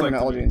it funny sounds like to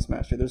terminology me. in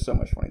Smash. There's so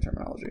much funny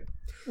terminology.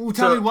 Well,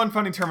 tell me one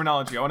funny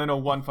terminology. I want to know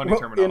one funny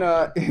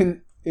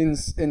terminology. In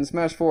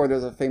Smash 4,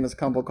 there's a famous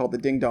combo called the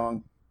Ding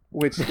Dong,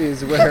 which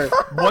is where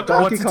What's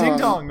Donkey a Kong, ding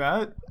dong,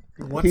 Matt?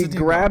 What's he a ding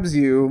grabs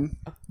you,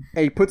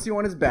 and he puts you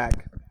on his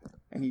back,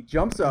 and he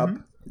jumps up,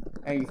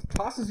 and he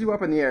tosses you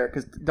up in the air,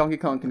 because Donkey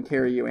Kong can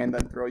carry you and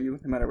then throw you,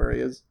 no matter where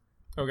he is.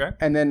 dong? Okay.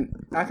 And then,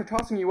 after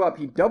tossing you up,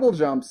 he double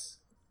jumps,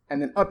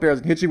 and then up airs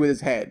and hits you with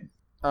his head.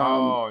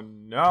 Oh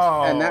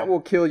no! And that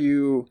will kill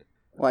you,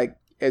 like,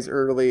 as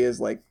early as,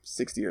 like,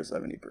 60 or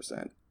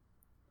 70%.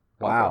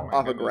 Wow.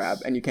 Off a grab,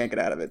 and you can't get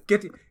out of it.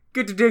 Get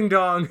to ding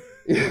dong.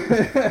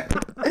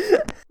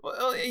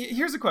 Well,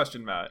 here's a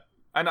question, Matt.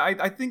 And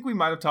I think we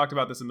might have talked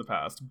about this in the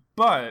past,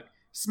 but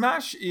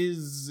Smash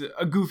is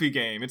a goofy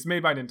game. It's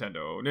made by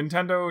Nintendo.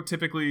 Nintendo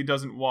typically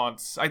doesn't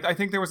want... I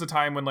think there was a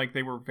time when like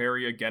they were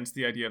very against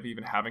the idea of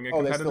even having a They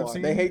competitive still are.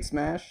 scene. They hate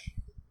Smash.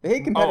 They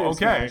hate competitive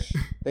okay. Smash.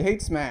 They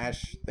hate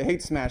Smash. They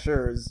hate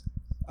Smashers.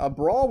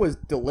 Brawl was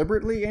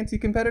deliberately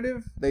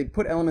anti-competitive. They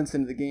put elements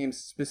into the game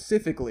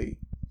specifically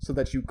so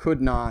that you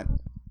could not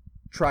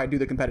try to do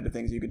the competitive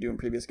things you could do in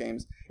previous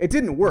games. It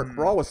didn't work.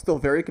 Brawl was still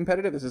very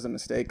competitive. This is a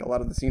mistake. A lot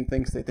of the scene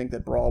thinks they think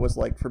that Brawl was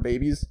like for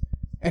babies,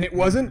 and it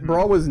wasn't.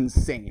 Brawl was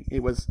insane.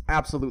 It was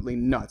absolutely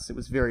nuts. It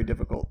was very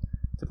difficult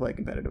to play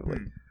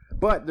competitively.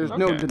 But there's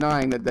no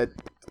denying that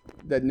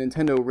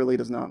Nintendo really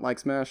does not like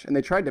Smash, and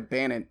they tried to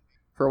ban it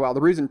for a while. The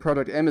reason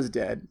Project M is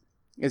dead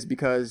is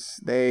because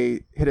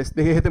they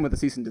hit them with a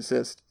cease and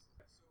desist.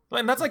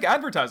 And that's like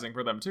advertising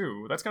for them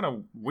too. That's kind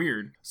of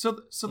weird. So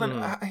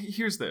then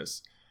here's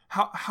this.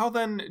 How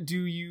then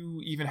do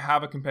you even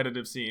have a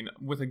competitive scene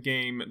with a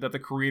game that the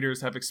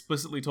creators have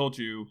explicitly told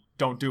you,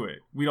 don't do it?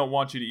 We don't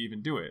want you to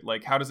even do it.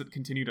 Like, how does it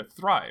continue to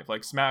thrive?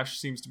 Like, Smash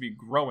seems to be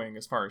growing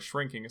as far as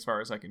shrinking, as far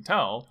as I can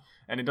tell,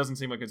 and it doesn't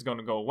seem like it's going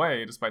to go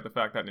away, despite the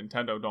fact that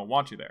Nintendo don't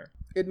want you there.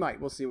 It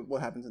might. We'll see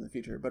what happens in the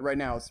future. But right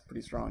now, it's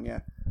pretty strong, yeah.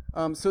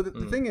 So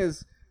the thing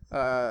is,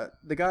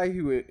 the guy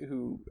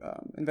who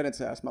invented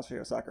Smash,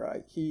 Masahiro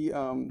Sakurai,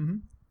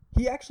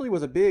 he actually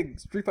was a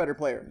big Street Fighter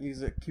player. He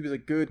was a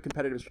good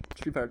competitive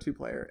Street Fighter 2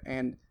 player,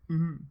 and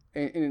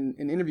in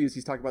interviews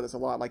he's talked about this a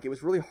lot. Like, it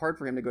was really hard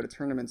for him to go to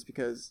tournaments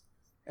because,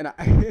 and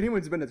anyone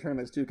who's been to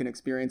tournaments too can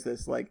experience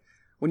this. Like,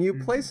 when you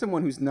play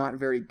someone who's not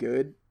very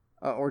good,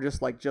 or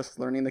just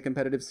learning the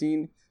competitive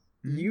scene,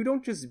 you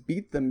don't just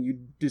beat them, you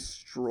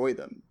destroy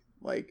them.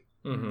 Like,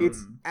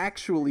 it's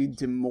actually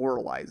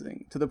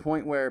demoralizing to the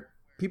point where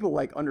people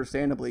like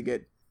understandably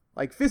get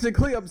like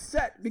physically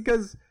upset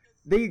because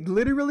they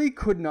literally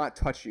could not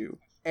touch you.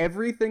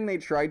 Everything they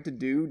tried to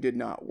do did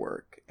not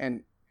work.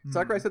 And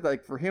Sakurai said that,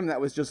 like, for him, that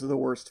was just the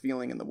worst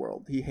feeling in the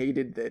world. He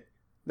hated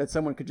that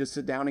someone could just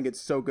sit down and get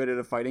so good at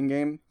a fighting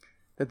game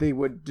that they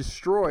would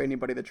destroy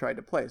anybody that tried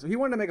to play. So he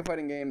wanted to make a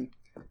fighting game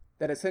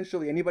that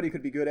essentially anybody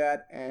could be good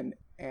at and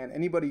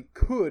anybody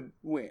could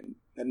win.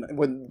 And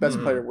the best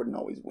player wouldn't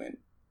always win.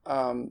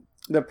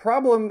 The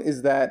problem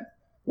is that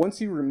once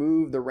you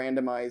remove the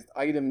randomized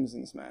items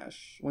in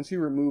Smash, once you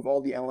remove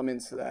all the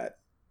elements that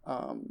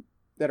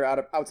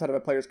are outside of a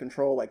player's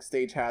control, like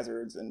stage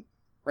hazards and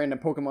random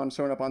Pokemon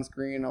showing up on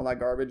screen and all that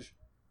garbage,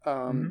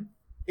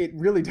 it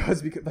really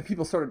does, because like,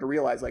 people started to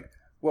realize, like,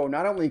 whoa,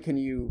 not only can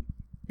you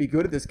be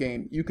good at this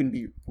game, you can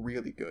be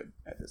really good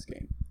at this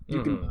game.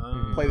 You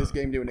can play this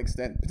game to an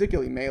extent,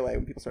 particularly Melee,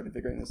 when people started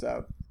figuring this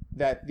out,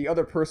 that the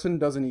other person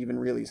doesn't even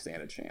really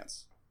stand a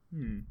chance.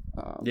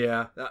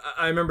 Yeah,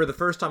 I remember the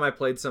first time I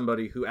played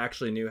somebody who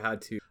actually knew how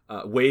to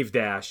wave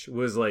dash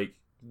was like,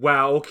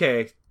 wow,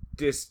 okay,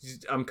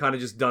 I'm kind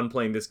of just done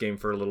playing this game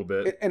for a little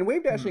bit. And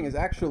wave dashing is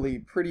actually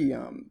pretty,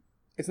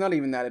 it's not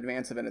even that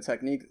advanced of a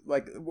technique.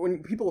 Like,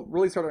 when people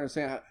really start to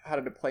understand how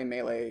to play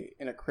Melee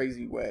in a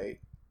crazy way,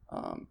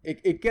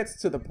 it gets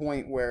to the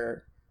point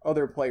where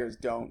other players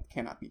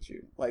cannot beat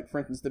you. Like, for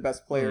instance, the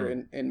best player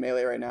in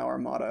Melee right now,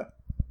 Armada,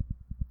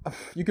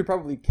 you could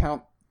probably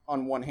count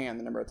on one hand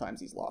the number of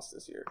times he's lost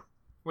this year.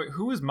 Wait,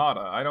 who is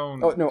Mata? I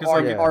don't... Oh, no,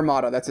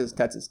 Armada, that's his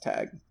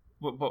tag.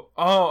 Okay.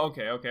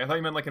 I thought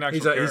you meant like an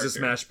actual character. He's a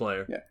Smash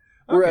player. Yeah.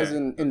 Whereas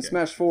in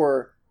Smash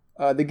 4,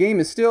 the game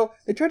is still...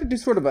 They tried to do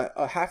sort of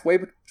a halfway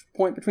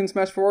point between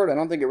Smash 4, and I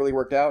don't think it really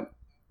worked out.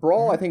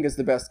 Brawl, I think, is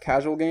the best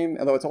casual game,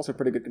 although it's also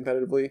pretty good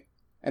competitively.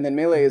 And then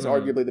Melee is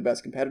arguably the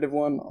best competitive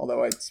one,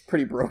 although it's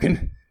pretty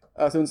broken.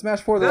 So in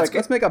Smash 4, they're like,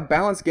 let's make a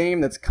balanced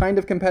game that's kind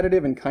of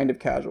competitive and kind of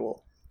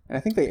casual. And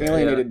I think they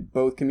alienated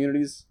both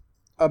communities.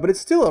 But it's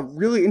still a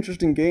really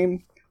interesting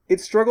game. It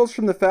struggles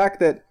from the fact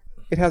that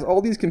it has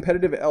all these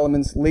competitive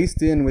elements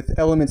laced in with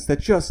elements that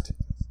just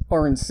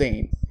are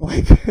insane.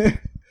 Like,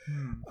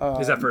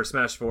 is that for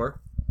Smash 4?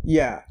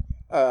 Yeah.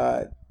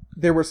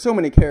 There were so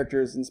many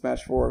characters in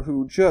Smash 4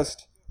 who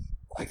just,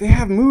 like, they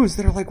have moves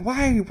that are like,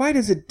 why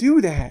does it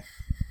do that?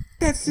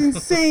 That's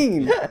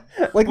insane.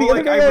 Like, the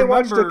other day I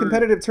watched a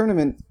competitive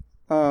tournament.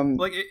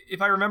 Like,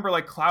 if I remember,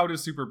 like, Cloud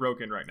is super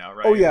broken right now,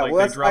 right? Oh, yeah. Like,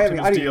 Well, I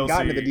didn't even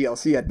gotten to the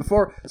DLC yet.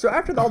 So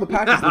after all the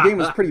patches, the game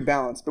was pretty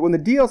balanced. But when the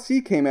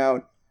DLC came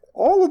out,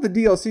 all of the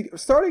DLC,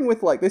 starting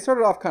with, like, they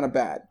started off kind of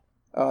bad.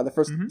 The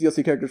first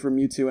DLC characters were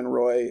Mewtwo and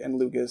Roy and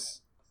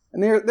Lucas.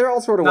 And they're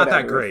all sort of not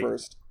whatever that great at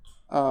first.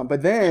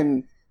 But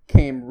then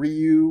came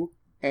Ryu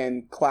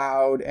and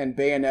Cloud and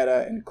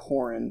Bayonetta and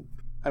Corrin.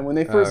 And when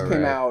they first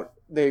came out,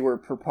 they were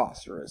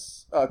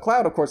preposterous.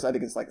 Cloud, of course, I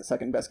think is like the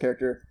second best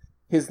character.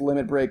 His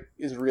limit break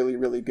is really,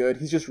 really good.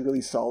 He's just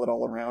really solid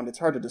all around. It's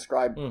hard to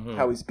describe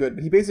how he's good,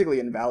 but he basically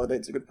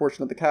invalidates a good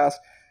portion of the cast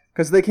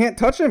because they can't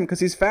touch him because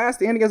he's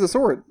fast and he has a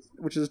sword,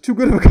 which is too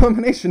good of a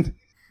combination.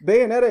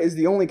 Bayonetta is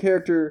the only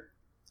character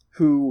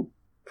who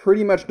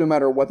pretty much no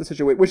matter what the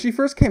situation... When she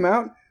first came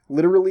out,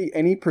 literally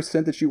any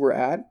percent that you were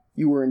at,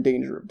 you were in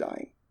danger of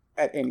dying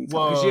at any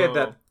time. Because she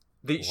had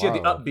she had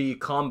the up B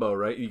combo,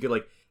 right? You could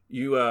like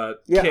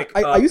kick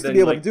I up, used to be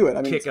able to do it.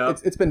 I mean, kick up.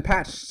 It's been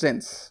patched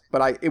since,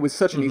 but it was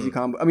such an easy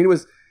combo. I mean,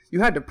 you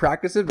had to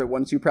practice it, but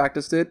once you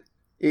practiced it,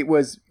 it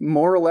was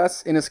more or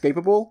less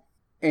inescapable,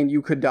 and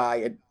you could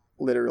die at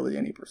literally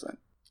any percent.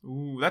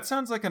 Ooh, that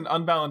sounds like an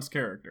unbalanced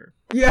character.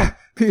 Yeah,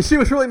 she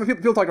was really...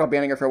 People talked about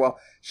banning her for a while.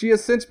 She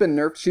has since been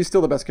nerfed. She's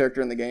still the best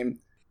character in the game.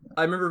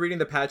 I remember reading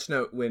the patch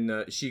note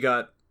when she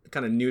got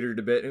kind of neutered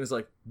a bit, and it was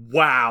like,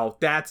 wow,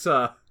 that's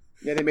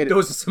yeah, they made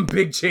those are some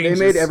big changes.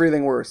 They made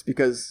everything worse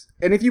because,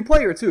 and if you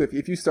play her too,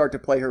 if you start to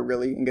play her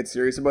really and get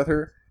serious about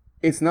her,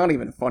 it's not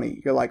even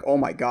funny. You're like, oh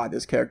my god,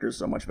 this character is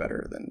so much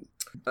better than.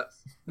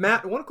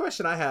 Matt, one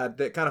question I had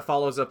that kind of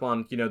follows up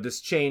on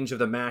this change of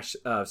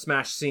the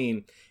Smash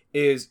scene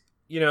is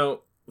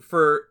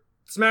for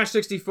Smash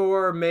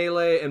 64,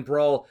 Melee, and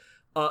Brawl,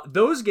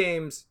 those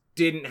games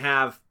didn't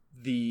have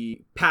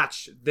the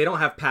patch. They don't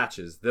have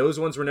patches. Those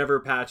ones were never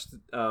patched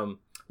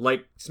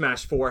like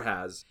Smash 4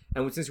 has.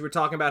 And since we were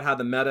talking about how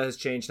the meta has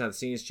changed and how the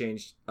scene has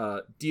changed,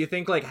 do you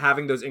think like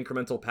having those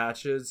incremental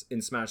patches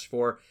in Smash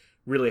 4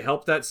 really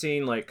helped that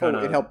scene? Like kind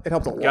of it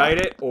helped a lot. Guide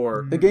it,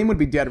 or the game would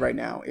be dead right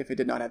now if it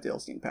did not have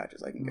DLC and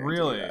patches. I can guarantee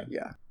really that.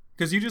 Yeah.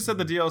 Because you just said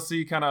the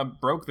DLC kind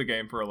of broke the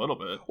game for a little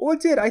bit. Well,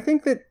 it did. I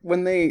think that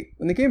when the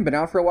game had been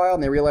out for a while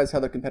and they realized how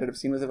the competitive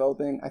scene was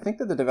developing, I think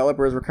that the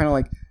developers were kind of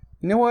like,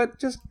 you know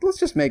what? Let's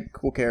just make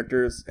cool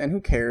characters, and who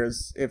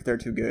cares if they're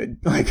too good?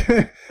 Like,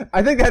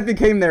 I think that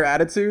became their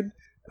attitude.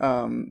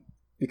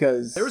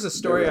 Because there was a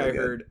story I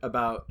heard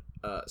about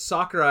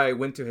Sakurai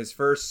went to his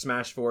first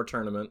Smash 4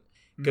 tournament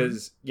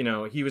because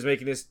he was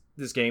making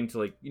this game to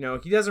like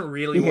he doesn't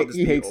really want this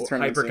to be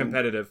hyper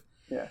competitive.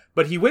 Yeah.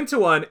 But he went to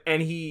one,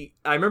 and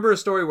I remember a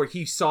story where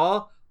he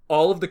saw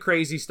all of the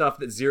crazy stuff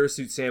that Zero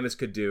Suit Samus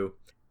could do.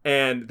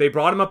 And they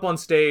brought him up on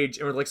stage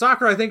and were like,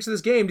 Sakurai, thanks for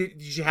this game.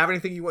 Did you have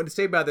anything you wanted to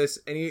say about this?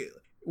 And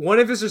one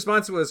of his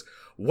responses was,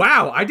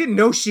 wow, I didn't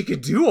know she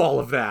could do all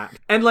of that.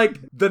 And like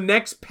the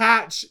next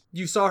patch,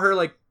 you saw her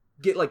like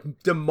get like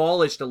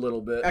demolished a little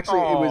bit.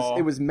 Actually,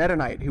 it was Meta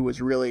Knight who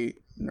was really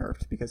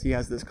nerfed because he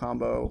has this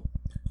combo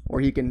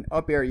where he can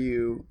up air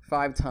you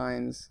 5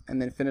 times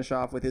and then finish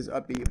off with his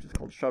up B, which is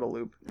called Shuttle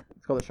Loop.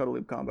 It's called the Shuttle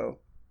Loop combo.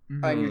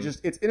 And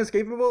it's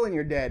inescapable and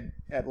you're dead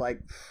at like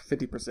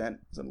 50%,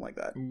 something like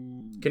that.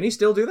 Can he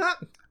still do that?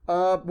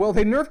 Well,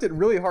 they nerfed it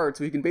really hard,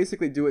 so he can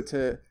basically do it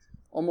to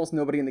almost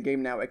nobody in the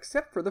game now,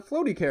 except for the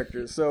floaty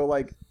characters. So,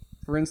 like,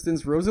 for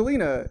instance,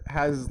 Rosalina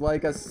has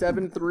like a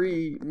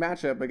 7-3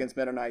 matchup against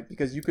Meta Knight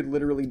because you could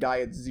literally die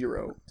at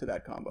 0 to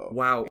that combo.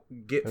 Wow,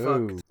 get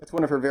fucked. It's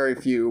one of her very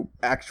few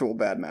actual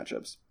bad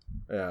matchups.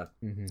 Yeah.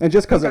 And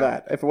just because of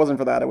that, if it wasn't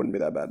for that, it wouldn't be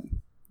that bad.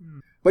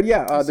 But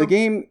yeah, the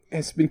game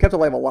has been kept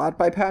alive a lot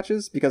by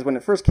patches because when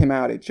it first came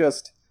out, it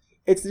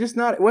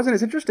wasn't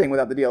as interesting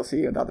without the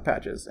DLC, without the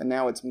patches, and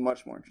now it's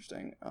much more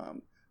interesting.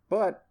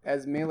 But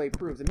as Melee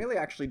proves, and Melee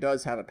actually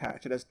does have a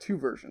patch. It has 2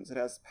 versions. It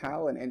has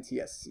PAL and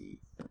NTSC,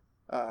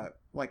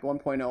 like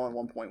 1.0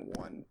 and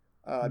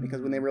 1.1.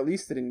 Because when they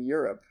released it in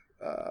Europe,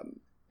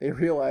 they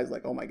realized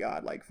like, oh my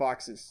god, like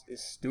Fox is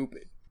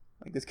stupid.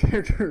 Like this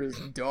character is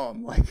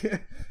dumb.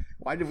 Like,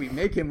 why did we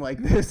make him like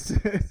this?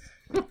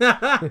 So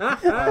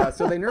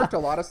they nerfed a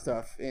lot of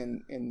stuff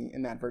in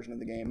that version of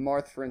the game.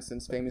 Marth, for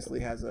instance, famously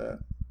has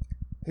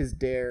his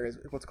dare is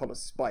what's called a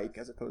spike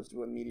as opposed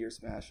to a meteor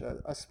smash.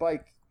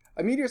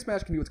 A meteor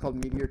smash can be what's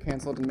called meteor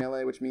canceled in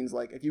Melee, which means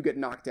like if you get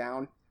knocked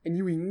down and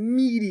you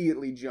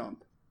immediately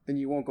jump, then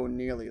you won't go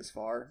nearly as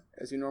far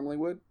as you normally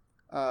would.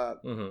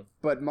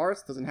 But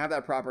Marth doesn't have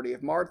that property.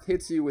 If Marth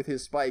hits you with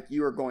his spike,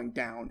 you are going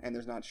down, and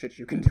there's not shit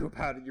you can do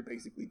about it. You're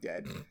basically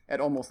dead at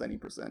almost any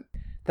percent.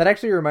 That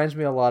actually reminds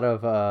me a lot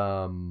of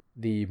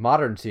the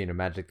modern scene of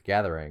Magic the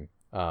Gathering,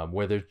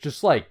 where there's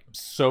just like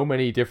so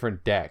many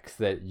different decks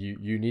that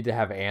you need to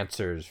have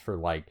answers for.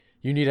 Like,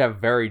 you need to have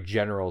very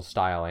general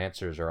style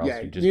answers, or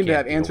else you just need to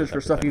can't have answers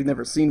for stuff you've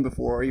never seen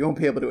before, or you won't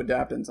be able to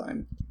adapt in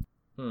time.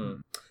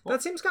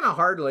 That seems kind of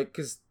hard, like,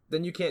 because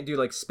then you can't do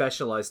like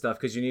specialized stuff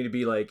because you need to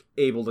be like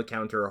able to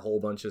counter a whole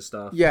bunch of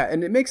stuff. Yeah,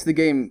 and it makes the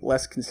game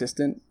less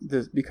consistent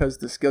because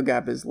the skill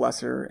gap is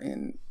lesser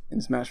in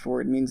Smash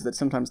 4. It means that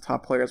sometimes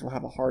top players will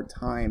have a hard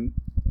time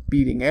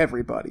beating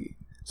everybody.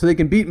 So they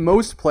can beat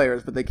most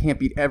players, but they can't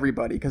beat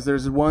everybody because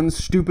there's one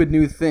stupid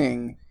new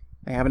thing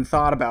they haven't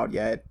thought about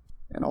yet,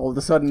 and all of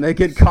a sudden they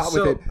get caught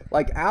with it.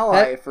 Like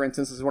Ally, for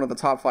instance, is one of the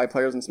top 5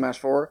 players in Smash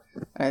 4,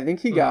 and I think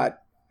he got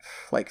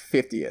like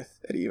 50th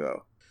at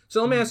EVO. So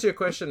let me ask you a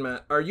question,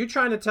 Matt. Are you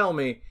trying to tell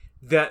me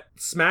that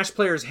Smash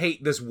players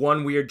hate this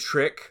one weird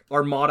trick?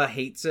 Armada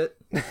hates it?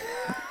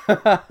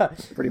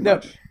 Pretty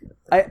much.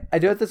 I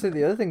do have to say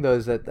the other thing though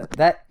is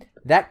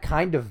that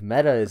kind of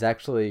meta is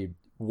actually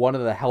one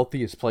of the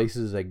healthiest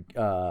places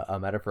a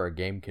meta for a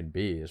game can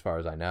be, as far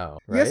as I know.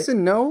 Right? Yes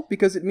and no,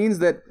 because it means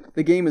that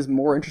the game is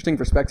more interesting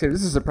for spectators.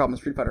 This is a problem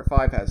Street Fighter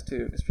V has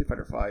too. Street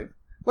Fighter V.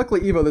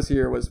 Luckily, EVO this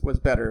year was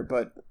better,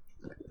 but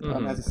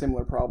has a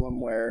similar problem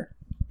where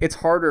it's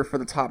harder for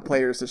the top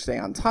players to stay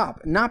on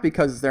top. Not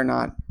because they're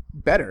not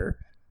better,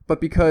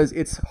 but because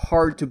it's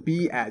hard to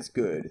be as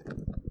good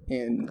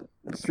in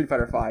Street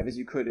Fighter V as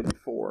you could in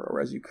 4 or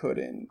as you could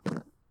in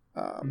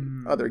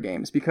other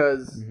games.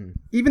 Because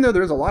even though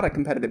there's a lot of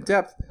competitive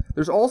depth,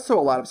 there's also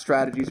a lot of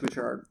strategies which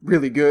are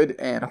really good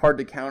and hard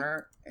to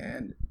counter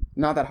and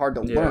not that hard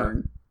to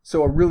learn.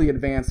 So a really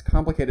advanced,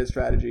 complicated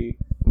strategy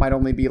might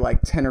only be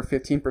like 10 or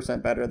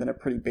 15% better than a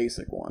pretty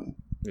basic one.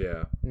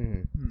 Yeah.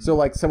 So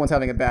like someone's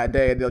having a bad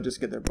day, they'll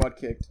just get their butt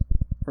kicked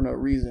for no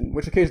reason,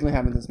 which occasionally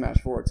happens in Smash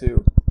 4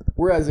 too.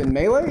 Whereas in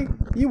Melee,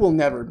 you will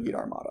never beat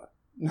Armada.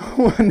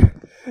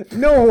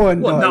 No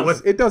one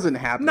does. It doesn't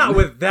happen. Not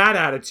with that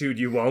attitude,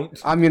 you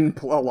won't. I mean,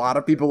 a lot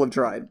of people have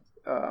tried,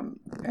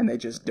 and they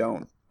just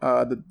don't.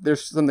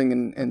 There's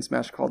something in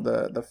Smash called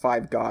the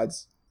 5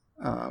 gods,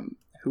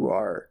 who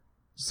are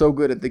so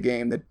good at the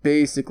game that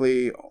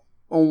basically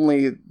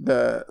only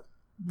the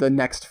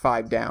next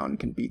 5 down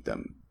can beat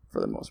them for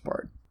the most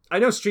part. I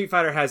know Street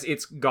Fighter has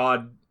its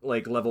god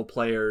like level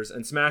players,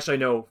 and Smash I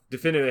know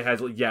definitively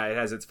has it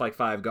has its like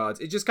 5 gods.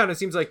 It just kind of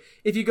seems like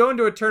if you go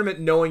into a tournament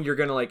knowing you're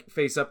gonna like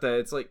face up that,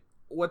 it's like,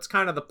 what's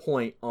kind of the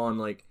point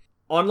on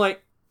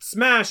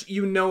Smash?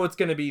 You know it's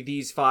gonna be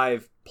these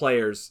 5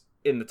 players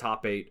in the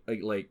top 8,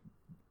 like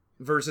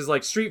versus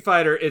like Street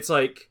Fighter. It's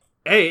like,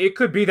 hey, it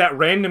could be that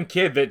random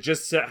kid that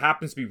just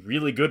happens to be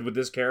really good with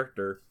this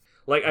character.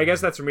 Like, I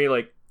guess that's for me,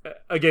 like,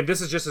 again,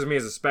 this is just as me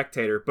as a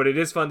spectator, but it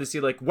is fun to see,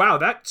 like, wow,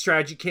 that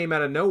strategy came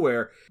out of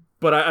nowhere.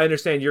 But I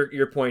understand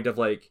your point of,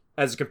 like,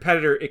 as a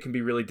competitor, it can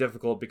be really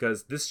difficult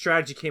because this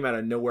strategy came out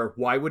of nowhere.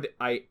 Why would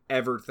I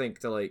ever think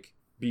to, like,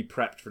 be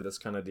prepped for this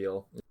kind of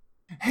deal?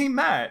 Hey,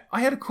 Matt,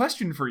 I had a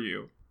question for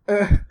you.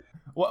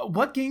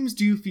 What games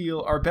do you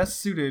feel are best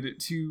suited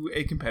to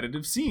a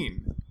competitive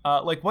scene?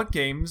 Like, what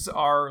games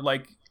are,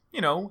 like,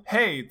 you know,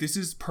 hey, this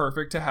is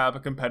perfect to have a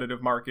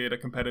competitive market, a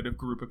competitive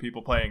group of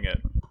people playing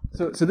it?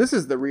 So this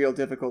is the real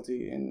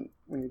difficulty in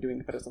when you're doing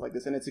competitive stuff like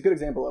this, and it's a good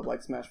example of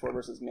like Smash 4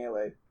 versus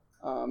Melee.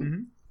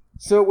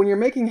 So when you're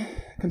making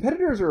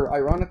competitors are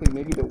ironically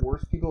maybe the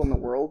worst people in the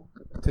world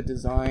to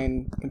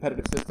design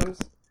competitive systems,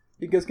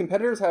 because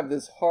competitors have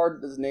this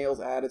hard as nails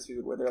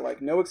attitude where they're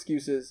like, no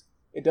excuses.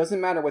 It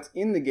doesn't matter what's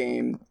in the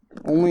game,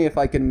 only if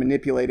I can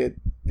manipulate it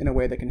in a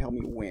way that can help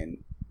me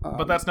win.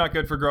 But that's not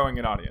good for growing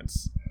an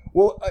audience.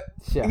 Well,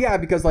 yeah,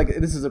 because like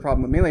this is a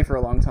problem with Melee for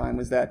a long time,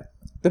 was that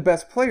the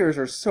best players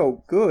are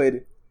so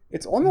good,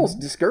 it's almost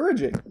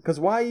discouraging, because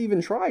why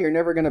even try? You're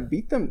never going to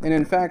beat them. And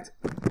in fact,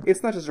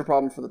 it's not just a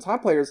problem for the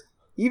top players.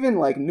 Even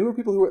like newer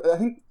people who are, I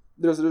think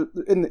there's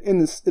in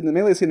the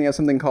Melee scene, they have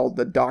something called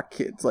the doc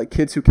kids, like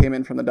kids who came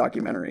in from the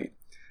documentary.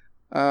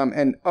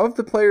 And of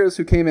the players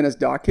who came in as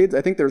doc kids,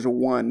 I think there's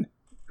one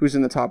who's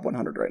in the top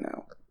 100 right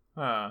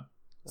now.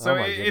 So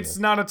it's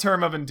not a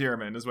term of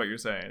endearment, is what you're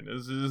saying.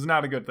 It's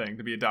not a good thing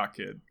to be a doc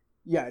kid.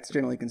 Yeah, it's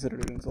generally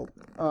considered an insult.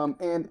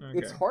 And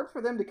it's hard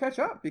for them to catch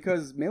up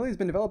because Melee's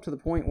been developed to the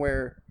point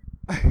where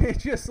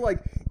it's just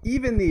like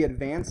even the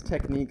advanced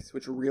techniques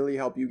which really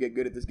help you get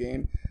good at this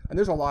game. And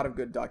there's a lot of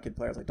good doc kid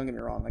players. Like, don't get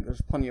me wrong. Like,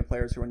 there's plenty of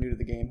players who are new to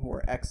the game who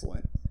are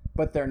excellent,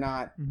 but they're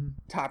not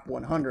top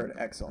 100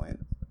 excellent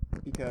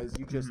because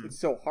it's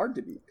so hard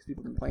to beat because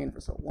people have been playing for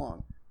so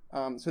long.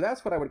 So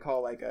that's what I would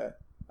call like a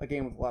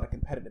game with a lot of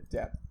competitive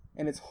depth.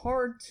 And it's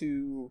hard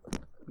to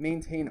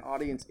maintain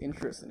audience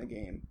interest in a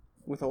game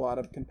with a lot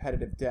of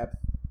competitive depth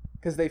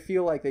because they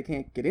feel like they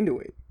can't get into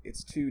it.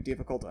 It's too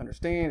difficult to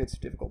understand. It's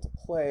too difficult to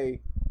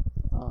play.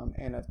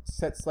 And it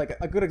sets like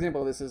a good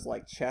example of this is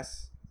like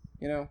chess,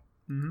 you know,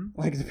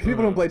 like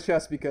people don't play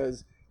chess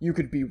because you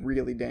could be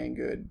really dang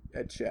good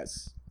at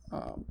chess.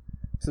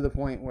 to the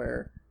point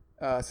where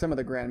some of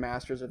the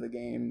grandmasters of the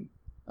game,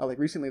 like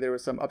recently there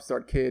was some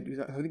upstart kid who's,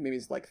 I think maybe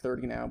he's like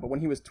 30 now, but when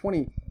he was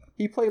 20,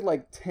 he played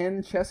like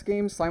 10 chess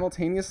games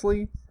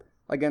simultaneously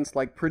against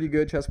like pretty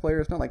good chess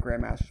players, not like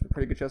grandmasters, but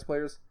pretty good chess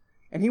players.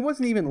 And he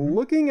wasn't even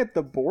looking at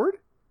the board,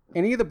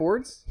 any of the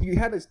boards. He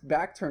had his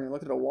back turned and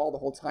looked at a wall the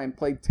whole time,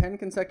 played 10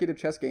 consecutive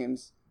chess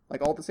games,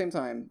 like all at the same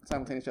time,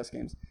 simultaneous chess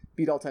games,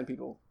 beat all 10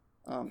 people.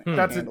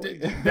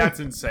 That's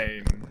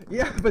insane.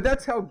 Yeah, but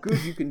that's how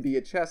good you can be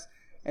at chess,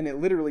 and it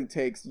literally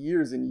takes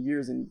years and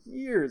years and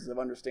years of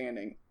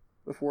understanding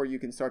before you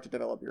can start to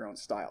develop your own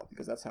style,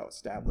 because that's how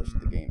established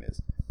the game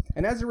is.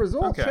 And as a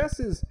result, chess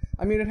is,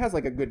 I mean, it has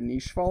like a good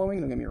niche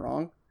following, don't get me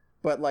wrong,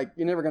 but like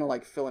you're never going to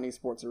like fill any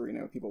sports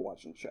arena with people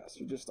watching chess.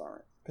 You just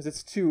aren't, because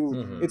it's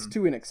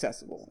too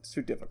inaccessible. It's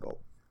too difficult.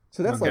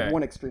 So that's like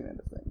one extreme end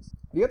of things.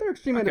 The other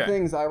extreme end of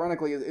things,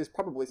 ironically, is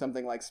probably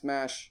something like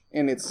Smash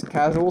in its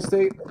casual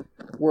state,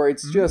 where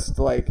it's just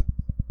like,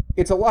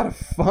 it's a lot of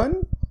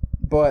fun,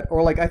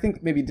 or like I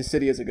think maybe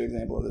Dissidia is a good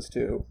example of this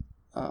too.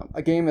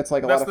 A game that's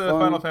like a lot of fun. That's the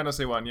Final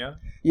Fantasy one, yeah?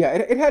 Yeah,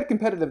 it had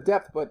competitive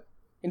depth, but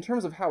in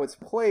terms of how it's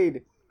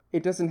played,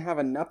 it doesn't have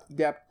enough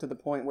depth to the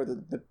point where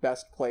the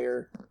best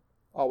player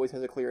always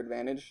has a clear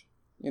advantage,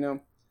 you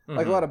know?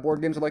 Like a lot of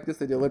board games are like this,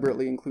 they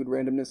deliberately include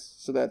randomness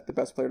so that the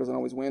best player doesn't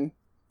always win.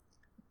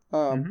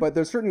 But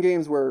there's certain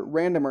games where,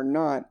 random or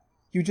not,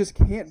 you just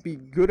can't be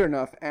good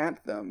enough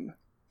at them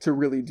to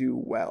really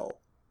do well.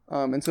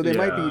 And so they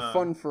might be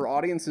fun for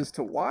audiences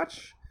to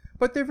watch,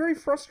 but they're very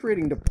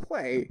frustrating to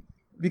play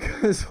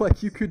because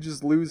like you could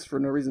just lose for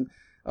no reason.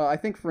 I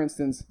think, for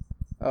instance,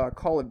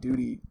 Call of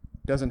Duty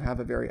doesn't have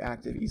a very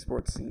active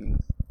esports scene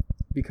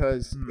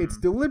because it's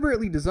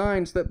deliberately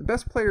designed so that the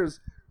best players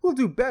will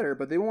do better,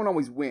 but they won't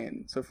always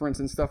win. So, for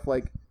instance, stuff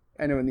like,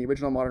 I know in the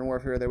original Modern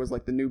Warfare, there was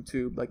like the noob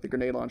tube, like the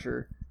grenade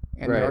launcher,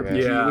 and the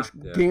RPG,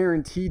 which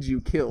guaranteed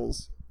you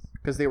kills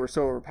because they were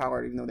so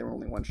overpowered, even though they were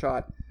only one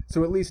shot.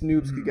 So at least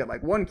noobs could get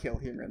like one kill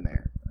here and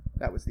there.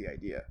 That was the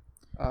idea.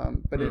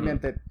 But it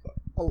meant that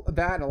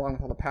along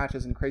with all the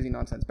patches and crazy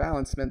nonsense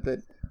balance, meant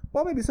that,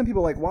 well, maybe some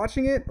people like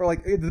watching it, or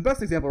like the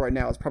best example right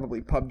now is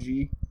probably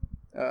PUBG,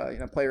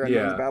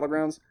 PlayerUnknown's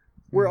Battlegrounds,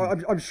 where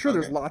I'm sure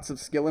there's lots of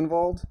skill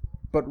involved,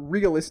 but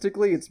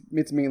realistically, it's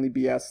mainly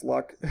BS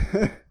luck.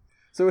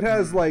 So it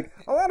has like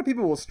a lot of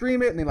people will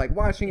stream it and they like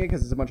watching it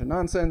because it's a bunch of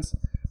nonsense.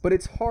 But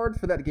it's hard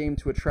for that game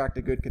to attract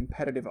a good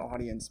competitive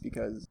audience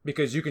because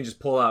you can just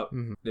pull out.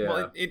 Yeah.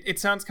 Well, it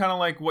sounds kind of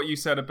like what you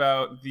said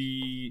about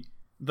the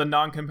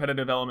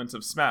non-competitive elements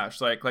of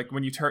Smash, like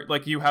when you turn,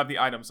 like you have the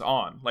items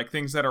on, like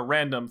things that are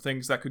random,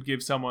 things that could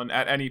give someone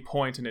at any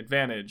point an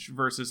advantage,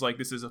 versus like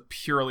this is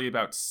purely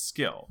about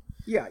skill.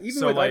 Yeah,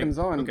 even with items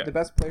on, the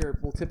best player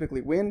will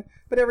typically win,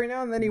 but every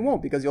now and then he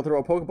won't because you'll throw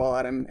a Pokeball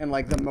at him and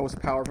like the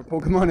most powerful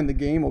Pokemon in the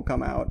game will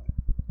come out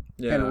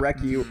and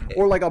wreck you,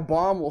 or like a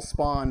bomb will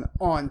spawn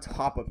on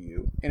top of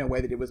you in a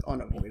way that it was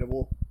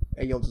unavoidable,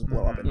 and you'll just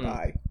blow up and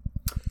die.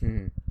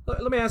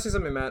 Let me ask you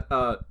something, Matt.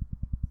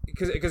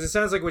 Because it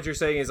sounds like what you're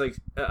saying is like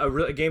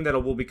a game that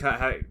will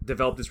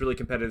develop this really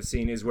competitive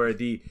scene is where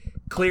the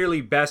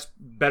clearly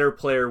better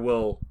player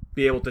will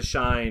be able to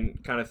shine,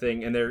 kind of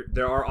thing, and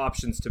there are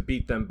options to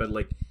beat them, but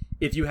like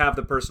if you have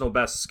the personal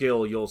best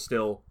skill, you'll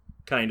still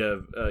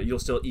you'll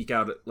still eke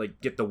out,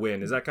 like get the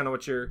win. Is that kind of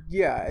what you're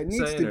it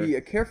needs to be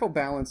a careful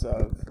balance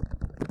of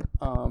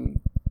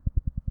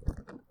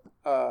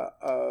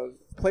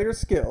player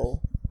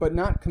skill, but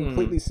not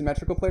completely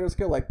symmetrical player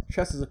skill. Like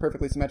chess is a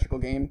perfectly symmetrical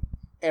game.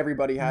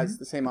 Everybody has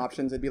the same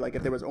options. It'd be like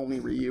if there was only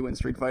Ryu in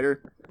Street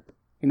Fighter,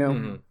 you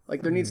know?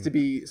 Like there needs to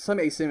be some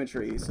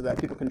asymmetry so that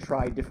people can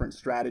try different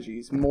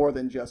strategies more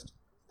than just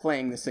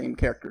playing the same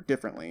character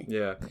differently.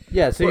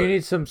 Yeah, so you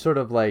need some sort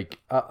of like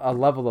a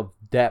level of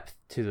depth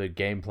to the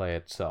gameplay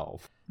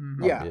itself.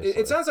 Yeah.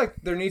 It sounds like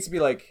there needs to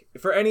be like,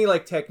 for any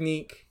like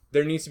technique,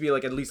 there needs to be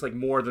like at least like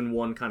more than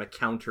one kind of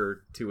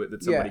counter to it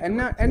that somebody can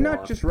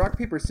not just rock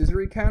paper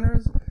scissory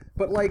counters,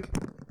 but like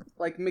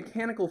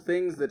mechanical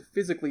things that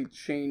physically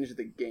change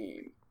the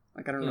game.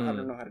 Like I don't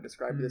know how to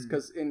describe this,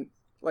 because in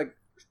like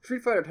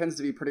Street Fighter tends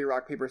to be pretty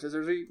rock paper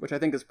scissory, which I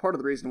think is part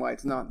of the reason why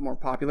it's not more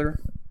popular,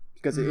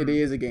 because it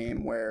is a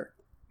game where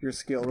your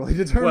skill really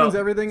determines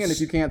everything, and if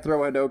you can't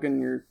throw a Hadouken,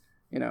 you're,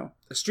 you know.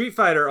 Street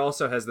Fighter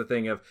also has the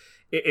thing of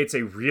it's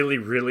a really,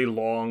 really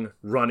long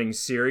running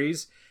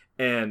series,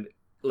 and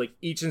like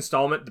each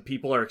installment, the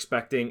people are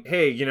expecting,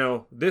 hey, you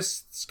know,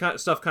 this kind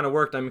of stuff kind of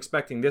worked, I'm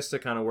expecting this to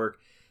kind of work.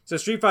 So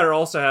Street Fighter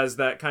also has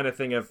that kind of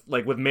thing of,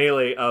 like with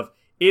Melee, of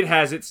it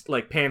has its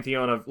like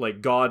pantheon of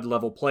like god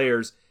level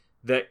players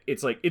that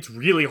it's like it's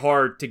really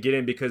hard to get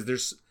in,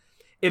 because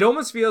it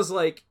almost feels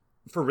like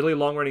for really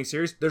long running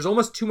series there's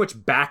almost too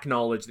much back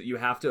knowledge that you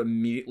have to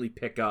immediately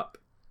pick up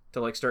to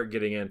like start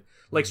getting in.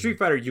 Like Street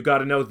Fighter, you got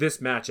to know this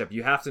matchup,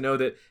 you have to know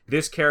that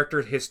this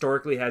character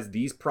historically has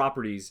these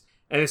properties,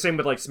 and the same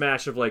with like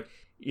Smash of like,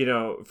 you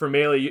know, for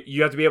Melee,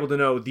 you have to be able to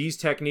know these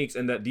techniques,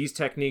 and that these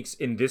techniques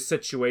in this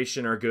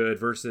situation are good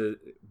versus,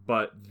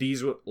 but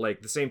these,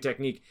 like the same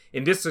technique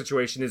in this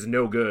situation is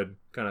no good,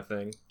 kind of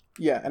thing.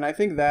 Yeah, and I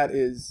think that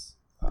is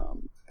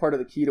part of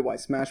the key to why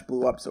Smash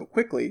blew up so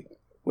quickly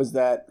was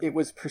that it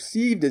was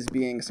perceived as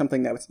being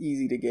something that was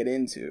easy to get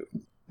into.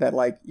 That,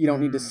 like, you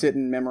don't need to sit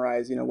and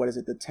memorize,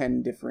 the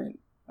 10 different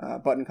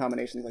button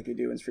combinations like you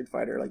do in Street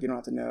Fighter. Like, you don't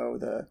have to know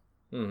the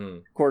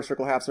quarter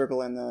circle, half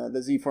circle, and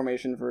the Z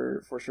formation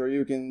for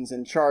Shoryukens,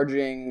 and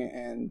charging,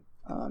 and,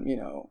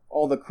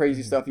 all the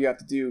crazy stuff you have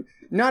to do.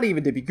 Not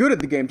even to be good at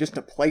the game, just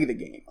to play the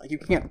game. Like, you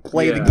can't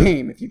play the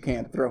game if you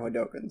can't throw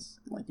Hadokens.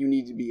 Like, you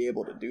need to be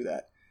able to do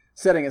that.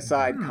 Setting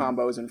aside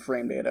combos and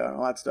frame data and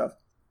all that stuff.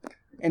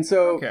 And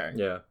so,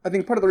 I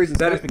think part of the reason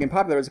Smash became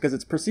popular is because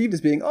it's perceived as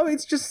being,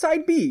 it's just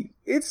side B.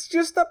 It's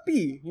just up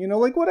B.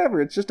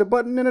 Whatever. It's just a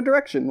button in a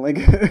direction. Like,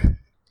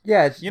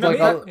 yeah, it's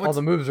all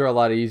the moves are a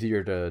lot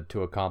easier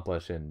to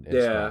accomplish in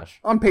Smash.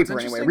 On paper,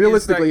 anyway.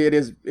 Realistically, it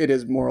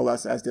is more or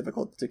less as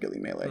difficult, particularly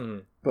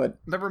Melee. But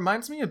that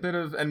reminds me a bit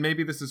of, and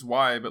maybe this is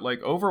why, but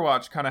like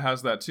Overwatch kind of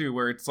has that too,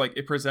 where it's like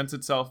it presents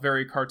itself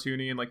very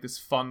cartoony and like this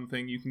fun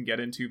thing you can get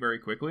into very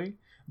quickly.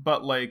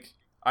 But like,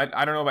 I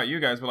don't know about you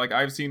guys, but like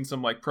I've seen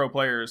some like pro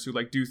players who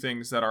like do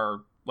things that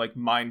are like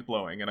mind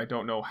blowing, and I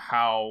don't know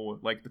how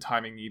like the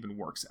timing even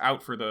works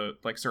out for the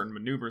like certain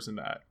maneuvers in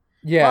that.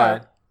 Yeah.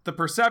 But the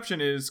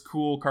perception is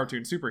cool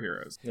cartoon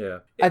superheroes. Yeah.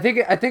 I think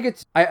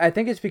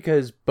it's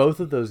because both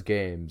of those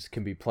games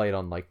can be played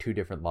on like two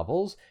different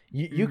levels.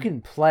 You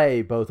can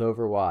play both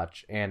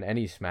Overwatch and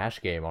any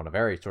Smash game on a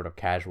very sort of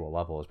casual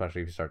level,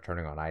 especially if you start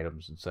turning on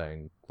items and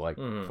saying like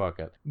fuck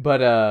it.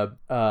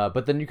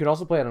 But then you can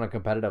also play it on a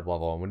competitive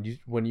level, and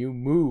when you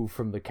move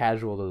from the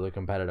casual to the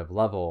competitive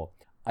level,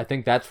 I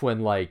think that's when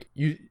like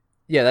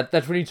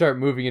that's when you start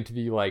moving into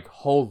the like,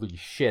 holy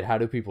shit, how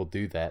do people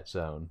do that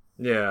zone?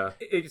 Yeah,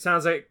 it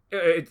sounds like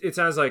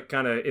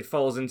kind of it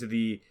falls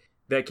into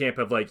that camp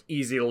of like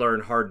easy to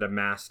learn, hard to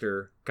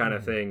master kind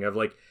of thing, of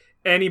like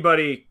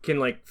anybody can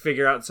like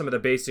figure out some of the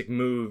basic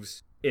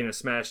moves in a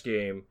Smash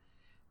game,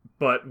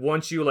 but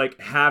once you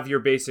like have your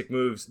basic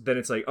moves, then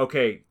it's like,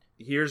 okay,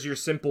 here's your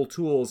simple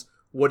tools,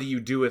 what do you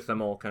do with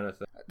them all, kind of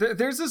thing.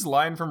 There's this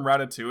line from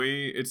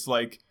Ratatouille, it's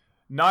like,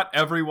 not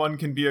everyone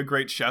can be a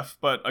great chef,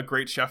 but a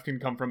great chef can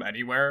come from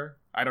anywhere.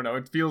 I don't know.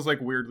 It feels like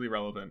weirdly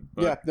relevant.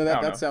 But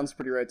that sounds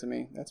pretty right to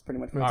me. That's pretty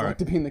much what it's like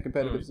to be in the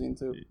competitive scene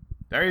too.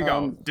 There you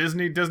go.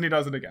 Disney does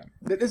it again.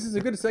 This is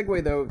a good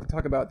segue though to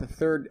talk about the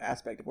third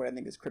aspect of what I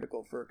think is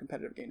critical for a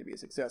competitive game to be a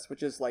success,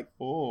 which is like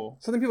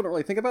something people don't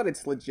really think about.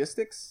 It's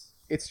logistics.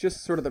 It's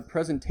just sort of the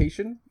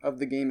presentation of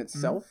the game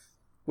itself,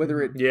 whether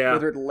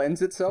it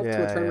lends itself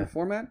to a tournament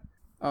format.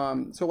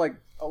 So like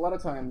a lot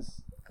of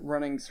times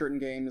running certain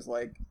games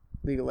like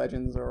League of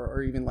Legends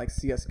or even like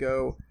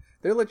CSGO,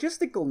 they're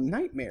logistical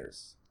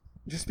nightmares.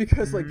 Just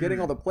because like getting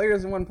all the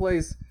players in one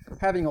place,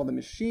 having all the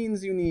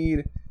machines you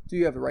need, do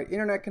you have the right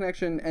internet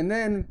connection? And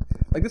then,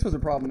 like this was a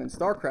problem in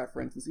StarCraft,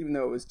 for instance, even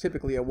though it was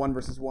typically a 1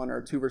 versus 1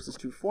 or 2 versus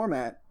 2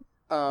 format.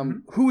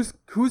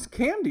 Whose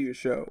cam do you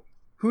show?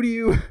 Who do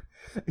you,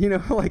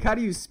 like how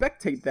do you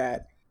spectate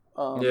that?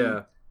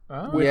 Oh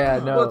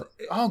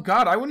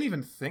God, I wouldn't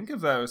even think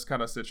of those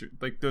kind of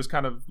those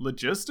kind of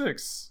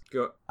logistics.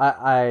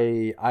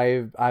 I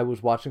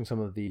was watching some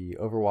of the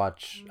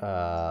Overwatch,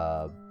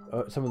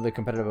 some of the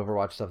competitive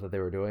Overwatch stuff that they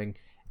were doing,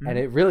 and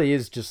it really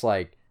is just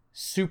like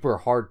super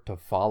hard to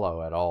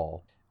follow at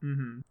all.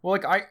 Well,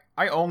 like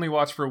I only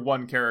watch for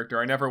one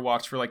character. I never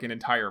watch for like an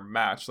entire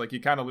match. Like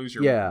you kind of lose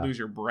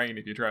your brain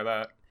if you try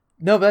that.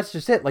 No, but that's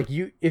just it. Like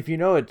if you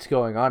know what's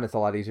going on, it's a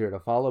lot easier to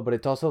follow. But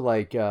it's also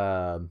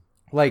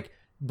like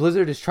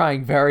Blizzard is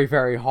trying very,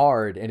 very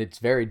hard, and it's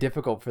very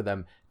difficult for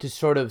them to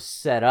sort of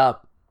set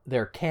up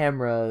their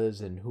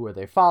cameras and who are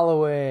they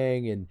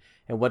following and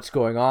what's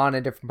going on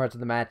in different parts of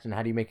the match, and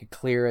how do you make it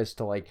clear as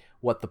to like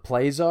what the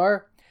plays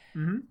are.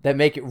 That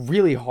make it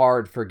really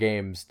hard for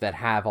games that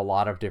have a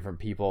lot of different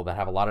people, that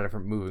have a lot of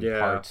different moving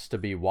parts to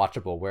be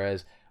watchable.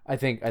 Whereas I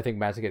think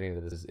Matt's getting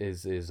into this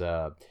is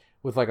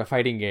with like a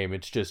fighting game,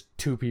 it's just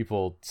two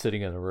people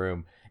sitting in a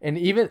room, and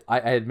even I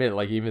admit,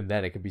 like even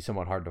then it can be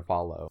somewhat hard to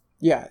follow.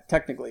 Yeah,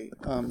 technically,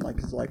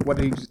 like what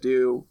did he just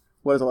do?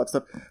 What is all that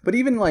stuff? But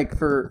even like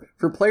for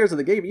players of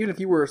the game, even if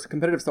you were a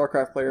competitive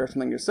StarCraft player or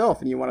something yourself,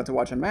 and you wanted to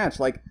watch a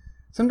match, like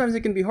sometimes it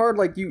can be hard.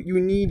 Like you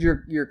need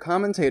your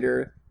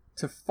commentator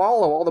to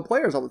follow all the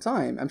players all the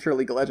time. I'm sure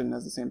League of Legends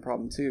has the same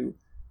problem too,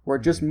 where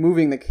just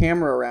moving the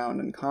camera around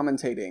and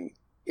commentating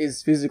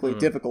is physically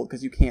difficult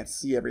because you can't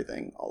see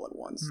everything all at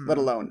once, let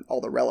alone all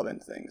the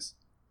relevant things.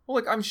 Well,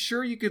 like I'm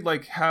sure you could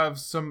like have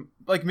some,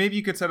 like maybe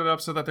you could set it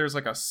up so that there's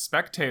like a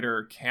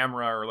spectator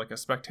camera or like a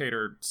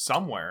spectator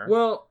somewhere.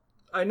 Well,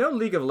 I know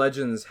League of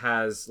Legends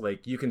has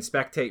like you can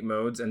spectate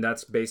modes, and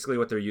that's basically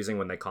what they're using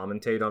when they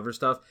commentate over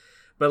stuff.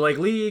 But like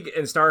League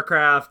and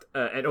StarCraft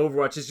and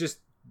Overwatch is just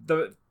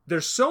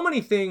there's so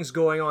many things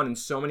going on in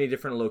so many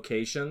different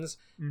locations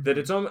that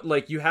it's almost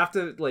like you have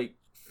to like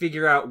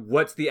figure out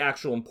what's the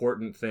actual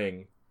important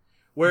thing.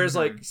 Whereas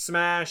like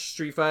Smash,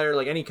 Street Fighter,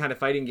 like any kind of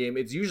fighting game,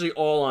 it's usually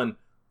all on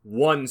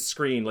one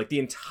screen, like the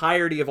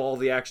entirety of all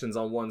the actions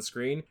on one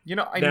screen.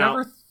 I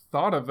never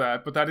thought of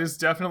that, but that is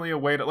definitely a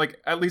way to, like,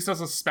 at least as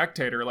a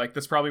spectator, like,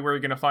 that's probably where you're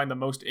going to find the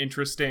most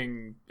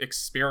interesting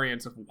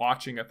experience of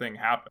watching a thing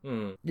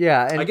happen.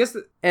 Yeah, and I guess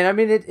and I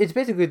mean it's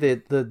basically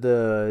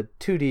the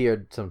 2D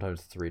or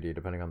sometimes 3D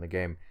depending on the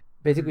game.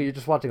 Basically, you're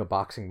just watching a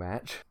boxing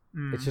match.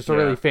 It's just a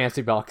really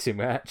fancy boxing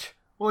match.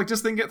 Well, like,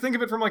 just think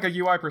of it from, like, a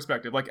UI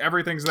perspective. Like,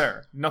 everything's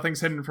there.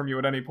 Nothing's hidden from you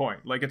at any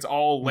point. Like, it's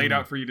all laid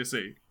out for you to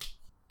see.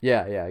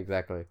 Yeah,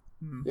 exactly.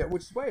 Yeah,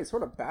 which is why it's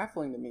sort of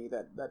baffling to me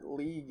that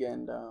League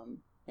and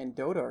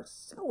Dota are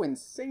so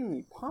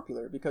insanely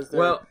popular, because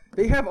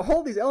they have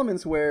all these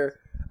elements where,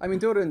 I mean,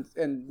 Dota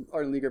and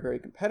League are very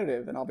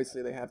competitive, and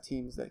obviously they have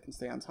teams that can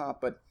stay on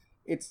top, but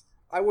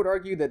I would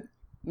argue that,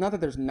 not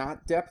that there's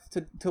not depth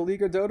to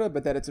League or Dota,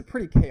 but that it's a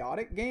pretty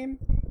chaotic game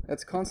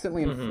that's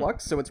constantly in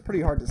flux, so it's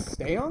pretty hard to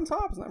stay on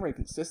top. It's not very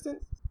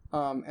consistent.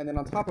 And then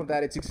on top of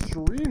that, it's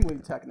extremely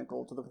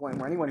technical to the point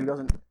where anyone who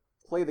doesn't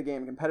play the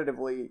game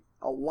competitively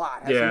a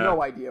lot has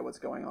no idea what's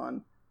going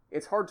on.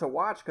 It's hard to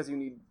watch because you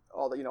need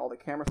all the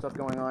camera stuff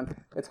going on.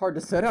 It's hard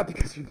to set up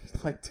because you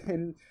need like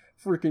 10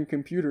 freaking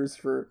computers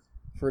for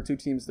 2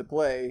 teams to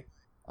play.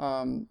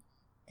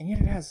 And yet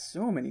it has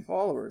so many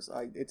followers.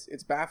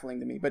 It's baffling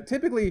to me. But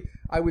typically,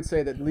 I would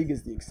say that League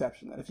is the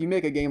exception. That if you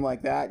make a game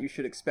like that, you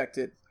should expect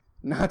it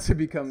not to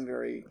become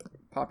very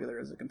popular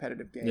as a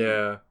competitive game.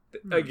 Yeah.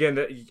 Again,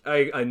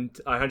 I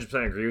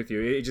 100% agree with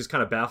you. It just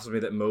kind of baffles me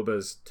that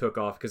MOBAs took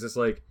off, because it's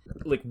like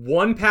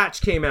one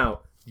patch came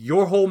out,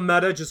 your whole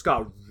meta just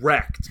got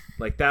wrecked.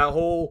 Like that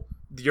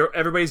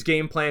everybody's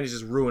game plan is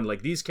just ruined.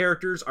 Like these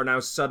characters are now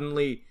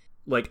suddenly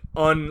they're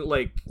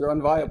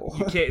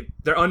unviable.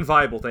 They're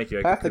unviable. Thank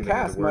you. Half the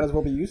cast might as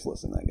well be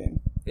useless in that game.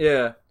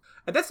 Yeah.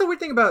 And that's the weird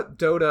thing about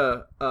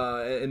Dota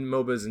and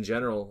MOBAs in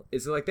general,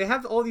 is like they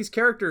have all these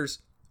characters,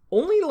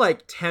 only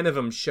like 10 of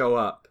them show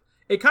up.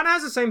 It kind of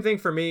has the same thing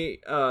for me,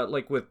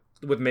 like with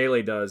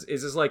Melee does,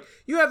 is it's like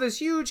you have this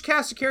huge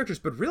cast of characters,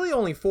 but really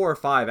only 4 or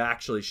 5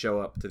 actually show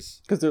up.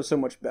 Because they're so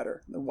much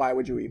better. Why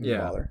would you even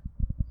bother?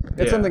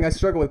 It's something I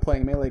struggle with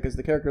playing Melee, because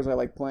the characters I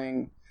like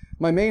playing...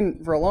 My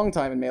main, for a long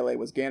time in Melee,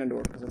 was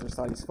Ganondorf, because I just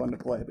thought he's fun to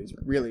play, but he's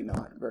really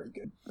not very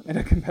good at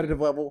a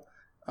competitive level.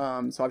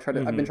 So I've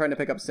been trying to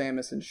pick up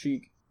Samus and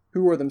Sheik,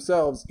 who are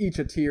themselves each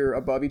a tier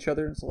above each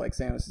other. So like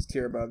Samus is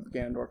tier above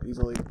Ganondorf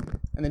easily,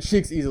 and then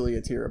Sheik's easily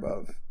a tier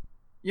above.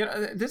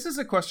 This is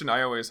a question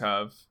I always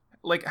have.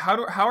 Like, how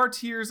are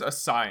tiers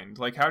assigned?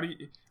 Like,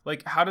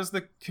 how does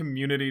the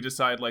community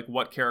decide like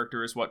what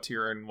character is what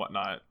tier and what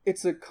not?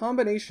 It's a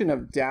combination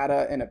of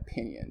data and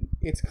opinion.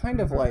 It's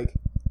kind of like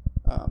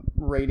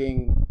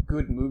rating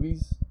good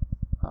movies,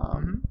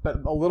 but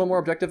a little more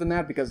objective than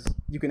that, because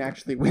you can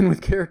actually win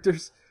with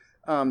characters.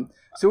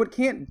 So it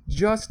can't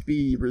just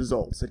be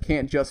results. It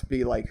can't just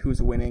be like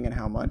who's winning and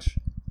how much,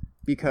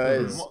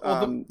 because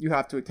you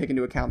have to take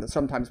into account that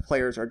sometimes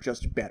players are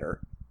just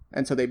better,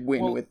 and so they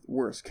win with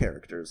worse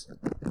characters.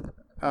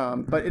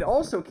 But it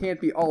also can't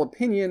be all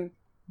opinion,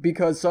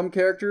 because some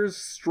characters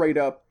straight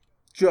up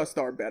just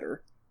are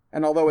better.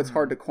 And although it's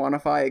hard to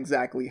quantify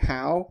exactly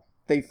how,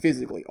 they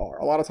physically are.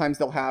 A lot of times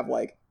they'll have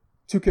like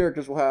 2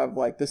 characters will have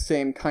like the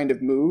same kind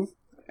of move,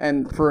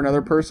 and for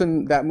another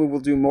person, that move will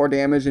do more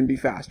damage and be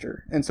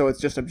faster. And so it's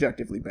just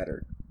objectively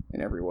better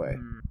in every way.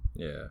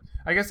 Yeah.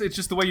 I guess it's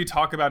just the way you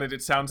talk about it,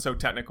 it sounds so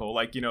technical.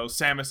 Like,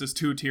 Samus is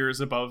 2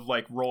 tiers above,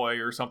 like, Roy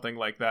or something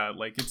like that.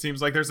 Like, it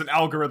seems like there's an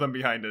algorithm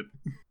behind it.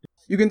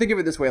 You can think of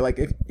it this way. Like,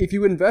 if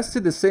you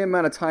invested the same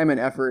amount of time and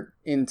effort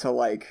into,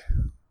 like,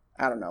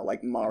 I don't know,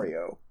 like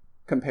Mario,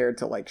 compared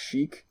to, like,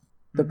 Sheik,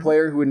 the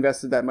player who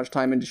invested that much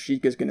time into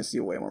Sheik is going to see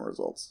way more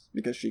results,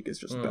 because Sheik is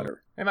just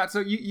better. Hey, Matt, so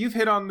you've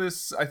hit on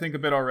this, I think, a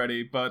bit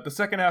already, but the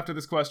second half to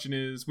this question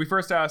is, we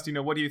first asked,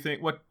 what do you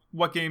think,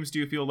 what games do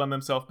you feel lend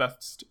themselves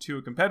best to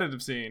a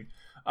competitive scene?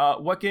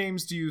 What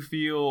games do you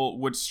feel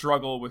would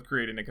struggle with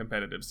creating a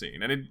competitive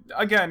scene? And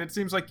it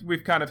seems like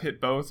we've kind of hit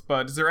both,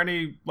 but is there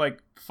any,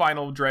 like,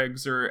 final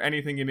dregs or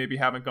anything you maybe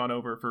haven't gone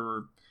over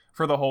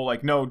for the whole,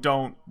 like, no,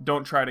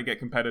 don't try to get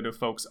competitive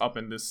folks up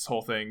in this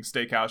whole thing,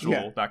 stay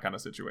casual, that kind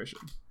of situation?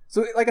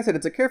 So, like I said,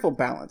 it's a careful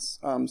balance.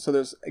 So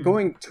there's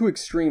going too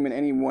extreme in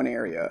any one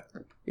area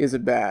is a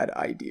bad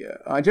idea.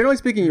 Generally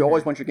speaking, you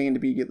always want your game to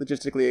be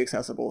logistically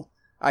accessible.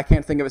 I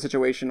can't think of a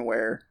situation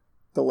where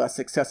the less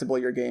accessible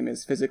your game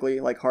is physically,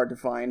 like hard to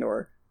find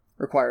or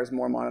requires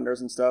more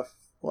monitors and stuff.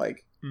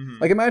 Like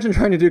imagine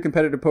trying to do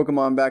competitive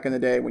Pokemon back in the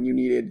day when you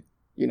needed,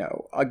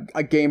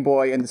 a Game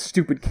Boy and the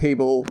stupid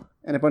cable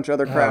and a bunch of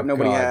other crap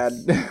nobody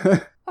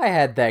had. I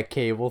had that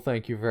cable,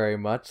 thank you very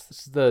much.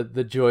 This is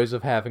the joys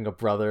of having a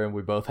brother, and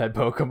we both had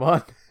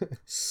Pokemon.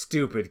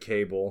 Stupid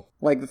cable.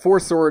 Like, the 4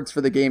 Swords for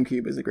the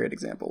GameCube is a great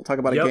example. Talk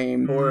about a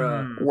game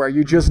where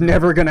you're just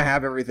never going to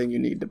have everything you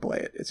need to play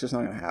it. It's just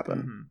not going to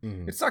happen.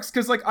 It sucks,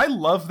 because, like, I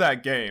love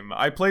that game.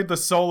 I played the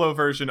solo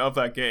version of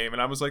that game,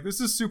 and I was like,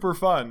 this is super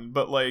fun,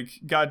 but,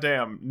 like,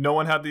 goddamn, no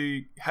one had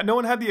the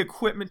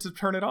equipment to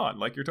turn it on.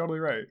 Like, you're totally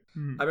right.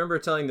 I remember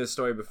telling this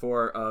story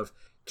before of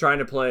trying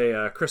to play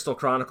Crystal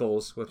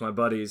Chronicles with my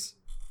buddies,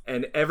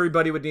 and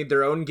everybody would need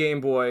their own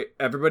Game Boy.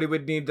 Everybody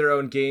would need their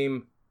own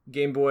Game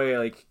Boy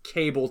like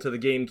cable to the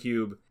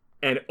GameCube,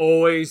 and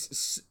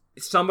always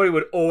somebody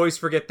would always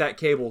forget that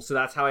cable. So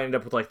that's how I ended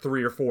up with like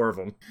 3 or 4 of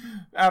them.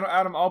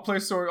 Adam, I'll play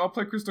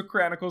Crystal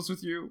Chronicles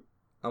with you.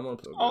 I'm gonna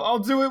play. I'll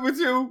do it with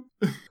you.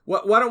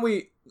 Why don't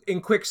we, in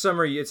quick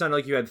summary, it sounded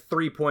like you had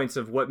 3 points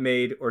of what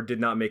made or did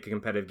not make a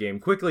competitive game.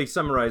 Quickly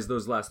summarize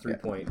those last 3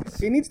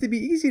 points. It needs to be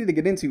easy to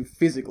get into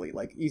physically,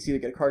 like easy to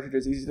get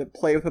cartridges, easy to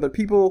play with other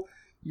people.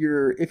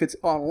 If it's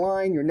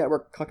online, your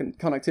network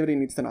connectivity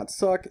needs to not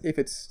suck. If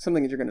it's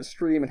something that you're going to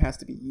stream, it has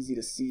to be easy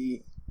to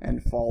see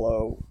and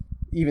follow.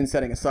 Even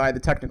setting aside the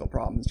technical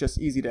problems, just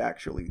easy to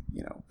actually,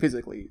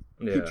 physically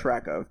keep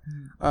track of.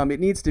 It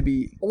needs to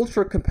be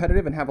ultra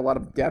competitive and have a lot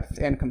of depth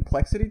and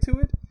complexity to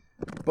it,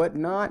 but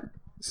not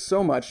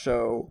so much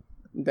so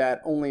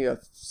that only a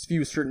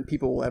few certain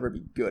people will ever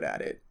be good at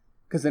it,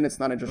 because then it's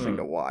not interesting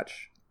to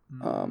watch.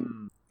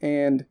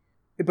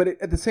 But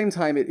at the same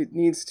time, it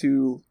needs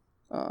to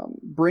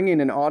bring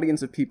in an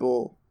audience of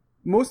people,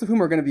 most of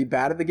whom are going to be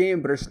bad at the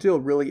game, but are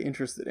still really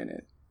interested in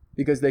it,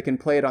 because they can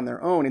play it on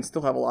their own and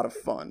still have a lot of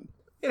fun.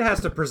 It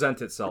has to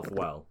present itself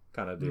well,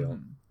 kind of deal.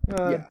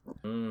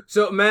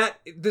 So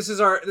Matt, this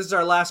is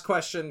our last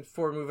question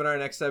before moving on to our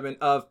next segment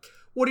of,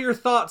 what are your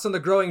thoughts on the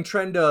growing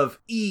trend of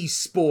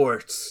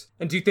esports?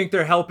 And do you think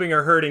they're helping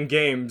or hurting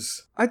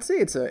games? I'd say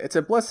it's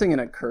a blessing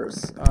and a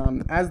curse.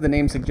 As the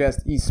name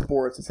suggests,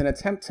 esports, it's an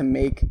attempt to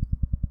make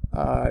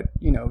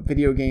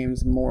video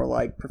games more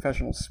like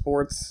professional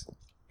sports.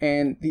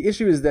 And the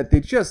issue is that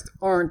they just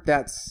aren't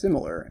that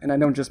similar. And I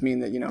don't just mean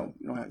that,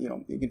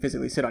 you can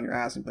physically sit on your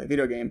ass and play a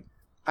video game.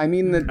 I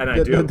mean that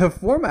the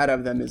format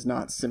of them is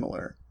not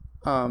similar.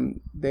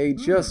 They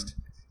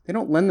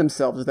don't lend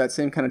themselves to that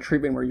same kind of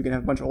treatment where you can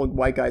have a bunch of old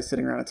white guys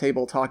sitting around a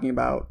table talking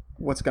about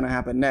what's going to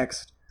happen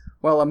next,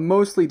 while a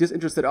mostly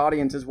disinterested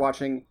audience is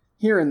watching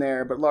here and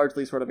there, but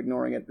largely sort of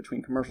ignoring it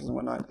between commercials and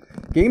whatnot.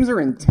 Games are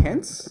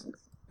intense.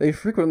 They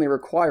frequently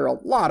require a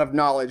lot of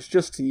knowledge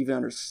just to even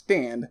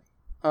understand.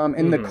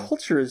 And the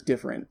culture is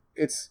different.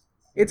 It's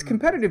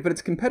competitive, but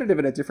it's competitive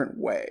in a different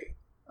way.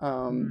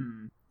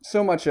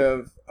 So much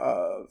of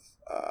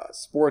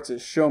sports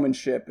is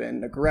showmanship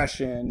and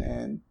aggression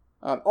and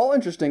all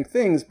interesting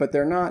things, but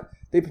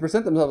they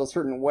present themselves a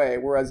certain way,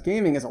 whereas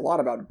gaming is a lot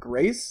about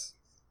grace.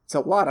 It's a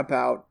lot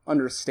about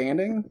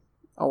understanding,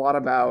 a lot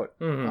about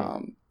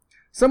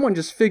someone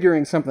just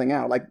figuring something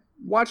out. Like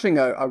watching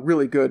a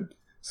really good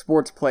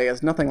sports play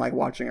is nothing like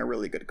watching a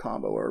really good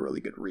combo or a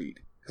really good read.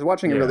 Because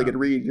watching a really good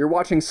read, you're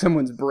watching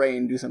someone's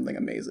brain do something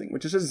amazing,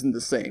 which just isn't the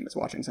same as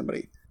watching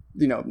somebody,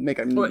 make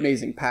an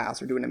amazing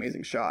pass or do an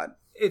amazing shot.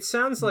 It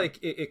sounds like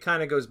it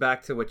kind of goes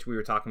back to what we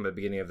were talking about at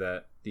the beginning of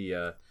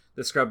the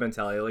scrub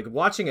mentality. Like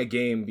watching a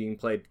game being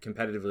played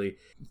competitively,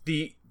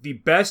 the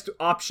best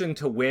option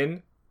to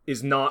win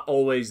is not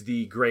always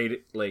the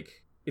great,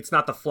 it's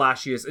not the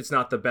flashiest, it's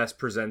not the best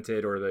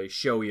presented or the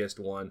showiest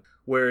one.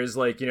 Whereas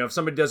if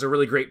somebody does a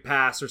really great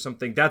pass or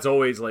something, that's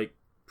always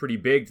pretty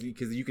big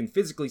because you can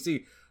physically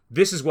see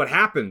this is what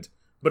happened.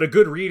 But a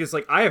good read is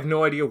I have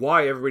no idea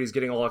why everybody's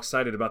getting all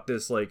excited about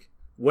this.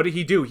 What did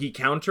he do? He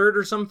countered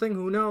or something?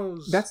 Who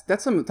knows?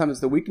 That's sometimes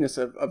the weakness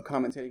of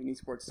commentating in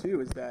esports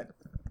too, is that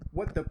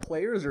what the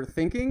players are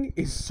thinking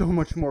is so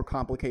much more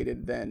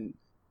complicated than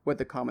what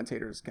the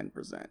commentators can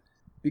present,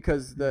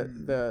 because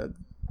the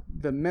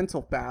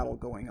mental battle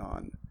going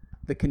on,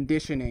 the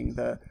conditioning,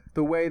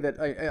 the way that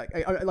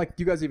I do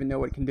you guys even know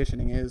what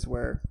conditioning is,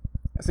 where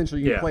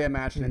essentially you play a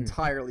match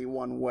entirely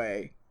one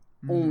way,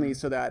 only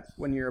so that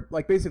when you're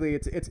basically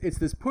it's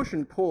this push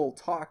and pull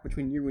talk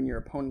between you and your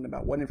opponent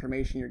about what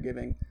information you're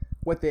giving,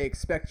 what they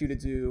expect you to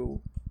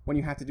do when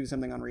you have to do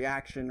something on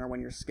reaction or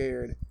when you're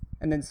scared,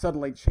 and then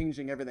suddenly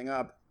changing everything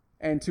up.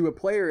 And to a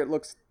player, it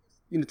looks,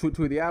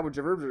 to the average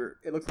observer,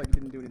 it looks like he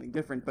didn't do anything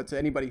different. But to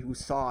anybody who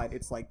saw it,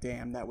 it's like,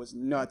 damn, that was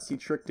nuts. He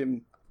tricked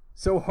him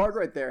so hard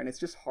right there. And it's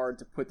just hard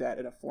to put that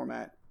in a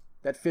format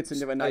that fits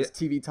into a nice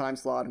TV time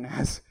slot and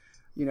has,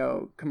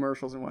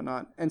 commercials and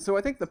whatnot. And so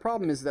I think the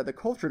problem is that the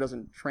culture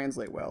doesn't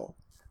translate well.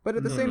 But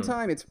at the same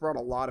time, it's brought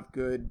a lot of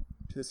good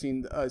to the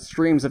scene.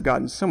 Streams have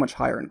gotten so much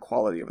higher in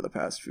quality over the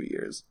past few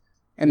years.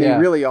 And they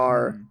really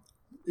are,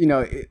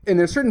 and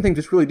there's certain things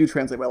which really do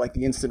translate well, like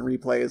the instant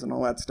replays and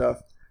all that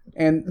stuff.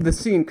 And the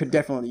scene could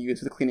definitely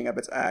use with cleaning up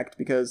its act,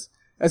 because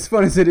as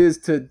fun as it is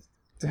to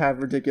have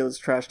ridiculous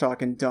trash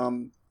talk and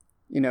dumb,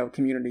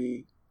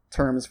 community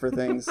terms for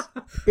things,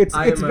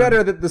 it's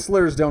better that the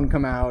slurs don't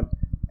come out.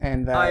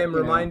 And that, I am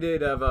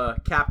reminded of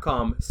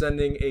Capcom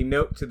sending a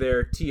note to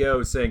their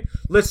TO saying,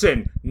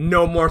 "Listen,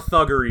 no more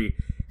thuggery.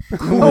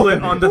 Cool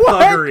it on the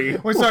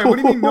thuggery." Wait, sorry, what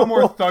do you mean no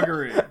more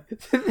thuggery?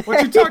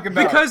 What you talking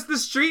about? Because the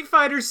Street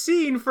Fighter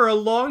scene for a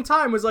long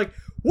time was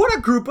what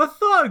a group of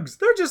thugs.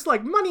 They're just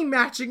money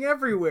matching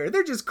everywhere.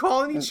 They're just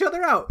calling each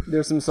other out.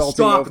 There's some salty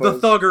Stop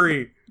mofos the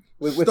thuggery.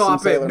 with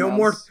Stop some it. sailor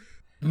mounts.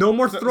 No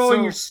more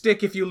throwing your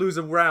stick if you lose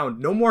a round.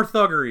 No more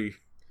thuggery.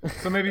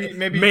 So maybe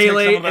Melee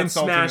take some of that and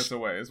saltiness Smash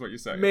away, is what you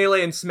say.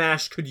 Melee and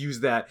Smash could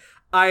use that.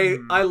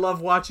 I love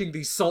watching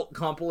these salt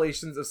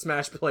compilations of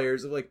Smash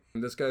players of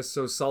this guy's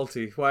so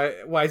salty.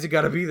 Why's it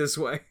gotta be this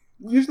way?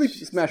 Usually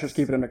Smashers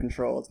keep it under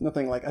control. It's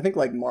nothing like, I think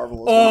like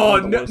Marvel is Oh,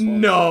 one of the worst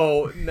ones.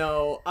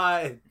 no.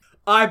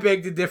 I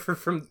beg to differ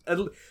from...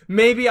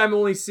 Maybe I'm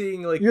only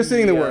seeing, like... You're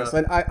seeing the worst.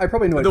 And I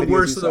probably know what the videos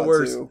worst you of the saw,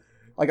 worst. too.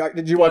 Like,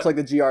 did you watch like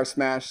the GR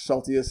Smash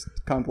saltiest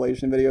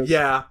compilation videos?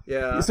 Yeah.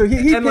 So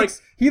he and,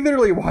 picks, he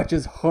literally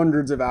watches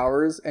hundreds of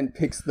hours and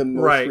picks the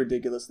most Right.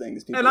 ridiculous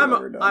things people And have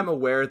ever done. I'm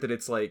aware that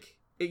it's like...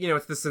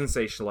 it's the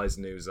sensationalized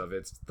news of it.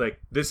 It's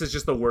like, this is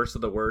just the worst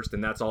of the worst,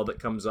 and that's all that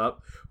comes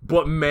up.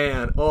 But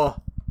man,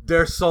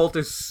 their salt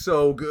is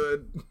so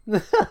good.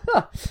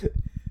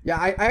 Yeah,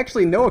 I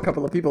actually know a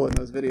couple of people in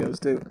those videos,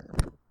 too.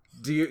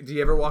 Do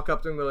you ever walk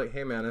up to them and go like,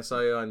 hey man, I saw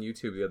you on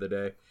YouTube the other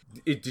day.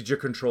 Did your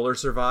controller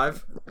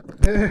survive?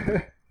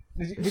 Did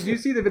you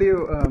see the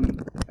video?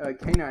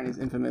 K9 is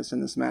infamous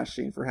in the Smash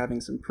scene for having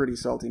some pretty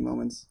salty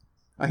moments.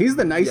 He's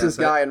the nicest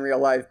guy in real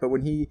life, but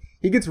when he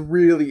gets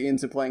really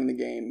into playing the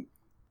game...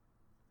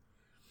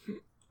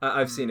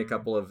 I've seen a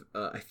couple of...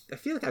 I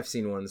feel like I've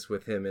seen ones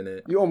with him in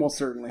it. You almost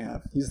certainly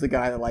have. He's the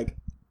guy that like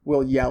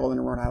will yell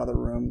and run out of the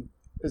room.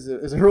 There's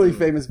a really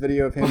famous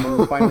video of him when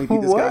he finally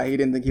beat this guy he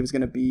didn't think he was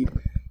going to beat.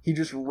 He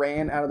just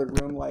ran out of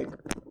the room like,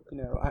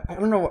 I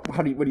don't know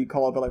what do you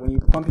call it, but like when you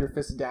pump your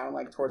fist down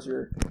like towards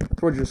your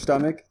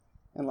stomach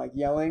and like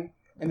yelling,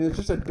 and there's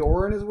just a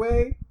door in his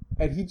way,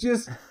 and he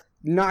just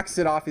knocks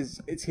it off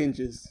its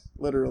hinges,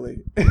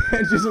 literally,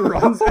 and just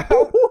runs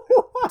out.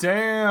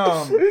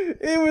 Damn.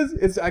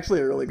 It's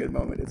actually a really good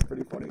moment. It's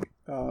pretty funny.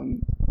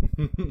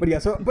 But yeah,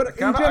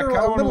 in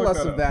general, a little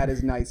less of that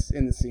is nice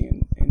in the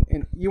scene.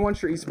 And you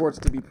want your esports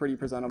to be pretty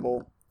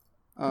presentable.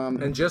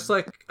 And just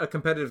like a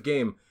competitive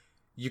game,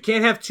 you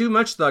can't have too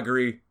much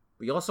thuggery,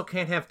 but you also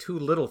can't have too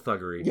little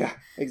thuggery. Yeah,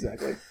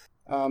 exactly.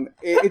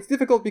 It's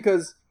difficult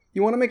because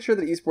you want to make sure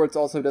that esports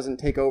also doesn't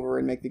take over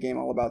and make the game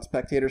all about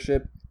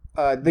spectatorship.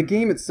 The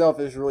game itself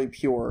is really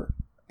pure,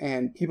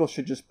 and people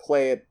should just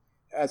play it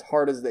as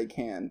hard as they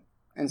can.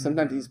 And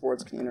sometimes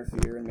esports can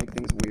interfere and make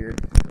things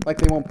weird. Like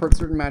they won't put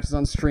certain matches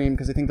on stream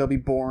because they think they'll be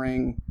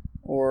boring.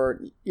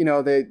 Or,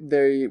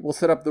 they will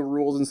set up the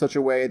rules in such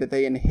a way that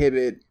they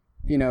inhibit,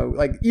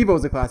 like EVO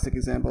is a classic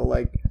example.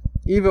 Like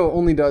EVO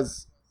only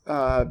does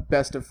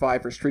best of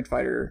 5 for Street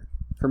Fighter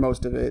for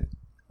most of it.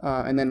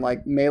 And then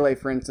like Melee,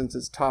 for instance,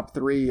 is top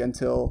 3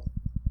 until,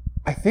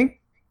 I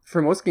think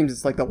for most games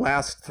it's like the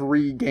last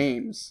 3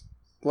 games.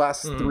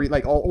 Three,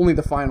 like only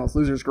the finals,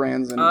 losers,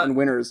 grands, and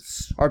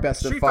winners are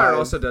best of 5. Street Fighter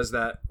also does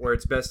that, where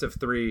it's best of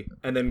 3,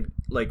 and then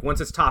like once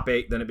it's top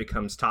 8, then it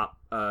becomes top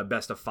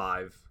best of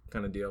 5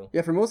 kind of deal.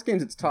 Yeah, for most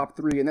games it's top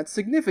 3, and that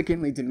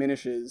significantly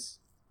diminishes.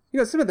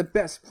 Some of the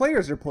best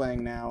players are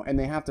playing now, and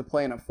they have to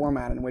play in a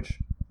format in which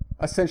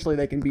essentially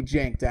they can be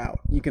janked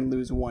out. You can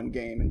lose one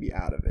game and be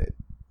out of it.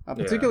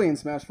 Particularly in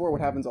Smash 4, what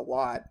happens a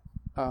lot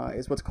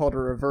is what's called a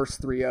reverse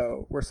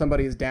 3-0, where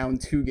somebody is down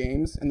 2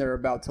 games and they're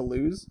about to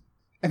lose.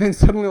 And then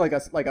suddenly, like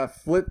a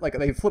flip, like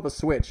they flip a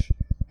switch,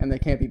 and they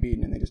can't be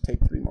beaten, and they just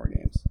take 3 more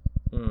games.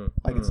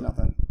 It's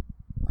nothing.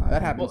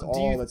 That happens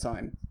all the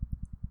time.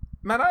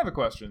 Matt, I have a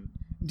question.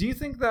 Do you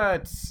think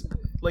that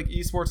like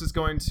esports is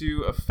going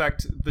to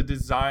affect the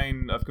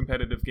design of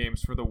competitive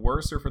games for the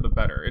worse or for the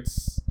better?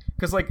 It's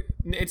because like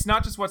it's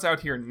not just what's out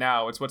here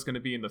now; it's what's going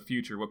to be in the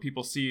future. What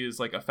people see is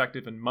like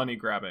effective and money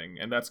grabbing,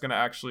 and that's going to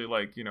actually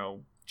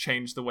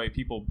change the way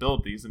people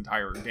build these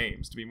entire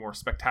games to be more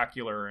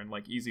spectacular and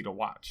like easy to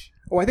watch.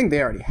 Oh, I think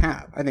they already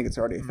have. I think it's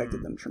already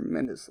affected them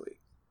tremendously.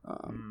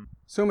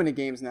 So many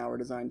games now are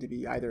designed to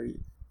be either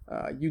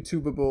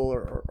YouTubeable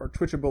or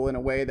Twitchable in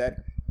a way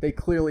that they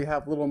clearly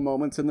have little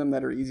moments in them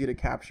that are easy to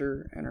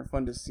capture and are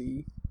fun to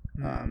see.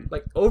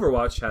 Like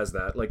Overwatch has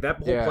that. Like that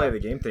whole play of the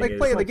game thing like is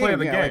play of the game,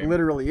 game. like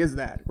literally is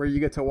that, where you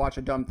get to watch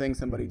a dumb thing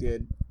somebody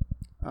did,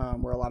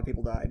 where a lot of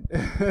people died.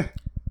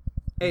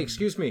 Hey,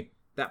 excuse me.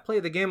 That play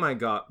of the game I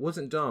got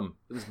wasn't dumb.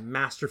 It was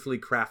masterfully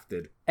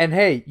crafted. And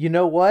hey, you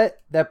know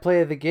what? That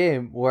play of the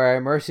game where I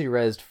mercy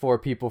resed 4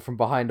 people from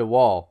behind a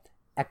wall.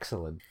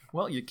 Excellent.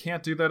 Well, you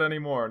can't do that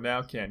anymore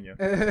now, can you?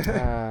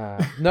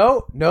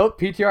 No,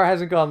 PTR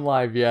hasn't gone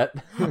live yet.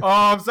 Oh,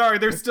 I'm sorry.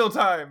 There's still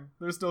time.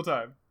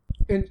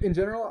 In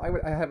general,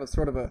 I have a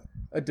sort of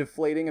a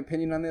deflating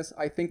opinion on this.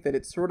 I think that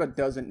it sort of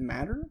doesn't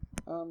matter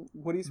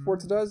what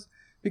esports does,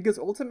 because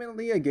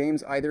ultimately a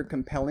game's either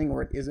compelling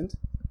or it isn't.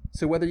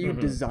 So whether you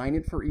design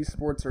it for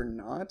esports or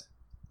not,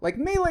 like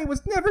Melee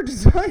was never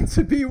designed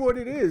to be what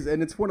it is,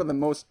 and it's one of the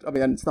most. I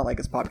mean, it's not like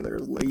it's popular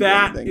as League.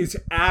 That is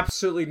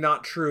absolutely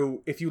not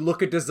true. If you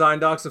look at design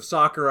docs of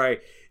Sakurai,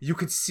 you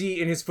could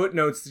see in his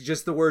footnotes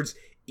just the words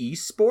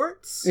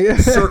esports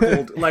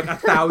circled like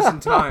 1,000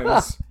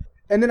 times.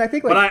 And then I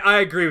think, like, but I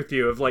agree with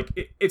you. Of like,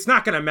 it's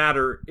not going to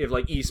matter if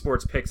like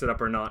esports picks it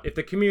up or not. If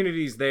the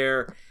community's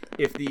there,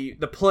 if the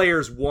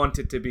players want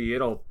it to be,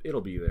 it'll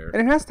be there.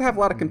 And it has to have a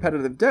lot of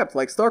competitive depth.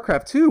 Like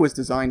StarCraft 2 was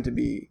designed to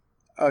be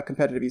a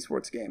competitive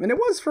esports game, and it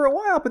was for a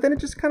while. But then it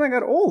just kind of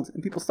got old,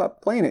 and people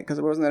stopped playing it because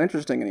it wasn't that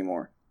interesting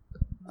anymore.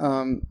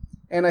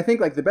 And I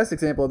think like the best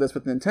example of this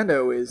with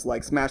Nintendo is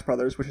like Smash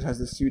Brothers, which has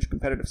this huge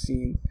competitive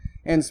scene,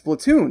 and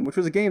Splatoon, which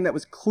was a game that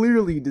was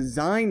clearly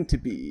designed to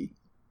be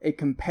a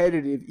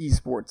competitive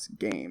esports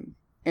game.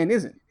 and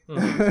isn't.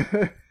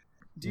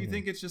 Do you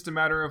think it's just a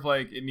matter of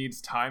like it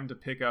needs time to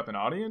pick up an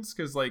audience?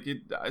 Because like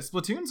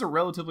Splatoon's a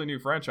relatively new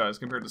franchise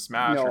compared to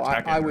Smash No, or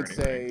Tekken. I or would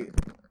anything.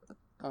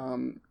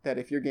 say that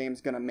if your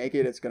game's gonna make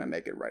it, it's gonna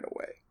make it right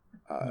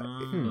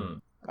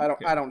away.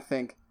 I don't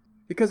think,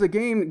 because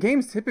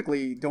games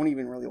typically don't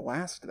even really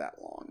last that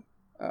long.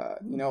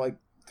 Like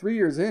 3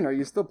 years in, are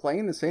you still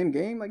playing the same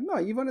game? Like, no,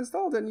 you've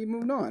uninstalled it and you've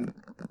moved on.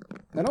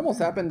 That almost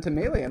happened to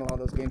Melee in a lot of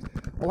those games.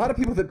 A lot of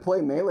people that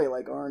play Melee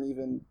like aren't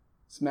even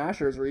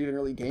Smashers or even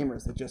really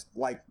gamers. They just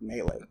like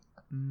Melee,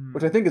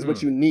 which I think is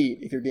what you need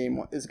if your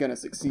game is going to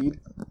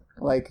succeed.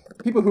 Like,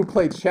 people who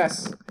play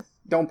chess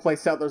don't play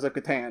Settlers of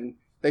Catan.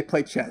 They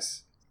play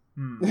chess.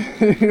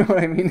 You know what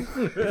I mean?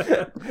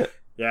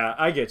 Yeah,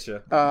 I get you.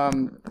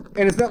 And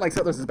it's not like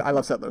Settlers is bad. I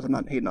love Settlers. I'm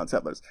not hating on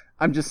Settlers.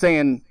 I'm just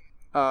saying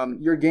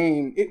your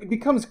game, it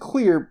becomes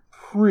clear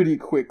pretty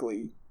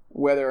quickly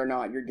whether or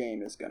not your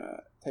game is going to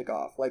take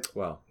off. Like,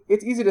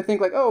 it's easy to think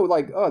like,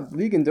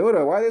 League and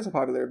Dota, why are they so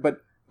popular?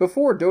 But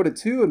before Dota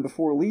 2 and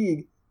before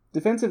League,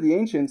 Defense of the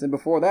Ancients, and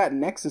before that,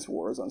 Nexus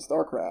Wars on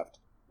StarCraft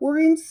were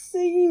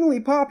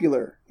insanely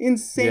popular.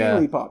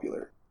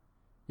 Popular.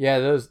 Yeah,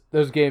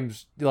 those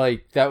games,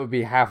 like, that would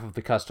be half of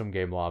the custom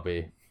game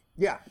lobby.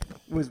 Yeah,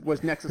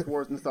 was Nexus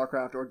Wars in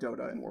StarCraft or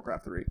Dota and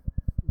Warcraft 3.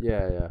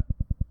 Yeah.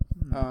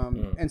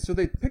 And so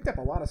they picked up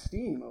a lot of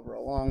steam over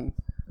a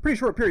pretty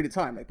short period of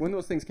time. Like, when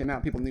those things came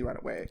out, people knew right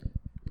away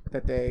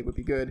that they would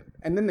be good.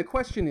 And then the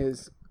question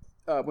is,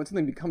 when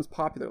something becomes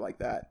popular like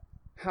that,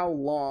 how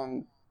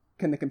long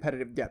can the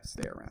competitive depth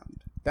stay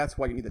around? That's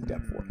why you need the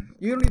depth for.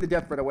 You don't need the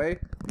depth right away.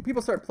 When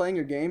people start playing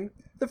your game,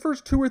 the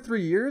first 2 or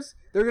 3 years,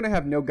 they're going to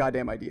have no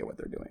goddamn idea what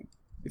they're doing.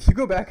 If you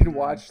go back and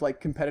watch like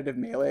competitive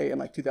Melee in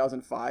like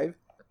 2005,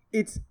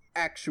 it's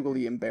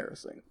actually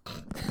embarrassing.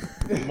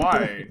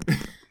 Why?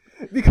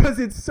 Because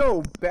it's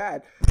so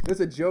bad.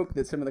 There's a joke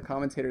that some of the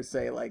commentators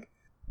say, like,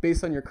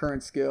 based on your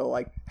current skill,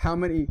 like, how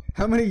many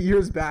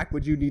years back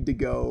would you need to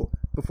go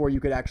before you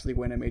could actually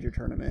win a major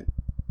tournament?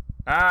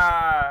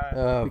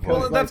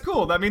 Well, that's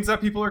cool. That means that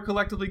people are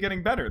collectively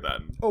getting better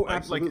then. Oh,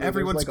 absolutely. Like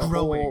everyone's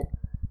growing.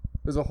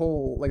 There's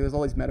all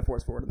these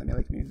metaphors for it in the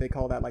Melee community. They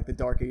call that like the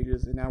Dark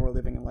Ages, and now we're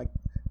living in like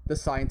the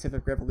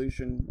scientific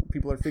revolution.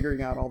 People are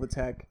figuring out all the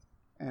tech,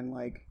 and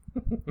like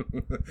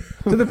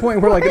to the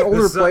point where like an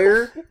older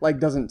player like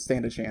doesn't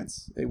stand a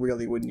chance. They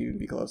really wouldn't even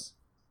be close.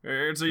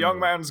 It's a young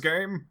man's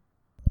game,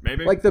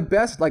 maybe. Like the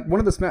best, like one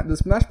of the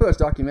Smash Brothers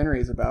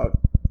documentaries about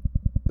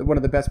one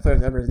of the best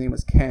players ever. His name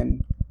was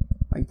Ken.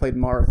 He played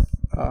Marth,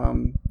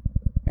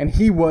 and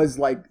he was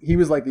like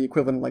the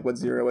equivalent of like what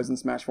Zero is in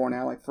Smash 4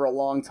 now. Like for a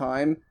long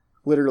time,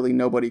 literally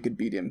nobody could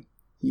beat him.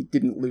 He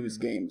didn't lose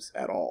games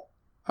at all.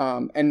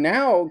 And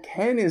now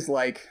Ken is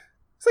like,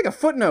 it's like a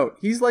footnote.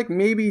 He's like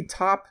maybe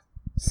top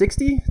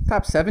 60,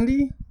 top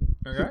 70.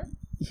 Okay.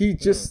 He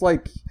just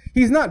like,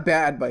 he's not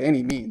bad by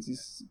any means.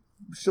 He's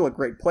still a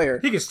great player.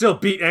 He can still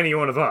beat any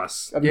one of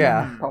us. I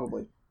mean,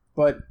 probably.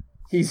 But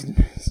he's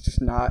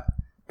just not.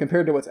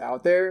 Compared to what's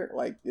out there,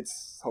 like,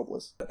 it's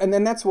hopeless. And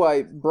then that's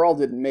why Brawl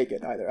didn't make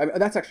it either. I mean,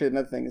 that's actually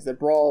another thing, is that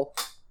Brawl,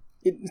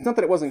 it's not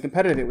that it wasn't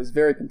competitive, it was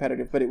very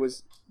competitive, but it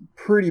was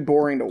pretty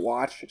boring to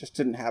watch. It just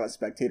didn't have a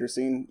spectator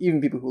scene.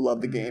 Even people who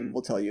love the game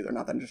will tell you they're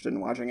not that interested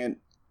in watching it.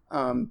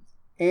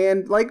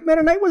 And, like,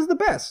 Meta Knight was the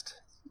best.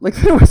 Like,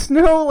 there was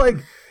no, like,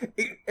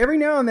 every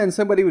now and then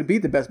somebody would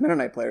beat the best Meta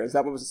Knight players.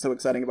 That was so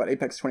exciting about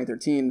Apex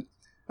 2013.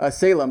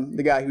 Salem,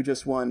 the guy who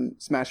just won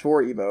Smash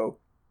 4 EVO,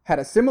 had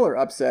a similar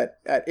upset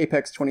at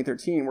Apex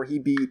 2013 where he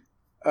beat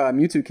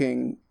Mewtwo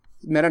King,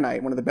 Meta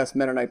Knight, one of the best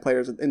Meta Knight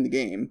players in the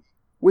game,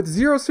 with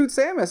Zero Suit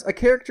Samus, a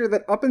character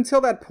that up until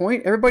that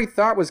point everybody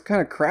thought was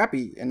kind of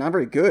crappy and not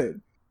very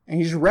good. And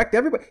he just wrecked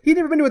everybody. He'd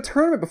never been to a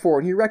tournament before,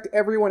 and he wrecked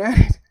everyone at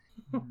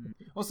it.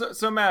 Well,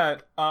 so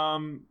Matt, I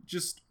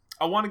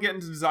want to get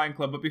into Design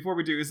Club, but before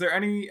we do, is there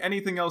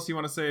anything else you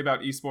want to say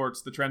about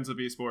esports, the trends of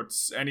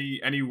esports,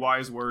 any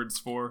wise words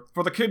for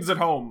the kids at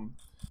home?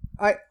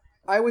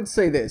 I would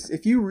say this.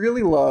 If you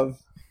really love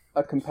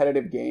a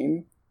competitive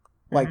game,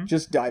 like,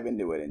 just dive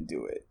into it and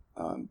do it.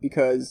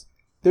 Because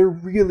there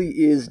really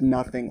is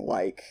nothing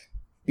like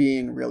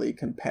being really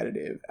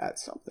competitive at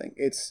something.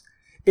 It's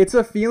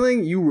a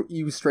feeling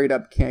you straight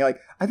up can't... Like,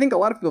 I think a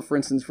lot of people, for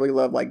instance, really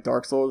love, like,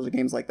 Dark Souls or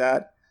games like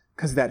that,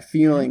 because that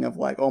feeling of,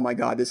 like, oh my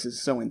god, this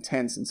is so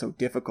intense and so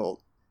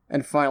difficult.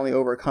 And finally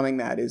overcoming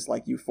that is,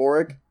 like,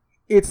 euphoric.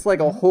 It's,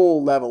 like, a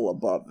whole level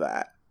above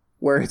that,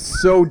 where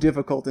it's so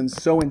difficult and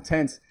so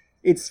intense.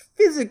 It's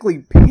physically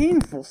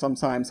painful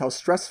sometimes how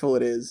stressful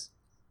it is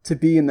to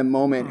be in the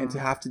moment and to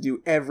have to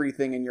do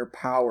everything in your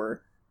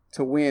power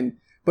to win.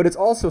 But it's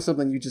also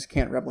something you just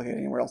can't replicate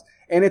anywhere else.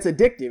 And it's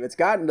addictive. It's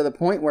gotten to the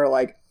point where,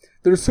 like,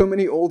 there's so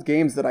many old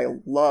games that I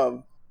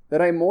love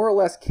that I more or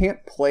less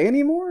can't play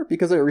anymore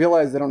because I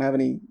realize they don't have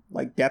any,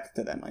 like, depth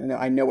to them.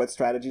 I know what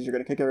strategies are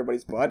going to kick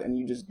everybody's butt, and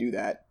you just do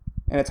that.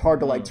 And it's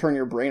hard to, like, turn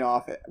your brain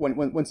off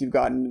once you've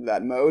gotten into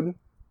that mode.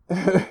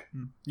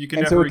 You can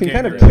and so it can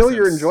kind of kill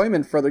your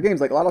enjoyment for other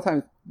games. Like, a lot of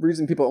times, the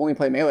reason people only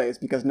play Melee is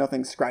because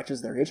nothing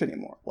scratches their itch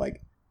anymore.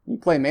 Like, you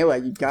play Melee,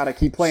 you gotta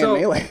keep playing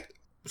Melee.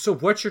 So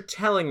what you're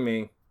telling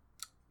me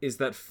is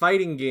that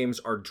fighting games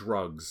are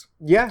drugs.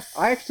 Yeah,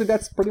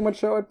 that's pretty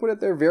much how I'd put it.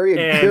 They're And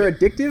they're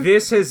addictive.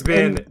 This has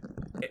been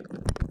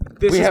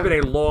been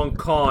a long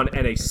con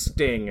and a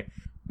sting.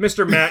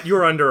 Mr. Matt,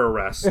 you're under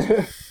arrest.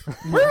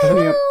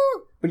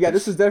 But yeah,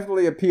 this is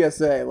definitely a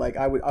PSA. Like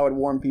I would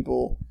warn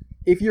people,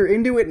 if you're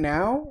into it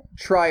now,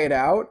 try it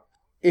out.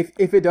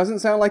 If it doesn't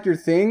sound like your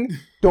thing,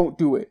 don't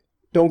do it.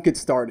 Don't get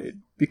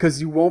started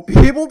because you won't be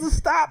able to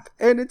stop.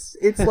 And it's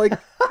like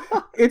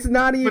it's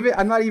not even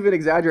I'm not even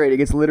exaggerating.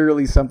 It's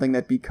literally something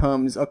that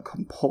becomes a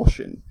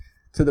compulsion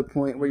to the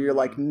point where you're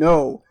like,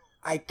 "No,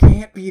 I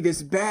can't be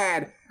this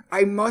bad.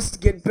 I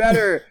must get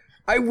better.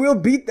 I will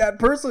beat that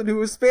person who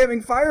was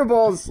spamming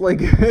fireballs."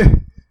 Like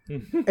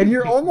and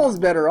you're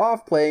almost better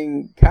off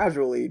playing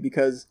casually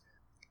because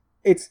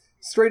it's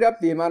straight up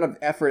the amount of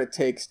effort it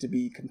takes to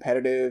be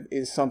competitive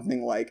is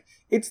something like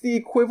it's the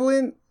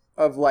equivalent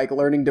of like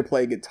learning to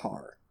play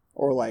guitar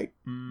or like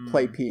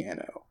play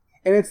piano.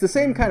 And it's the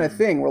same kind of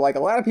thing where like a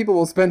lot of people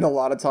will spend a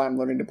lot of time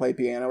learning to play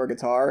piano or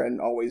guitar and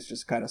always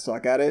just kind of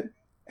suck at it.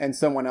 And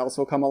someone else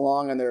will come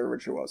along and they're a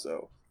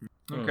virtuoso.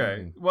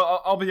 Okay.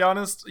 Well, I'll be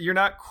honest. You're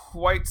not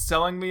quite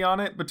selling me on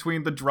it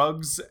between the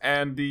drugs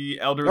and the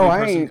elderly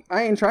person.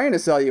 I ain't trying to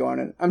sell you on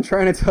it. I'm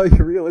trying to tell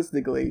you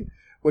realistically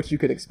what you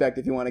could expect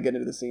if you want to get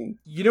into the scene.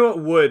 You know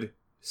what would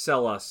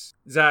sell us?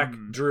 Zach,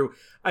 Drew,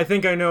 I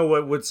think I know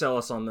what would sell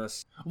us on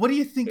this. What do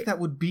you think that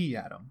would be,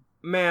 Adam?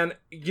 Man,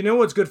 you know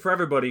what's good for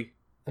everybody?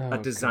 A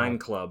design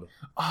club.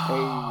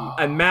 Oh.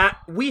 And Matt,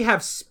 we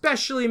have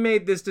specially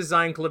made this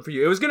design club for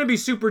you. It was going to be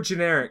super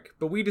generic,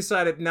 but we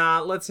decided,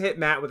 let's hit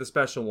Matt with a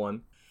special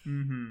one.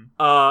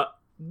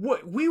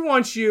 We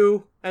want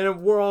you,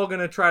 and we're all going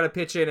to try to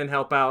pitch in and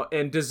help out,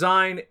 and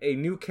design a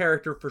new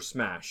character for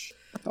Smash.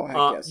 Oh,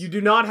 heck yes. You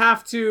do not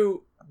have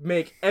to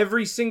make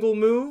every single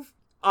move.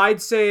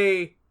 I'd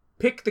say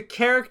pick the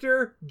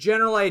character,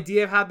 general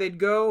idea of how they'd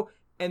go,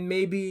 and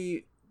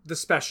maybe the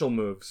special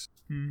moves.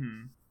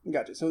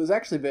 Gotcha. So there's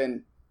actually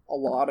been a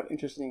lot of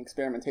interesting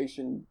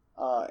experimentation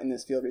in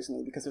this field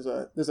recently because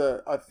there's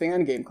a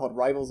fan game called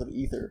Rivals of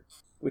Aether,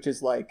 which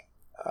is like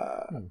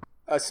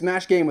a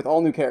Smash game with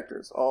all new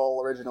characters,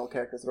 all original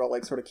characters. They're all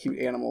like sort of cute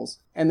animals,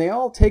 and they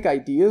all take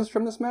ideas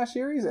from the Smash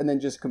series and then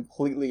just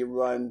completely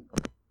run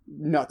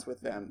nuts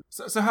with them.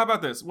 So how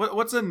about this?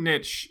 What's a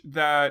niche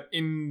that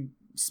in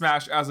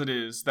Smash as it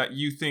is that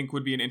you think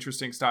would be an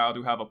interesting style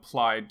to have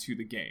applied to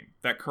the game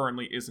that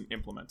currently isn't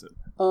implemented?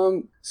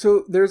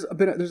 So there's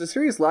a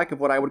serious lack of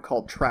what I would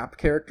call trap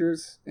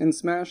characters in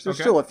Smash. There's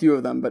still a few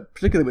of them, but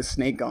particularly with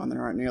Snake on,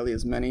 there aren't nearly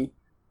as many.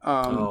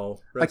 A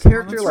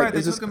character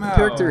there's this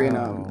character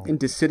in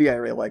Dissidia I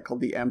really like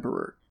called the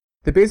Emperor.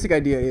 The basic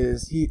idea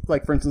is he,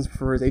 like for instance,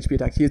 for his HP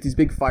attacks, he has these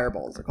big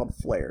fireballs. They're called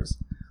flares.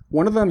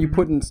 One of them you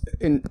put in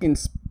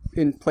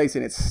place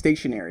and it's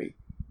stationary,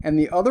 and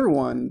the other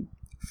one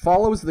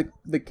follows the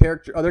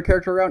other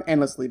character around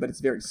endlessly, but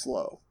it's very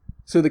slow.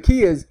 So the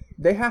key is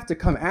they have to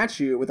come at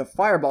you with a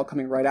fireball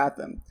coming right at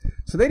them.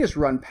 So they just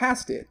run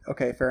past it.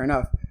 Okay, fair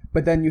enough.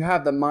 But then you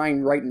have the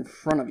mine right in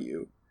front of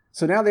you.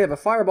 So now they have a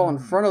fireball in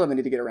front of them they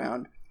need to get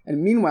around.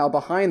 And meanwhile,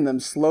 behind them,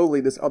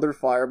 slowly this other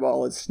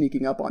fireball is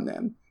sneaking up on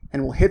them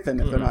and will hit them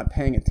if they're not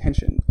paying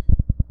attention.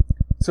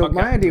 So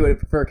my idea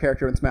for a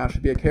character in Smash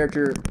would be a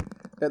character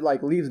that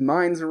like leaves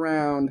mines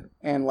around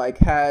and like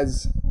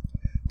has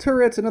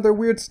turrets and other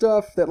weird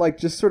stuff that like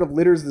just sort of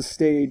litters the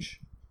stage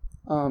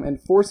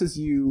and forces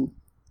you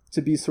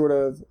to be sort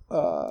of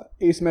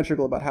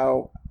asymmetrical about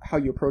how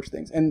you approach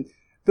things. And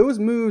those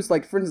moves,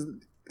 like for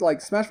instance,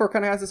 like Smash 4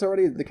 kind of has this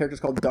already. The character's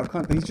called Duck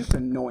Hunt, but he's just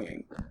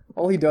annoying.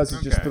 All he does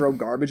is just throw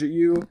garbage at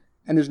you,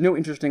 and there's no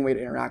interesting way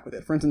to interact with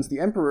it. For instance, the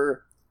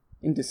Emperor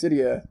in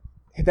Dissidia,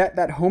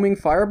 that homing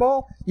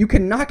fireball, you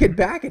can knock it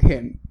back at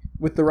him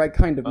with the right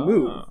kind of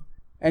move.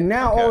 And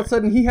now all of a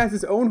sudden he has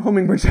his own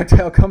homing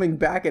projectile coming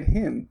back at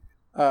him.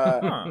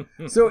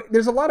 So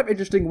there's a lot of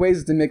interesting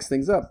ways to mix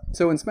things up.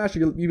 So in Smash,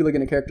 you'd be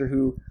looking at a character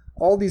who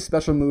all these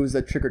special moves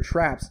that trigger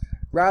traps,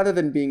 rather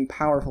than being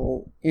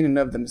powerful in and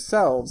of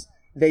themselves,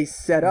 they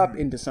set up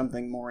into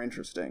something more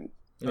interesting.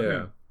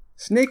 Yeah.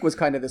 Snake was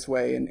kind of this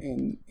way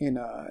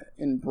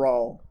in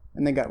Brawl,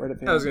 and they got rid of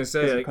him. I was gonna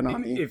say,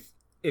 like,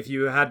 if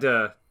you had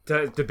to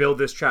build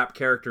this trap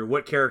character,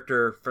 what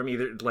character from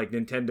either like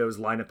Nintendo's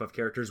lineup of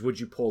characters would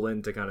you pull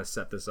in to kind of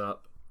set this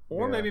up?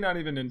 Or maybe not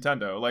even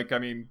Nintendo. Like, I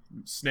mean,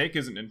 Snake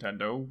isn't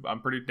Nintendo.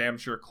 I'm pretty damn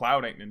sure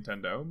Cloud ain't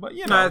Nintendo. But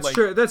you know, that's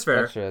true. That's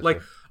fair. That's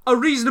like a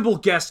reasonable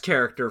guest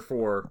character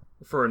for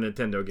a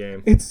Nintendo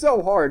game. It's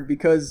so hard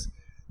because,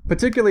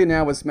 particularly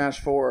now with Smash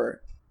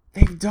 4,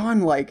 they've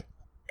done like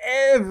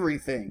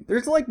everything.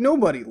 There's like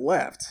nobody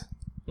left.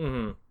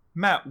 Mm-hmm.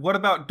 Matt, what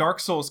about Dark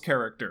Souls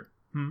character?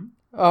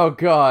 Oh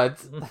God.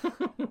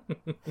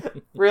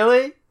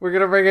 Really? We're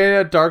gonna bring in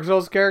a Dark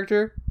Souls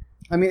character?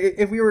 I mean,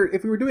 if we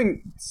were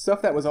doing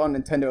stuff that was on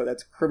Nintendo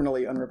that's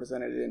criminally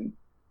unrepresented in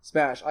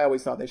Smash, I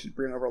always thought they should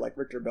bring over like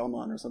Richter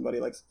Belmont or somebody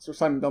like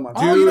Simon Belmont.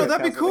 Oh, you know,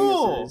 that'd be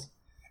cool.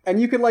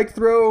 And you could like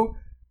throw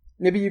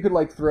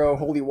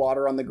holy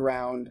water on the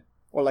ground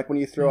or like when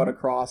you throw out a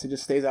cross, he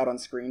just stays out on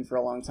screen for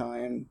a long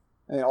time,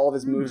 and all of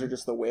his moves are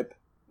just the whip.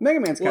 Mega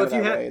Man's kind of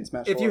that way in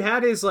Smash 4. If you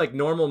had his like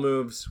normal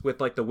moves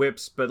with like the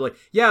whips, but like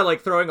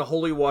like throwing a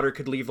holy water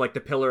could leave like the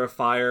pillar of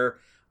fire.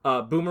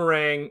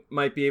 Boomerang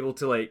might be able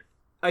to like.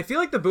 I feel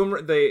like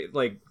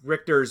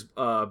Richter's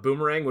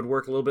boomerang would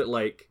work a little bit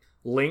like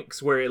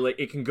Link's, where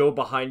it can go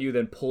behind you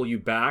then pull you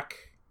back,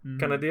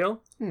 kind of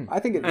deal.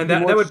 I think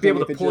that would be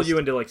able to pull you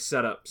into like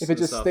setups. If it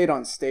just stayed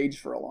on stage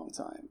for a long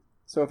time.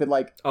 So if it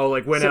like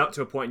went out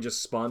to a point and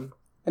just spun.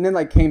 And then,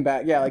 like, came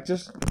back. Yeah, like,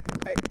 just...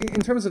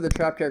 In terms of the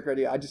trap character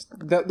idea,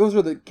 those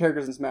are the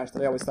characters in Smash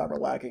that I always thought were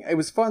lacking. It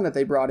was fun that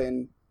they brought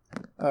in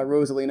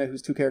Rosalina,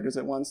 who's two characters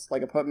at once,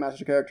 like a Puppet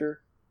Master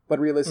character. But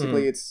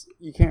realistically,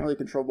 you can't really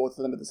control both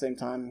of them at the same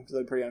time, because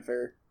they're pretty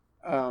unfair.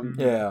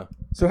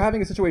 So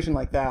having a situation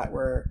like that,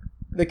 where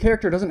the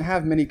character doesn't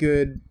have many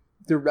good,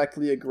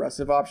 directly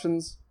aggressive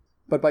options,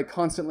 but by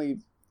constantly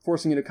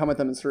forcing you to come at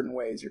them in certain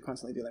ways, you're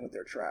constantly dealing with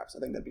their traps.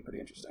 I think that'd be pretty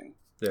interesting.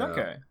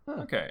 Yeah.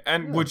 Okay.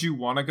 And would you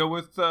want to go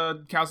with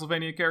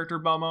Castlevania character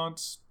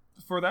Belmont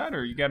for that,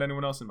 or you got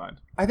anyone else in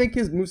mind? I think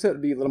his moveset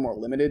would be a little more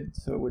limited,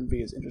 so it wouldn't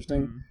be as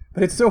interesting.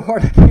 But it's so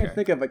hard, I can't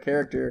think of a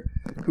character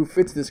who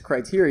fits this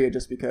criteria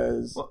just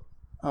because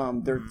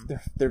there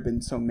have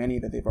been so many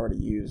that they've already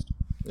used.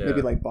 Yeah.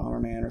 Maybe like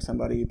Bomberman or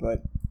somebody,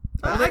 but...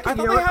 I thought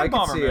they had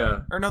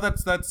Bomberman. Or no,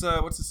 that's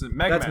what's this?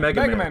 Mega Man.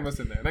 Mega Man was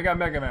in there. They got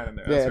Mega Man in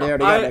there. Yeah, they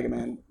already got Mega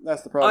Man.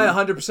 That's the problem.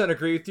 I 100%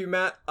 agree with you,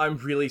 Matt. I'm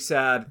really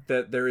sad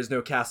that there is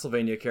no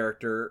Castlevania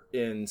character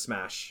in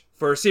Smash.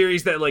 For a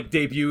series that like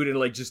debuted and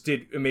like just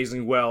did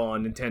amazingly well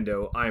on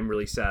Nintendo, I'm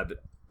really sad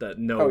that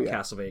no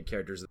Castlevania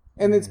characters.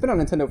 And it's been on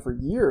Nintendo for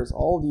years.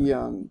 All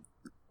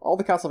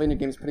the Castlevania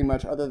games, pretty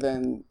much, other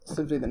than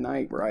Symphony of the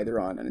Night, were either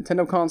on a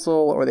Nintendo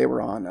console or they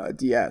were on a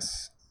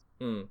DS.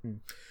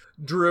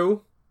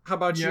 Drew, how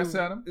about you? Yes,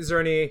 Adam? Is there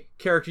any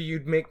character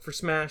you'd make for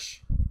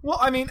Smash? Well,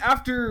 I mean,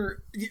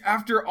 after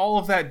all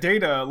of that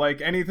data,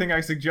 like, anything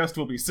I suggest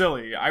will be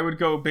silly. I would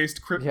go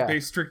based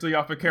strictly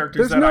off of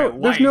characters I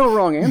like. There's no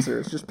wrong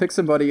answers. Just pick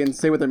somebody and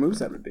say what their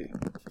moveset would be.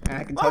 And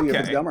I can tell you if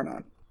it's dumb or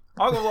not.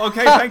 Oh,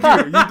 okay, thank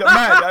you.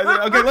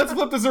 Matt, okay, let's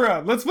flip this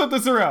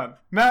around.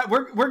 Matt,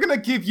 we're going to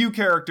give you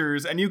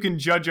characters, and you can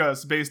judge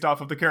us based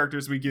off of the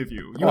characters we give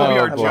you. You will be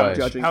our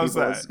judge. How's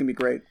that? This is going to be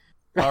great.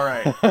 All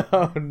right.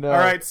 Oh, no. All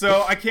right,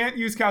 so I can't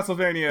use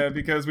Castlevania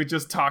because we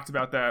just talked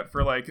about that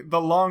for, like, the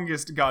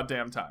longest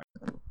goddamn time.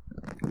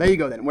 There you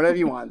go, then. Whatever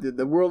you want.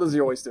 The world is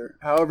your oyster.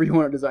 However you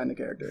want to design the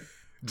character.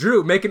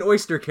 Drew, make an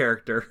oyster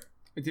character.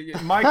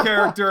 My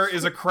character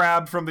is a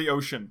crab from the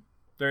ocean.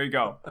 There you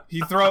go.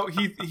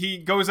 He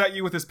goes at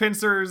you with his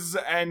pincers,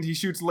 and he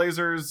shoots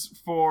lasers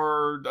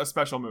for a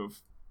special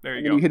move. There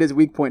you go. And you hit his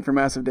weak point for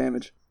massive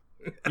damage.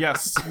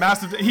 Yes,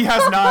 massive. He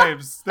has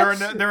knives. There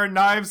are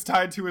knives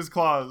tied to his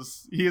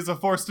claws. He is a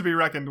force to be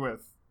reckoned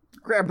with.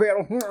 Crab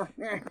battle.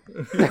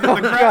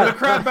 the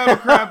crab battle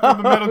crab from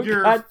the Metal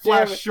Gear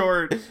Flash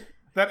short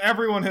that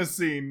everyone has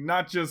seen,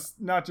 not just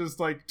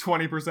like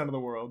 20% of the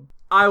world.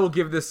 I will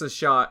give this a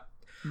shot.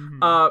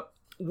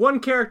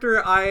 One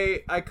character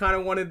I kind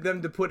of wanted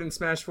them to put in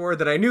Smash 4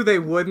 that I knew they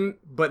wouldn't,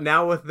 but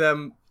now with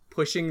them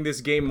pushing this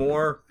game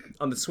more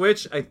on the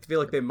Switch, I feel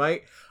like they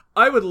might.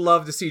 I would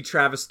love to see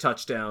Travis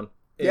Touchdown.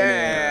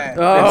 Yeah.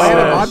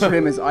 The for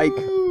him is Ike.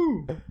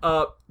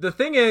 The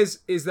thing is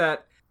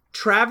that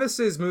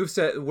Travis's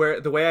moveset,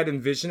 where the way I'd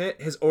envision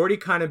it, has already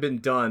kind of been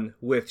done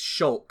with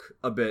Shulk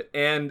a bit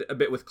and a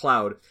bit with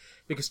Cloud,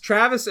 because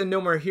Travis and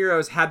No More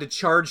Heroes had to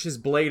charge his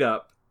blade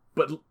up,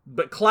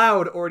 but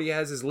Cloud already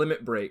has his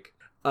limit break.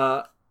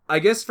 I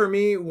guess for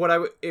me,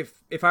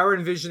 if I were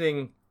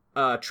envisioning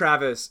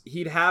Travis,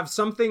 he'd have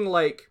something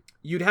like,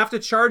 you'd have to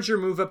charge your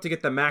move up to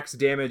get the max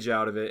damage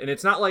out of it. And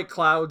it's not like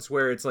Cloud's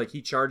where it's like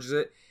he charges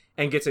it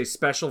and gets a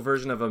special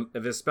version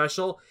of his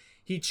special.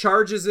 He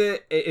charges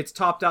it, it's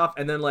topped off,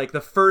 and then like the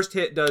first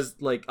hit does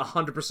like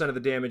 100% of the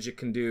damage it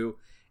can do,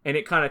 and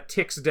it kind of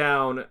ticks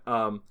down.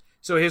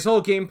 So his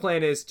whole game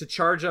plan is to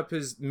charge up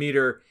his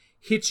meter,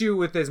 hit you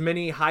with as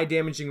many high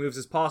damaging moves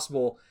as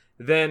possible,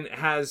 then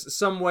has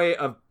some way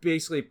of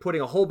basically putting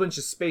a whole bunch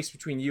of space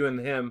between you and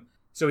him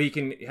so he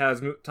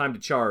has time to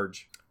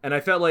charge. And I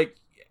felt like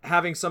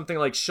having something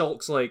like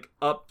Shulk's like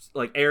up,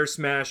 like air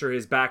smash or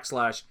his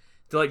backslash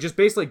to like just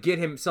basically get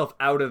himself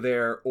out of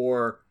there,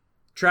 or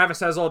Travis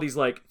has all these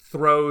like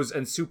throws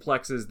and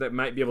suplexes that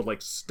might be able to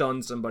like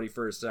stun somebody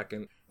for a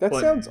second. That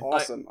sounds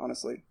awesome,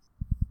 honestly.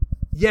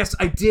 Yes,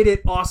 I did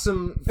it.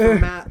 Awesome for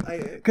Matt.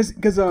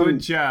 Good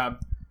job.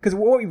 Because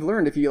what we've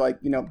learned, if you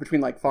like, between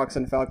like Fox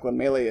and Falco and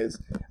Melee, is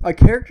a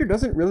character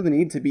doesn't really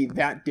need to be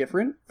that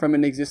different from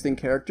an existing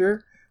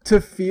character to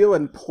feel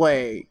and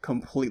play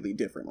completely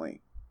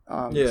differently.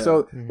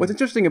 So what's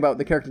interesting about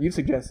the character you've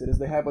suggested is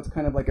they have what's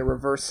kind of like a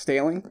reverse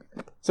scaling.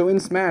 So in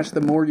Smash,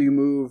 the more you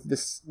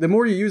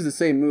use the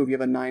same move, you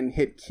have a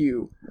 9-hit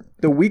queue.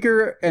 The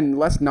weaker and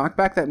less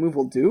knockback that move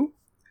will do.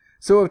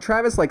 So if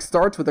Travis like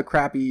starts with a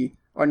crappy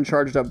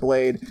uncharged up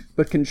blade,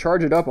 but can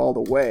charge it up all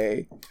the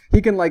way, he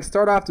can like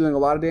start off doing a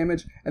lot of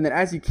damage, and then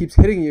as he keeps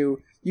hitting you,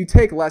 you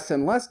take less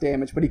and less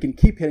damage, but he can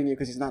keep hitting you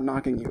because he's not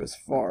knocking you as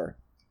far.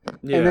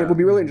 Yeah. And then what would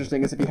be really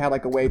interesting is if you had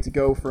like a way to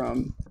go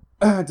from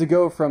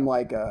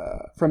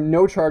from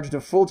no charge to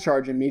full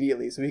charge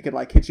immediately, so he could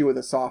like hit you with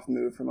a soft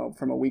move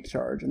from a weak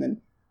charge, and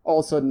then all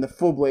of a sudden the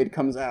full blade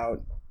comes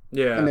out,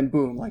 Yeah. and then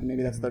boom, like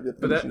maybe that's the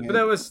finishing hit.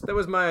 That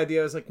was my idea.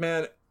 I was like,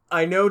 man,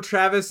 I know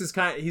Travis is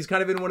he's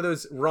kind of in one of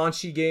those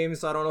raunchy games,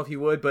 so I don't know if he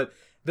would, but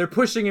they're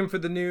pushing him for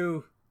the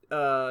new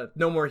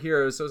No More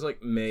Heroes, so I was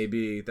like,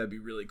 maybe that'd be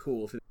really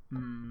cool. I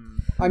mean,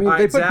 All they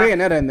right, put Zach?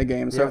 Bayonetta in the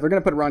game, so if they're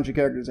gonna put raunchy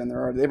characters in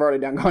there, they've already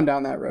gone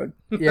down that road.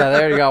 Yeah, they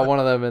already got one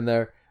of them in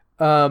there.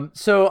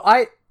 So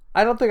I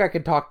don't think I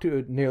could talk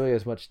to nearly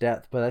as much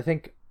depth, but I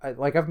think I've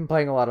been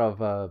playing a lot of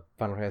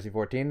Final Fantasy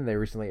XIV, and they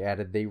recently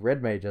added the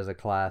Red Mage as a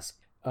class,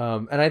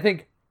 and I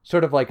think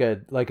sort of like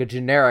a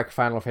generic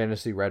Final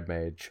Fantasy Red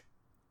Mage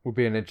would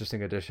be an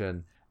interesting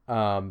addition.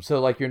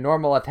 So like your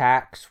normal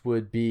attacks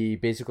would be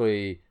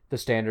basically the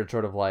standard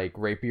sort of like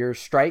rapier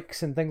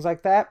strikes and things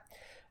like that.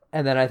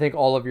 And then I think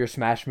all of your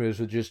smash moves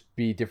would just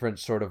be different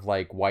sort of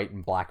like white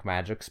and black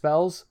magic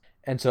spells.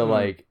 And so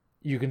like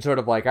you can sort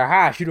of like,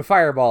 aha, shoot a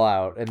fireball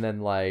out, and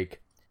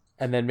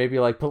then maybe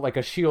like put like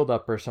a shield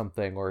up or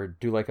something, or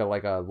do like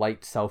a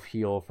light self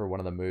heal for one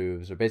of the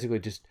moves, or basically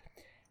just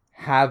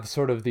have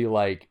sort of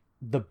the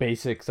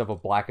basics of a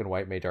black and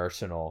white mage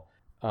arsenal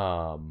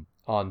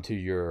onto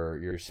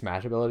your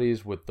smash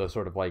abilities with the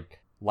sort of like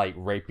light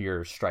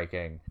rapier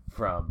striking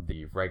from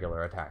the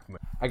regular attack move.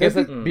 I guess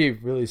that'd be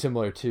really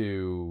similar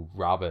to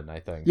Robin,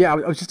 I think. Yeah, I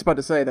was just about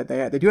to say that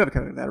they do have a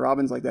character that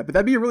Robin's like that, but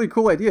that'd be a really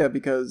cool idea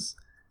because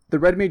the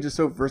Red Mage is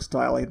so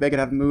versatile. Like they could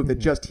have a move that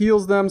just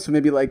heals them, so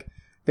maybe like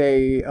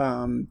they're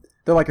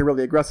like a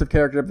really aggressive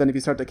character, but then if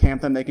you start to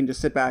camp them, they can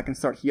just sit back and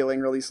start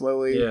healing really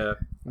slowly. Yeah.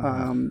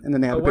 And then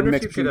they have a good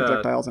mix between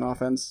projectiles and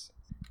offense.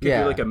 Could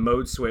do like a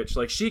mode switch.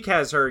 Like Sheik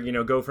has her,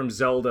 go from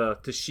Zelda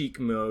to Sheik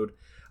mode.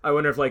 I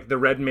wonder if like the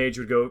Red Mage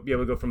would be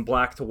able to go from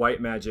black to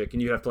white magic,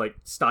 and you'd have to like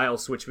style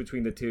switch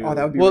between the two. Oh,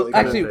 that would be really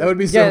cool. That would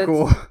be so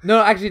cool.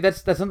 No, actually,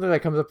 that's something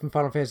that comes up in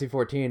Final Fantasy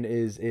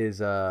XIV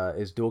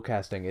is dual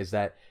casting. Is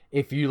that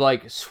if you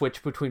like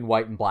switch between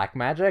white and black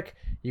magic,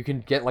 you can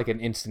get like an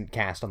instant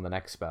cast on the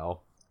next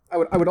spell.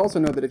 I would also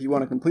know that if you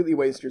want to completely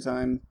waste your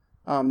time,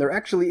 there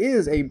actually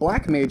is a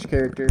black mage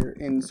character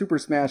in Super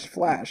Smash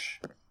Flash.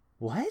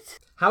 What?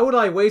 How would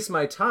I waste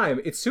my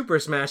time? It's Super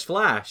Smash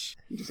Flash.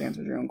 You just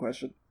answered your own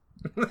question.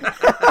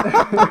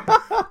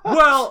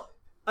 Well,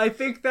 I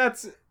think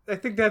that's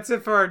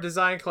it for our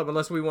design club.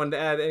 Unless we wanted to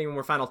add any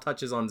more final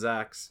touches on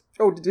Zach's.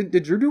 Oh,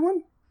 did Drew do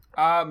one?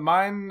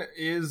 Mine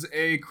is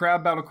a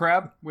crab battle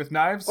crab with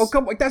knives. Oh,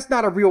 come on, that's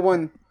not a real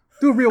one.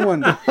 Do a real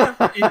one.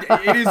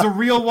 It is a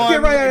real one.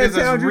 Get right out it of is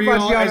town, as Drew real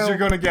Fasciano. as you're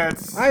gonna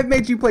get. I've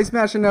made you play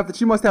Smash enough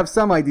that you must have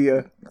some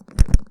idea.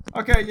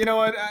 Okay, you know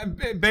what?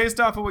 Based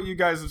off of what you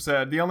guys have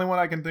said, the only one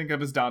I can think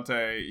of is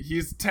Dante.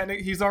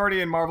 He's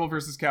already in Marvel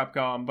vs.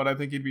 Capcom, but I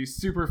think he'd be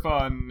super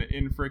fun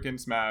in freaking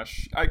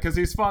Smash. Because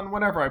he's fun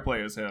whenever I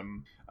play as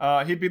him.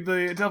 He'd be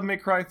the Devil May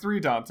Cry 3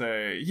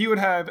 Dante. He would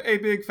have a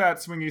big fat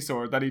swingy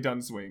sword that he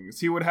done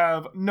swings. He would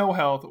have no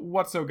health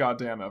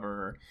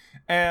whatsoever.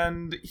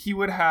 And he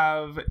would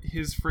have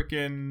his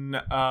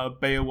freaking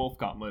Beowulf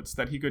gauntlets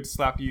that he could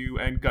slap you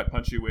and gut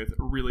punch you with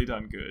really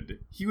done good.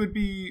 He would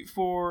be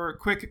for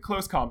quick,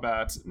 close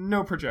combat,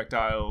 no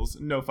projectiles,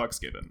 no fucks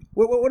given.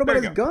 What about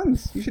his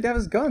guns? You should have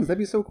his guns. That'd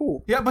be so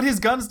cool. Yeah, but his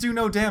guns do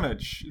no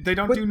damage. They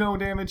don't do no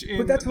damage in the fucking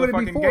game. But that's what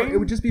it'd be for. It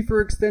would just be for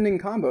extending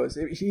combos.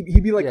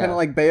 He'd be like kind of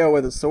like Bayo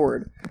with a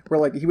sword, where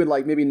like he would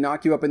like maybe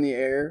knock you up in the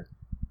air,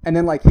 and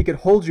then like he could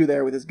hold you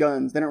there with his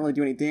guns. They don't really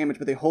do any damage,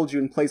 but they hold you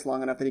in place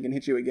long enough that he can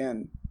hit you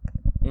again.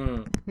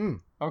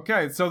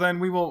 Okay, so then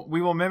we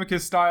will mimic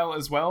his style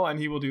as well, and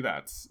he will do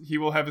that. He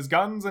will have his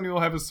guns and he will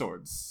have his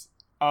swords.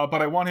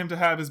 But I want him to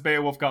have his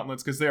Beowulf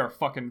gauntlets because they are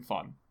fucking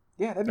fun.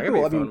 Yeah, that'd be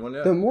cool. I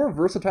mean, the more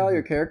versatile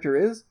your character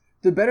is,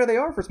 the better they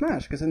are for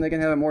Smash, because then they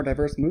can have a more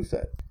diverse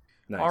moveset.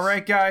 Nice. All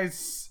right,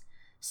 guys.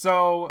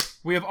 So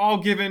we have all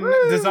given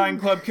Design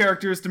Club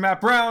characters to Matt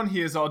Brown.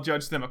 He has all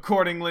judged them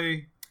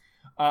accordingly.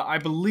 I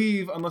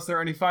believe, unless there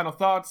are any final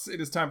thoughts,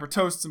 it is time for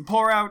toasts and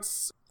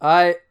pour-outs.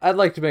 I'd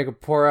like to make a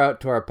pour-out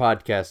to our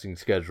podcasting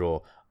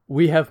schedule.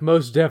 We have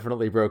most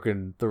definitely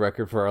broken the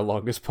record for our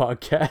longest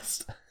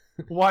podcast.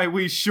 Why,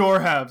 we sure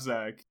have,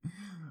 Zach.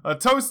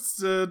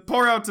 Toasts,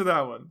 pour out to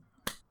that one.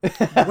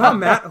 Well,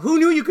 Matt, who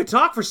knew you could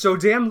talk for so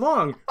damn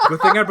long?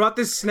 Good thing I brought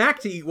this snack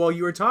to eat while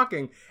you were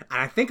talking,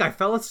 and I think I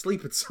fell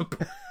asleep at some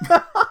point.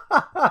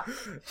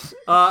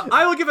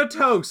 I will give a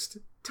toast.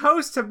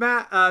 Toast to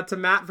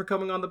Matt for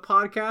coming on the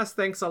podcast.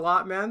 Thanks a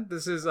lot, man.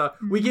 This is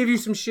we gave you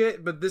some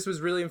shit, but this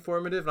was really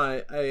informative,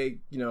 and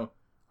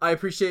I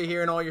appreciate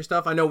hearing all your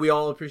stuff. I know we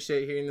all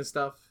appreciate hearing the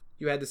stuff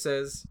you had to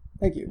say.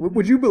 Thank you.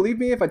 Would you believe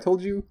me if I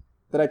told you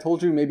that I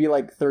told you maybe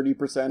like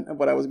 30% of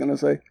what I was gonna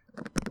say?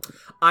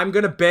 I'm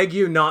gonna beg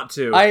you not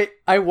to. I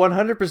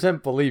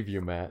 100% believe you,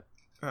 Matt.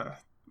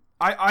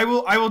 I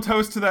will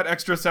toast to that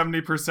extra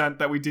 70%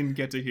 that we didn't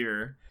get to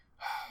hear.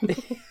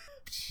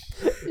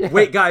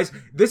 Wait, guys,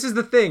 this is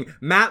the thing.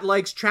 Matt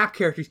likes trap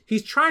characters.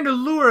 He's trying to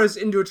lure us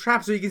into a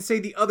trap so he can say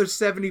the other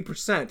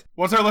 70%.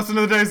 What's our lesson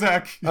of the day,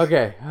 Zach?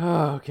 Okay.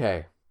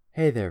 Okay.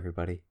 Hey there,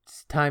 everybody.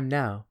 It's time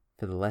now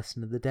for the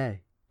lesson of the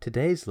day.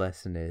 Today's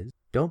lesson is,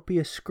 don't be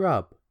a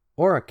scrub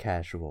or a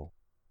casual.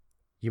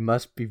 You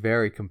must be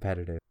very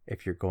competitive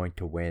if you're going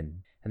to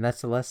win. And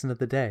that's the lesson of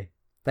the day.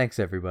 Thanks,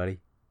 everybody.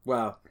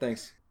 Wow,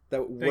 thanks.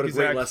 What you, a great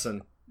Zach.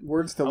 lesson.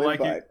 Words to live like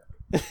by.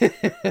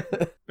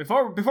 it.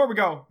 Before we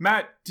go,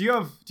 Matt, do you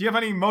have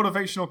any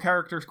motivational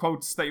character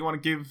quotes that you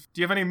want to give?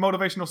 Do you have any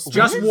motivational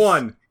speeches? Just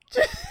one.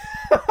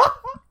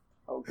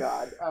 Oh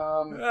God.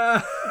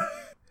 I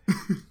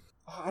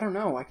don't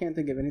know. I can't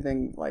think of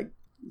anything like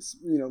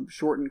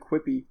short and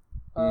quippy.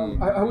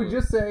 I would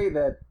just say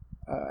that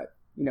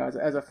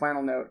as a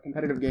final note,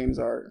 competitive games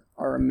are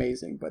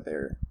amazing, but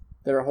they're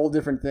a whole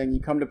different thing.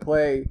 You come to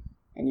play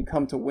and you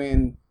come to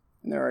win,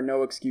 and there are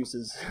no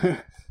excuses.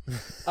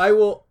 I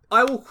will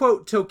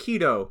quote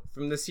Tokido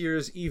from this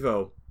year's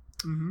EVO.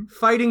 Mm-hmm.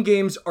 Fighting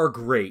games are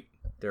great.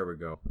 There we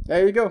go.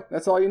 There you go.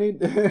 That's all you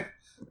need. I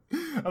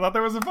thought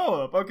there was a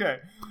follow-up. Okay.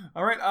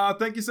 All right.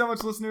 Thank you so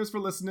much, listeners, for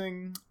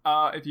listening.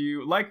 If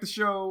you like the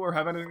show or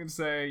have anything to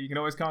say, you can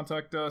always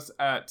contact us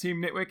at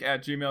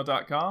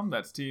teamnitwick@gmail.com.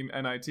 That's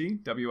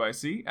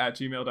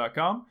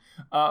teamnitwic@gmail.com.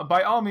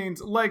 By all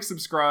means, like,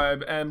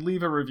 subscribe, and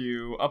leave a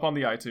review up on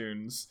the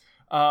iTunes.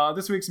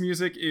 This week's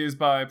music is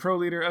by Pro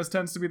Leader, as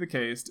tends to be the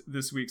case.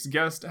 This week's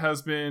guest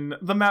has been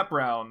the Matt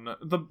Brown,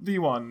 the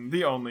one,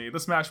 the only, the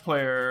Smash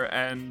player,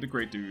 and a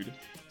great dude.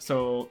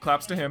 So,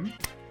 claps to him.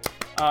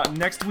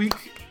 Next week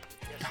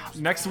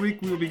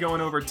we will be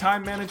going over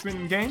time management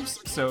in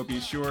games, so be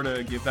sure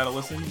to give that a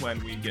listen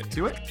when we get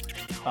to it.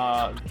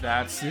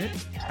 That's it.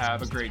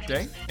 Have a great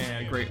day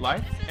and a great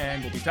life,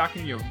 and we'll be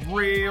talking to you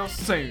real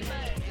soon.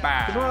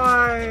 Bye.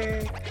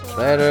 Goodbye.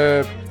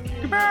 Later.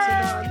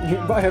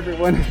 Goodbye. Bye,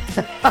 everyone.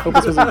 Hope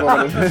this was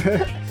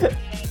informative.